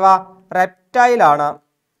 അഥവാ റെപ്റ്റൈൽ ആണ്.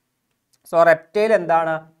 സോ റെപ്റ്റൈൽ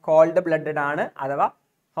എന്താണ്? കോൾഡ് ബ്ലഡഡ് ആണ്, അഥവാ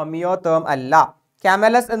ഹോമിയോതേം അല്ല.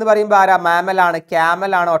 ക്യാമലസ് എന്ന് പറയുമ്പോൾ ആരാ? മാമലാണ്.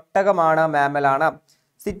 ക്യാമൽ ആണ്, ഒട്ടകമാണ്, മാമലാണ്.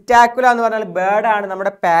 സിറ്റാക്കുല എന്ന് പറഞ്ഞാൽ ബേർഡ് ആണ്,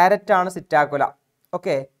 നമ്മുടെ പാരറ്റ് ആണ് സിറ്റാക്കുല.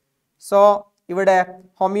 ഓക്കെ, സോ ഇവിടെ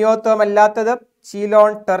ഹോമിയോതേം അല്ലാത്തത്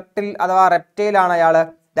ചീലോൺ, ടെർട്ടിൽ അഥവാ റെപ്റ്റൈൽ ആണ് അയാള്.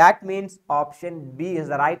 That means option B is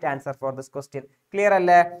the right answer for this question. Clear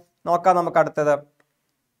അല്ലേ? നോക്കാം നമുക്ക് അടുത്തത്.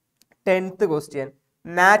 10th question.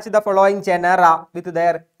 Match the following genera with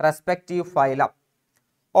their respective phyla.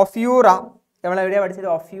 ഒഫ്യൂറ, നമ്മൾ എവിടെയാണ് പഠിച്ചത്?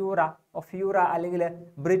 ഒഫ്യൂറ അല്ലെങ്കിൽ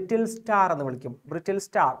ബ്രിറ്റിൽ സ്റ്റാർ എന്ന് വിളിക്കും. ബ്രിറ്റിൽ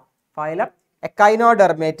സ്റ്റാർ ഫൈലം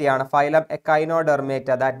എക്കൈനോഡെർമേറ്റ ആണ്. Phylum Echinodermata.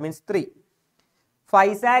 That means 3.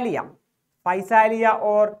 Physalia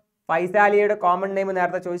or ഫൈസാലിയയുടെ common name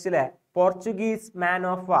നേരത്തെ ചോദിച്ചില്ലേ? Portuguese man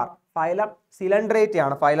of war. Phylum Coelenterata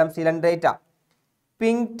ആണ്. Phylum Coelenterata.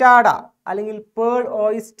 പിങ്ടാഡ അല്ലെങ്കിൽ pearl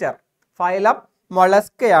oyster. Phylum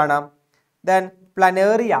മൊളസ്കയാണ്. Then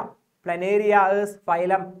planaria is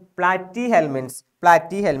phylum Platyhelminths.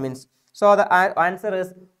 So the answer is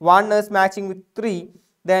 1 is matching with 3,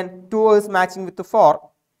 then 2 is matching with 4,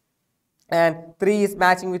 and 3 is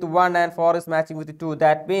matching with 1, and 4 is matching with 2.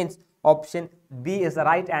 That means option B is the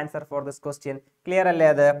right answer for this question. Clear അല്ലേ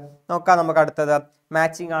അത്? നോക്കാം നമുക്ക് അടുത്തത്.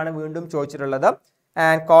 Matching ആണ് വീണ്ടും ചോദിച്ചിട്ടുള്ളത്.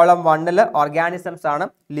 And column 1ൽ organisms ആണ്.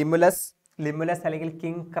 ലിമുലസ് അല്ലെങ്കിൽ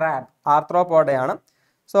king crab ആർത്രോപോഡയാണ്.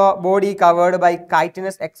 So body covered by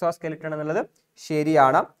chitinous exoskeleton എന്നുള്ളത്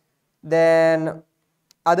ശരിയാണ്. ദെൻ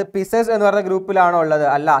അത് പിസസ് എന്ന് പറയുന്ന ഗ്രൂപ്പിലാണോ ഉള്ളത്?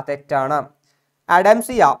 അല്ല, തെറ്റാണ്.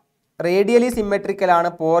 അഡംസിയ റേഡിയലി സിമെട്രിക്കൽ ആണ്,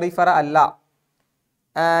 പോറിഫറ അല്ല.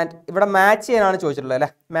 ആൻഡ് ഇവിടെ മാച്ച് ചെയ്യാനാണ് ചോദിച്ചിട്ടുള്ളത് അല്ലേ?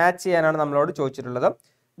 മാച്ച് ചെയ്യാനാണ് നമ്മളോട് ചോദിച്ചിട്ടുള്ളത്.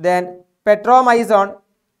 ദെൻ പെട്രോമൈസോൺ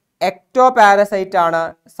എക്ടോ പാരസൈറ്റ് ആണ്,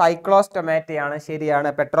 സൈക്ലോസ്റ്റൊമാറ്റയാണ്. ശരിയാണ്.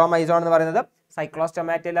 പെട്രോമൈസോൺ എന്ന് പറയുന്നത്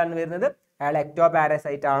സൈക്ലോസ്റ്റൊമാറ്റയിലാണ് വരുന്നത്, അയാൾ എക്ടോ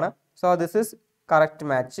പാരസൈറ്റ് ആണ്. So this is correct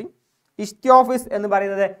matching. ഇഷ്ടിയോഫിസ് എന്ന്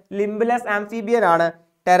പറയുന്നത് ലിംബലസ് ആംഫീബിയൻ ആണ്,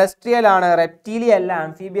 ടെറസ്ട്രിയൽ ആണ്, റെപ്റ്റീലിയ അല്ല,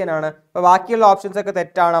 ആംഫീബിയൻ ആണ്. അപ്പോൾ ബാക്കിയുള്ള ഓപ്ഷൻസ് ഒക്കെ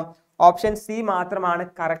തെറ്റാണ്. ഓപ്ഷൻ സി മാത്രമാണ്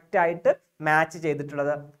കറക്റ്റ് ആയിട്ട് മാച്ച്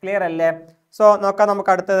ചെയ്തിട്ടുള്ളത്. ക്ലിയർ അല്ലേ? സോ നോക്കാം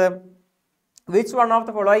നമുക്ക് അടുത്തത്. Which one of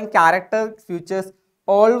the following character features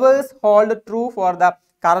always hold true for the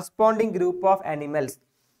corresponding group of animals?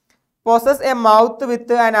 Possess A mouth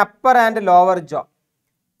with an upper and lower Joe.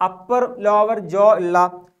 Upper lower ജോ ഉള്ള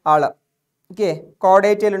ആള്. Okay,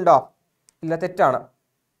 കോഡേറ്റിയൽ ഉണ്ടോ? ഇല്ല, തെറ്റാണ്.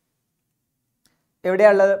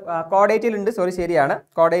 എവിടെയുള്ളത്? കോഡേറ്റിയൽ ഉണ്ട്, സോറി, ശരിയാണ്.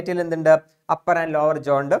 കോഡേറ്റിയൽ എന്തുണ്ട്? അപ്പർ ആൻഡ് ലോവർ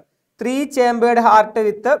ജോ ഉണ്ട്. 3 chambered heart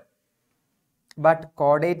with, but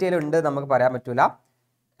കോഡേറ്റിയൽ ഉണ്ട് നമുക്ക് പറയാൻ പറ്റൂല.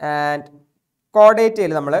 ആൻഡ്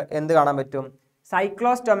കോഡേറ്റിയൽ നമ്മൾ എന്ത് കാണാൻ പറ്റും?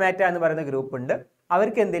 സൈക്ലോസ്റ്റൊമാറ്റ എന്ന് പറയുന്ന ഗ്രൂപ്പ് ഉണ്ട്,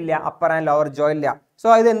 അവർക്ക് എന്തില്ല? അപ്പർ ആൻഡ് ലോവർ ജോ ഇല്ല. സോ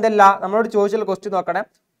ഇത് എന്തല്ല? നമ്മളോട് ചോദിച്ചുള്ള ക്വസ്റ്റ്യൻ നോക്കണേ.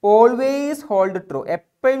 ഓൾവേസ് ഹോൾഡ് ട്രൂ,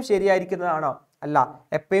 എപ്പോഴും ശരിയായിരിക്കുന്നതാണോ? അല്ല,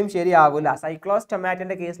 എപ്പോഴും ശരിയാവില്ല.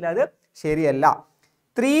 സൈക്ലോസ്റ്റൊമാറ്റന്റെ കേസിൽ അത് ശരിയല്ല.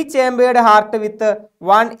 3-chambered heart with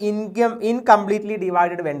one incompletely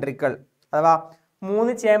divided ventricle. അഥവാ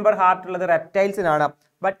 3 chamber heart ഉള്ളത് reptilesനാണ്.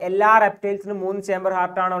 ബട്ട് എല്ലാ reptilesനും 3 chamber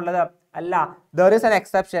heart ആണ് ഉള്ളത് അല്ല. There is an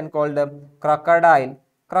exception called crocodile.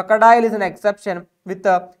 Crocodile is an exception with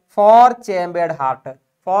a 4-chambered heart.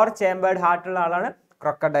 4-chambered heart ഉള്ള ആളാണ്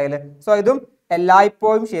crocodile. സോ ഇതും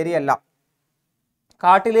എല്ലായ്പ്പോഴും ശരിയല്ല.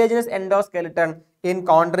 Cartilaginous endoskeleton in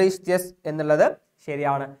chondrichthyes എന്നുള്ളത്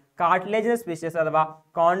ശരിയാണ്. Cartilaginous fishes അഥവാ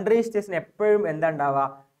chondrichthyesന് എപ്പോഴും എന്താ ഉണ്ടാവുക?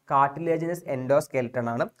 Cartilaginous endoskeleton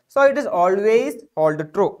ആണ്. So it is always hold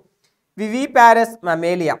true. Viviparous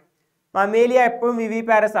mammalia. Mammalia എപ്പോഴും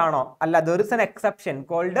viviparous ആണോ? അല്ല. There is an exception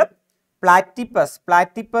called platypus.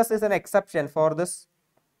 Platypus is an exception for this.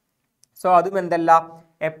 So അതും എന്തല്ല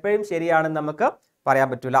എപ്പോഴും ശരിയാണെന്ന് നമുക്ക് പറയാൻ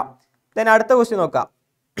പറ്റില്ല. Then അടുത്ത ക്വസ്റ്റ്യൻ നോക്കാം.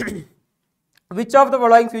 Which of the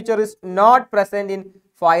following feature is not present in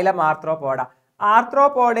phylum Arthropoda?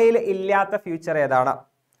 ആർത്രോപോഡയിൽ ഇല്ലാത്ത ഫ്യൂച്ചർ ഏതാണ്?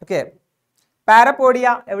 ഓക്കെ, പാരപ്പോഡിയ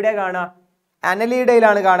എവിടെയാണ് കാണുക?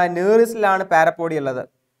 അനലീഡയിലാണ് കാണുക. നീറിസിലാണ് പാരപ്പോഡിയ ഉള്ളത്.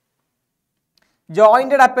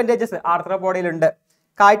 Jointed appendages ആർത്രോപോഡയിലുണ്ട്.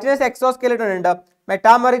 കൈറ്റിനസ് എക്സോസ്കെലിറ്റൺ ഉണ്ട്.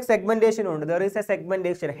 മെറ്റാമറിക് സെഗ്മെന്റേഷൻ ഉണ്ട്. There is A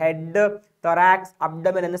segmentation. Head, thorax,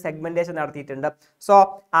 abdomen എന്ന സെഗ്മെന്റേഷൻ നടത്തിയിട്ടുണ്ട്. സോ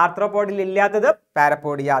ആർത്രോപോഡിൽ ഇല്ലാത്തത്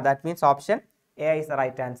parapodia. That means option A is the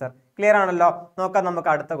right answer. Clear ആണല്ലോ? നോക്കാം നമുക്ക്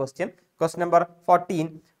അടുത്ത question. Question number 14.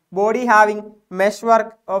 Body having mesh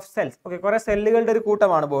work of cells. Okay, കുറെ സെല്ലുകളുടെ ഒരു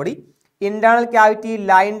കൂട്ടമാണ് ബോഡി. ഇന്റേണൽ ക്യാവിറ്റി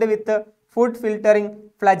ലൈൻഡ് വിത്ത് food filtering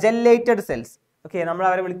flagellated cells. Okay, നമ്മൾ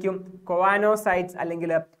അവരെ വിളിക്കും കോവാനോസൈറ്റ്സ്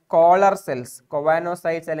അല്ലെങ്കിൽ കോളർ സെൽസ്.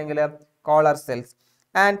 കോവാനോസൈറ്റ്സ് അല്ലെങ്കിൽ collar cells.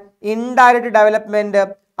 And indirect development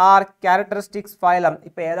R characteristics phylum.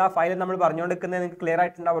 ഇപ്പൊ ഏതാ ഫൈലം നമ്മൾ പറഞ്ഞുകൊണ്ടിരിക്കുന്നത് നിങ്ങൾക്ക് clear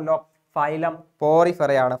ആയിട്ടുണ്ടാവുമല്ലോ. Phylum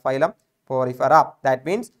പോറിഫെറയാണ്. Phylum porifera. That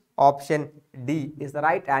means option D is the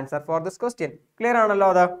right answer for this question. Clear ആണല്ലോ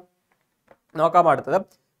അത്? നോക്കാം അടുത്തത്.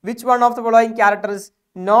 Which one of the following characters is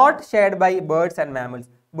not shared by birds and mammals?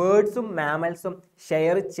 ബേർഡ്സും മാമൽസും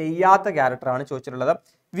share ചെയ്യാത്ത character ആണ് ചോദിച്ചിട്ടുള്ളത്.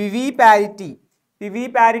 വിവിപാരിറ്റി.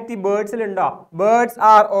 വിവിപാരിറ്റി ബേർഡ്സിൽ ഉണ്ടോ? Birds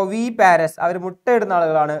are oviparous. അവർ മുട്ടയിടുന്ന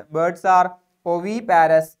ആളുകളാണ്. Birds are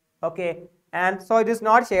oviparous. Okay, and so it is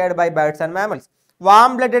not shared by birds and mammals.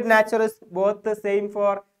 Warm blooded nature is both the same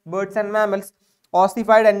for birds and mammals.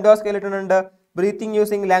 Ossified endoskeleton ഉണ്ട്. Breathing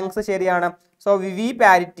using lungs ശരിയാണ്. So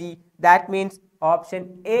viviparity, that means option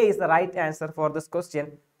A is the right answer for this question.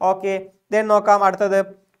 Okay, then നോക്കാം അടുത്തത്.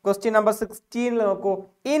 Question number 16 നോക്കൂ.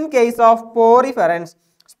 In case of poriferans,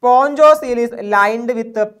 spongocoel is lined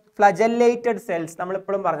with flagellated cells. നമ്മൾ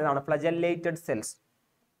ഇപ്പോഴും പറഞ്ഞതാണ് flagellated cells.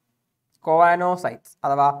 കോവാനോസൈറ്റ്സ്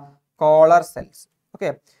അഥവാ collar cells. Okay,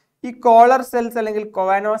 ഈ collar cells അല്ലെങ്കിൽ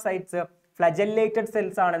കോവാനോസൈറ്റ്സ് flagellated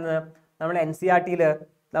cells ആണെന്ന് നമ്മൾ NCERT-യിൽ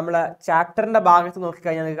നമ്മൾ ചാപ്റ്ററിന്റെ ഭാഗത്ത്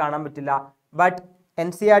നോക്കിക്കഴിഞ്ഞാൽ നിങ്ങൾക്ക് കാണാൻ പറ്റില്ല. ബട്ട്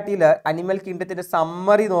NCERT-യിൽ അനിമൽ കിങ്ഡത്തിന്റെ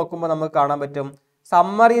സമ്മറി നോക്കുമ്പോൾ നമുക്ക് കാണാൻ പറ്റും.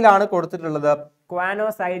 സമ്മറിയിലാണ് കൊടുത്തിട്ടുള്ളത്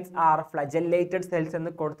കോവാനോസൈറ്റ്സ് ആർ ഫ്ലജല്ലേറ്റഡ് സെൽസ്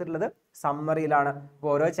എന്ന് കൊടുത്തിട്ടുള്ളത് സമ്മറിയിലാണ്.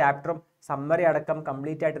 ഓരോ ചാപ്റ്ററും സമ്മറി അടക്കം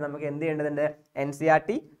കംപ്ലീറ്റ് ആയിട്ട് നമുക്ക് എന്ത് ചെയ്യേണ്ടതുണ്ട്? NCERT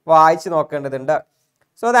വായിച്ച് നോക്കേണ്ടതുണ്ട്.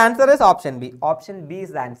 So the answer is option B. Option B is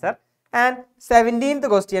the answer. And 17th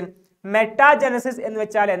question. Metagenesis എന്ന്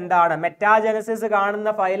വെച്ചാൽ എന്താണ്? മെറ്റാജനസിസ് കാണുന്ന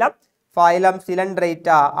phylum phylum Coelenterata.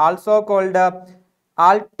 Also called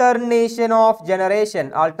alternation of generation.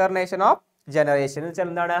 Alternation of generation എന്ന് വെച്ചാൽ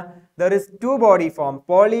എന്താണ്? There is two body form,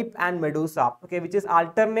 polyp and medusa, okay, which is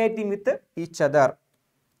alternating with each other.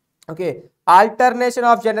 Okay, alternation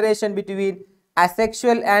of generation between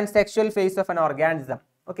asexual and sexual phase of an organism.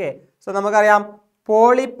 Okay, so നമുക്കറിയാം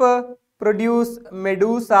polyp produce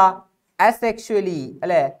medusa asexually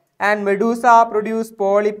അല്ലേ, and medusa produce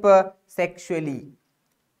polyp sexually.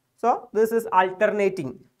 So this is alternating.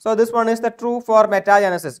 So this one is the true for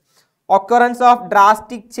metagenesis. Occurrence of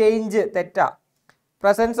drastic change theta.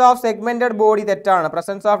 Presence of segmented body തെറ്റാണ്.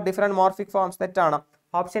 Presence of different morphic forms തെറ്റാണ്.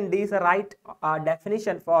 Option D is the right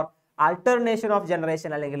definition for alternation of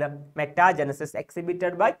generation അല്ലെങ്കിൽ metagenesis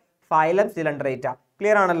exhibited by phylum Coelenterata.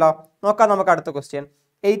 Clear ആണല്ലോ? നോക്കാം നമുക്ക് അടുത്ത question.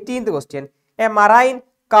 18th question. A marine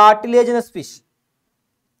cartilaginous fish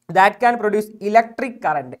that can produce electric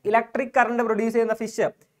current. Electric current produce ചെയ്യുന്ന fish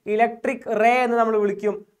electric ray എന്ന് നമ്മൾ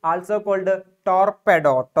വിളിക്കും. Also called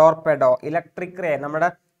ടോർപെഡോ. ടോർപെഡോ electric ray നമ്മുടെ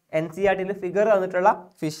NCERT ഫിഗർ തന്നിട്ടുള്ള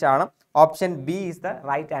ഫിഷ് ആണ്. Option B is the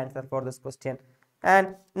right answer for this question. And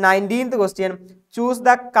 19th question. Choose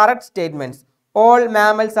the correct statements. All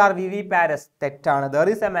mammals R viviparous. തെറ്റാണ്. There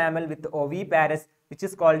is A mammal with ഓവിപാരസ് which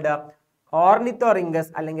is called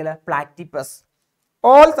Ornithorhynchus അല്ലെങ്കിൽ platypus.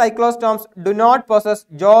 All cyclostomes do not possess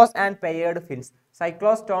jaws and paired fins.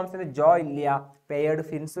 Cyclostomes in jaw ഇല്ല, paired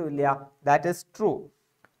fins ഇല്ല. That is true.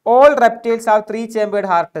 All reptiles have 3-chambered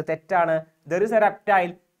heart. തെറ്റാണ്. There is a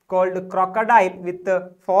reptile called crocodile with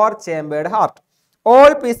 4-chambered heart.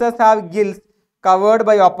 All fishes have gills covered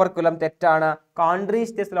by operculum. തെറ്റാണ്.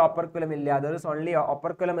 Chondrichthyes operculum ഇല്ല. There is only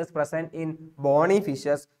operculum is present in bony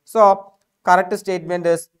fishes. So correct statement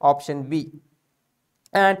is option B.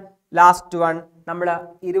 And last one, നമ്മൾ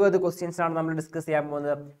 20 questions ആണ് നമ്മൾ discuss ചെയ്യാൻ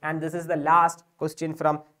പോകുന്നത്. And this is the last question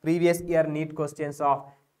from previous year NEET questions of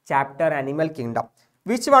chapter Animal Kingdom.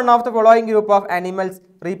 Which one of the following group of animals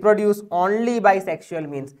reproduce only by sexual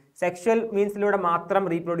means? Sexual meansലൂടെ മാത്രം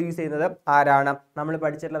reproduce ചെയ്യുന്നത് ആരാണ്? നമ്മൾ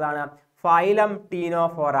പഠിച്ചിട്ടുള്ളതാണ് phylum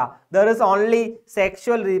Ctenophora. There is only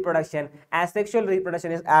sexual reproduction. Asexual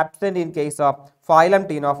reproduction is absent in case of phylum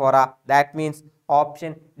Ctenophora. That means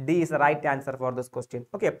option D is the right answer for this question.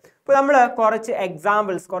 Okay. അപ്പോൾ നമ്മൾ കുറച്ച്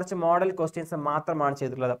examples, കുറച്ച് model questions മാത്രമാണ്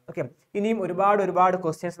ചെയ്തിട്ടുള്ളത്. Okay, ഇനിയും ഒരുപാട്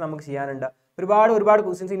questions നമുക്ക് ചെയ്യാനുണ്ട്. ഒരുപാട്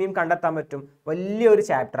ക്വസ്റ്റ്യൻസ് ഇനിയും കണ്ടെത്താൻ പറ്റും. വലിയൊരു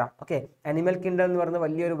ചാപ്റ്ററാണ്. ഓക്കെ, അനിമൽ കിങ്ഡം എന്ന് പറയുന്നത്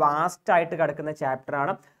വലിയൊരു വാസ്റ്റ് ആയിട്ട് കിടക്കുന്ന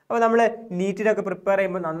ചാപ്റ്ററാണ്. അപ്പോൾ നമ്മൾ നീറ്റിനൊക്കെ പ്രിപ്പയർ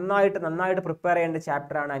ചെയ്യുമ്പോൾ നന്നായിട്ട് പ്രിപ്പയർ ചെയ്യേണ്ട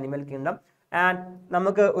ചാപ്റ്ററാണ് അനിമൽ കിങ്ഡം. ആൻഡ്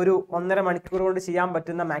നമുക്ക് ഒരു 1.5 മണിക്കൂർ കൊണ്ട് ചെയ്യാൻ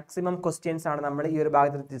പറ്റുന്ന മാക്സിമം ക്വസ്റ്റ്യൻസ് ആണ് നമ്മൾ ഈ ഒരു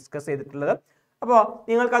ഭാഗത്ത് ഡിസ്കസ് ചെയ്തിട്ടുള്ളത്. അപ്പോൾ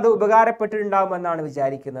നിങ്ങൾക്കത് ഉപകാരപ്പെട്ടിട്ടുണ്ടാകുമെന്നാണ്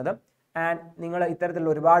വിചാരിക്കുന്നത്. ആൻഡ് നിങ്ങൾ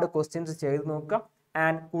ഇത്തരത്തിലുള്ള ഒരുപാട് ക്വസ്റ്റ്യൻസ് ചെയ്ത് നോക്കുക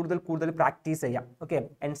ആൻഡ് കൂടുതൽ പ്രാക്ടീസ് ചെയ്യാം. ഓക്കെ,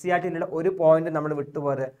 NCERTയിലുള്ള ഒരു പോയിന്റ് നമ്മൾ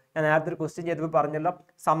വിട്ടുപോയത്, ഞാൻ നേരത്തെ ഒരു ക്വസ്റ്റ്യൻ ചെയ്തപ്പോൾ പറഞ്ഞല്ലോ,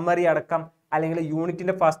 സമ്മറി അടക്കം അല്ലെങ്കിൽ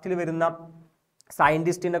യൂണിറ്റിൻ്റെ ഫസ്റ്റിൽ വരുന്ന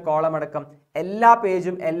സയൻറ്റിസ്റ്റിൻ്റെ കോളം അടക്കം എല്ലാ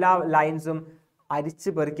പേജും എല്ലാ ലൈൻസും അരിച്ച്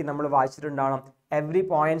പെറുക്കി നമ്മൾ വായിച്ചിട്ടുണ്ടാവണം. Every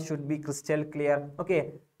point should be crystal clear. Okay,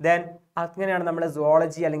 then അങ്ങനെയാണ് നമ്മൾ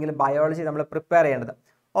സുവോളജി അല്ലെങ്കിൽ ബയോളജി നമ്മൾ പ്രിപ്പയർ ചെയ്യേണ്ടത്.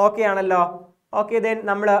 ഓക്കെ ആണല്ലോ? ഓക്കെ, ദെൻ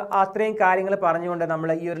നമ്മൾ അത്രയും കാര്യങ്ങൾ പറഞ്ഞുകൊണ്ട്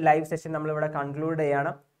നമ്മൾ ഈ ഒരു ലൈവ് സെഷൻ നമ്മളിവിടെ കൺക്ലൂഡ്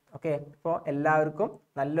ചെയ്യാണ്. ഓക്കെ, അപ്പോൾ എല്ലാവർക്കും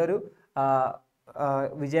നല്ലൊരു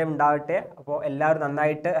വിജയം ഉണ്ടാവട്ടെ. അപ്പോൾ എല്ലാവരും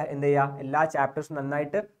നന്നായിട്ട് എന്ത് ചെയ്യുക, എല്ലാ ചാപ്റ്റേഴ്സും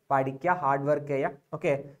നന്നായിട്ട് പഠിക്കുക, ഹാർഡ് വർക്ക് ചെയ്യുക.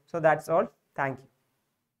 Okay, so that's all. Thank you.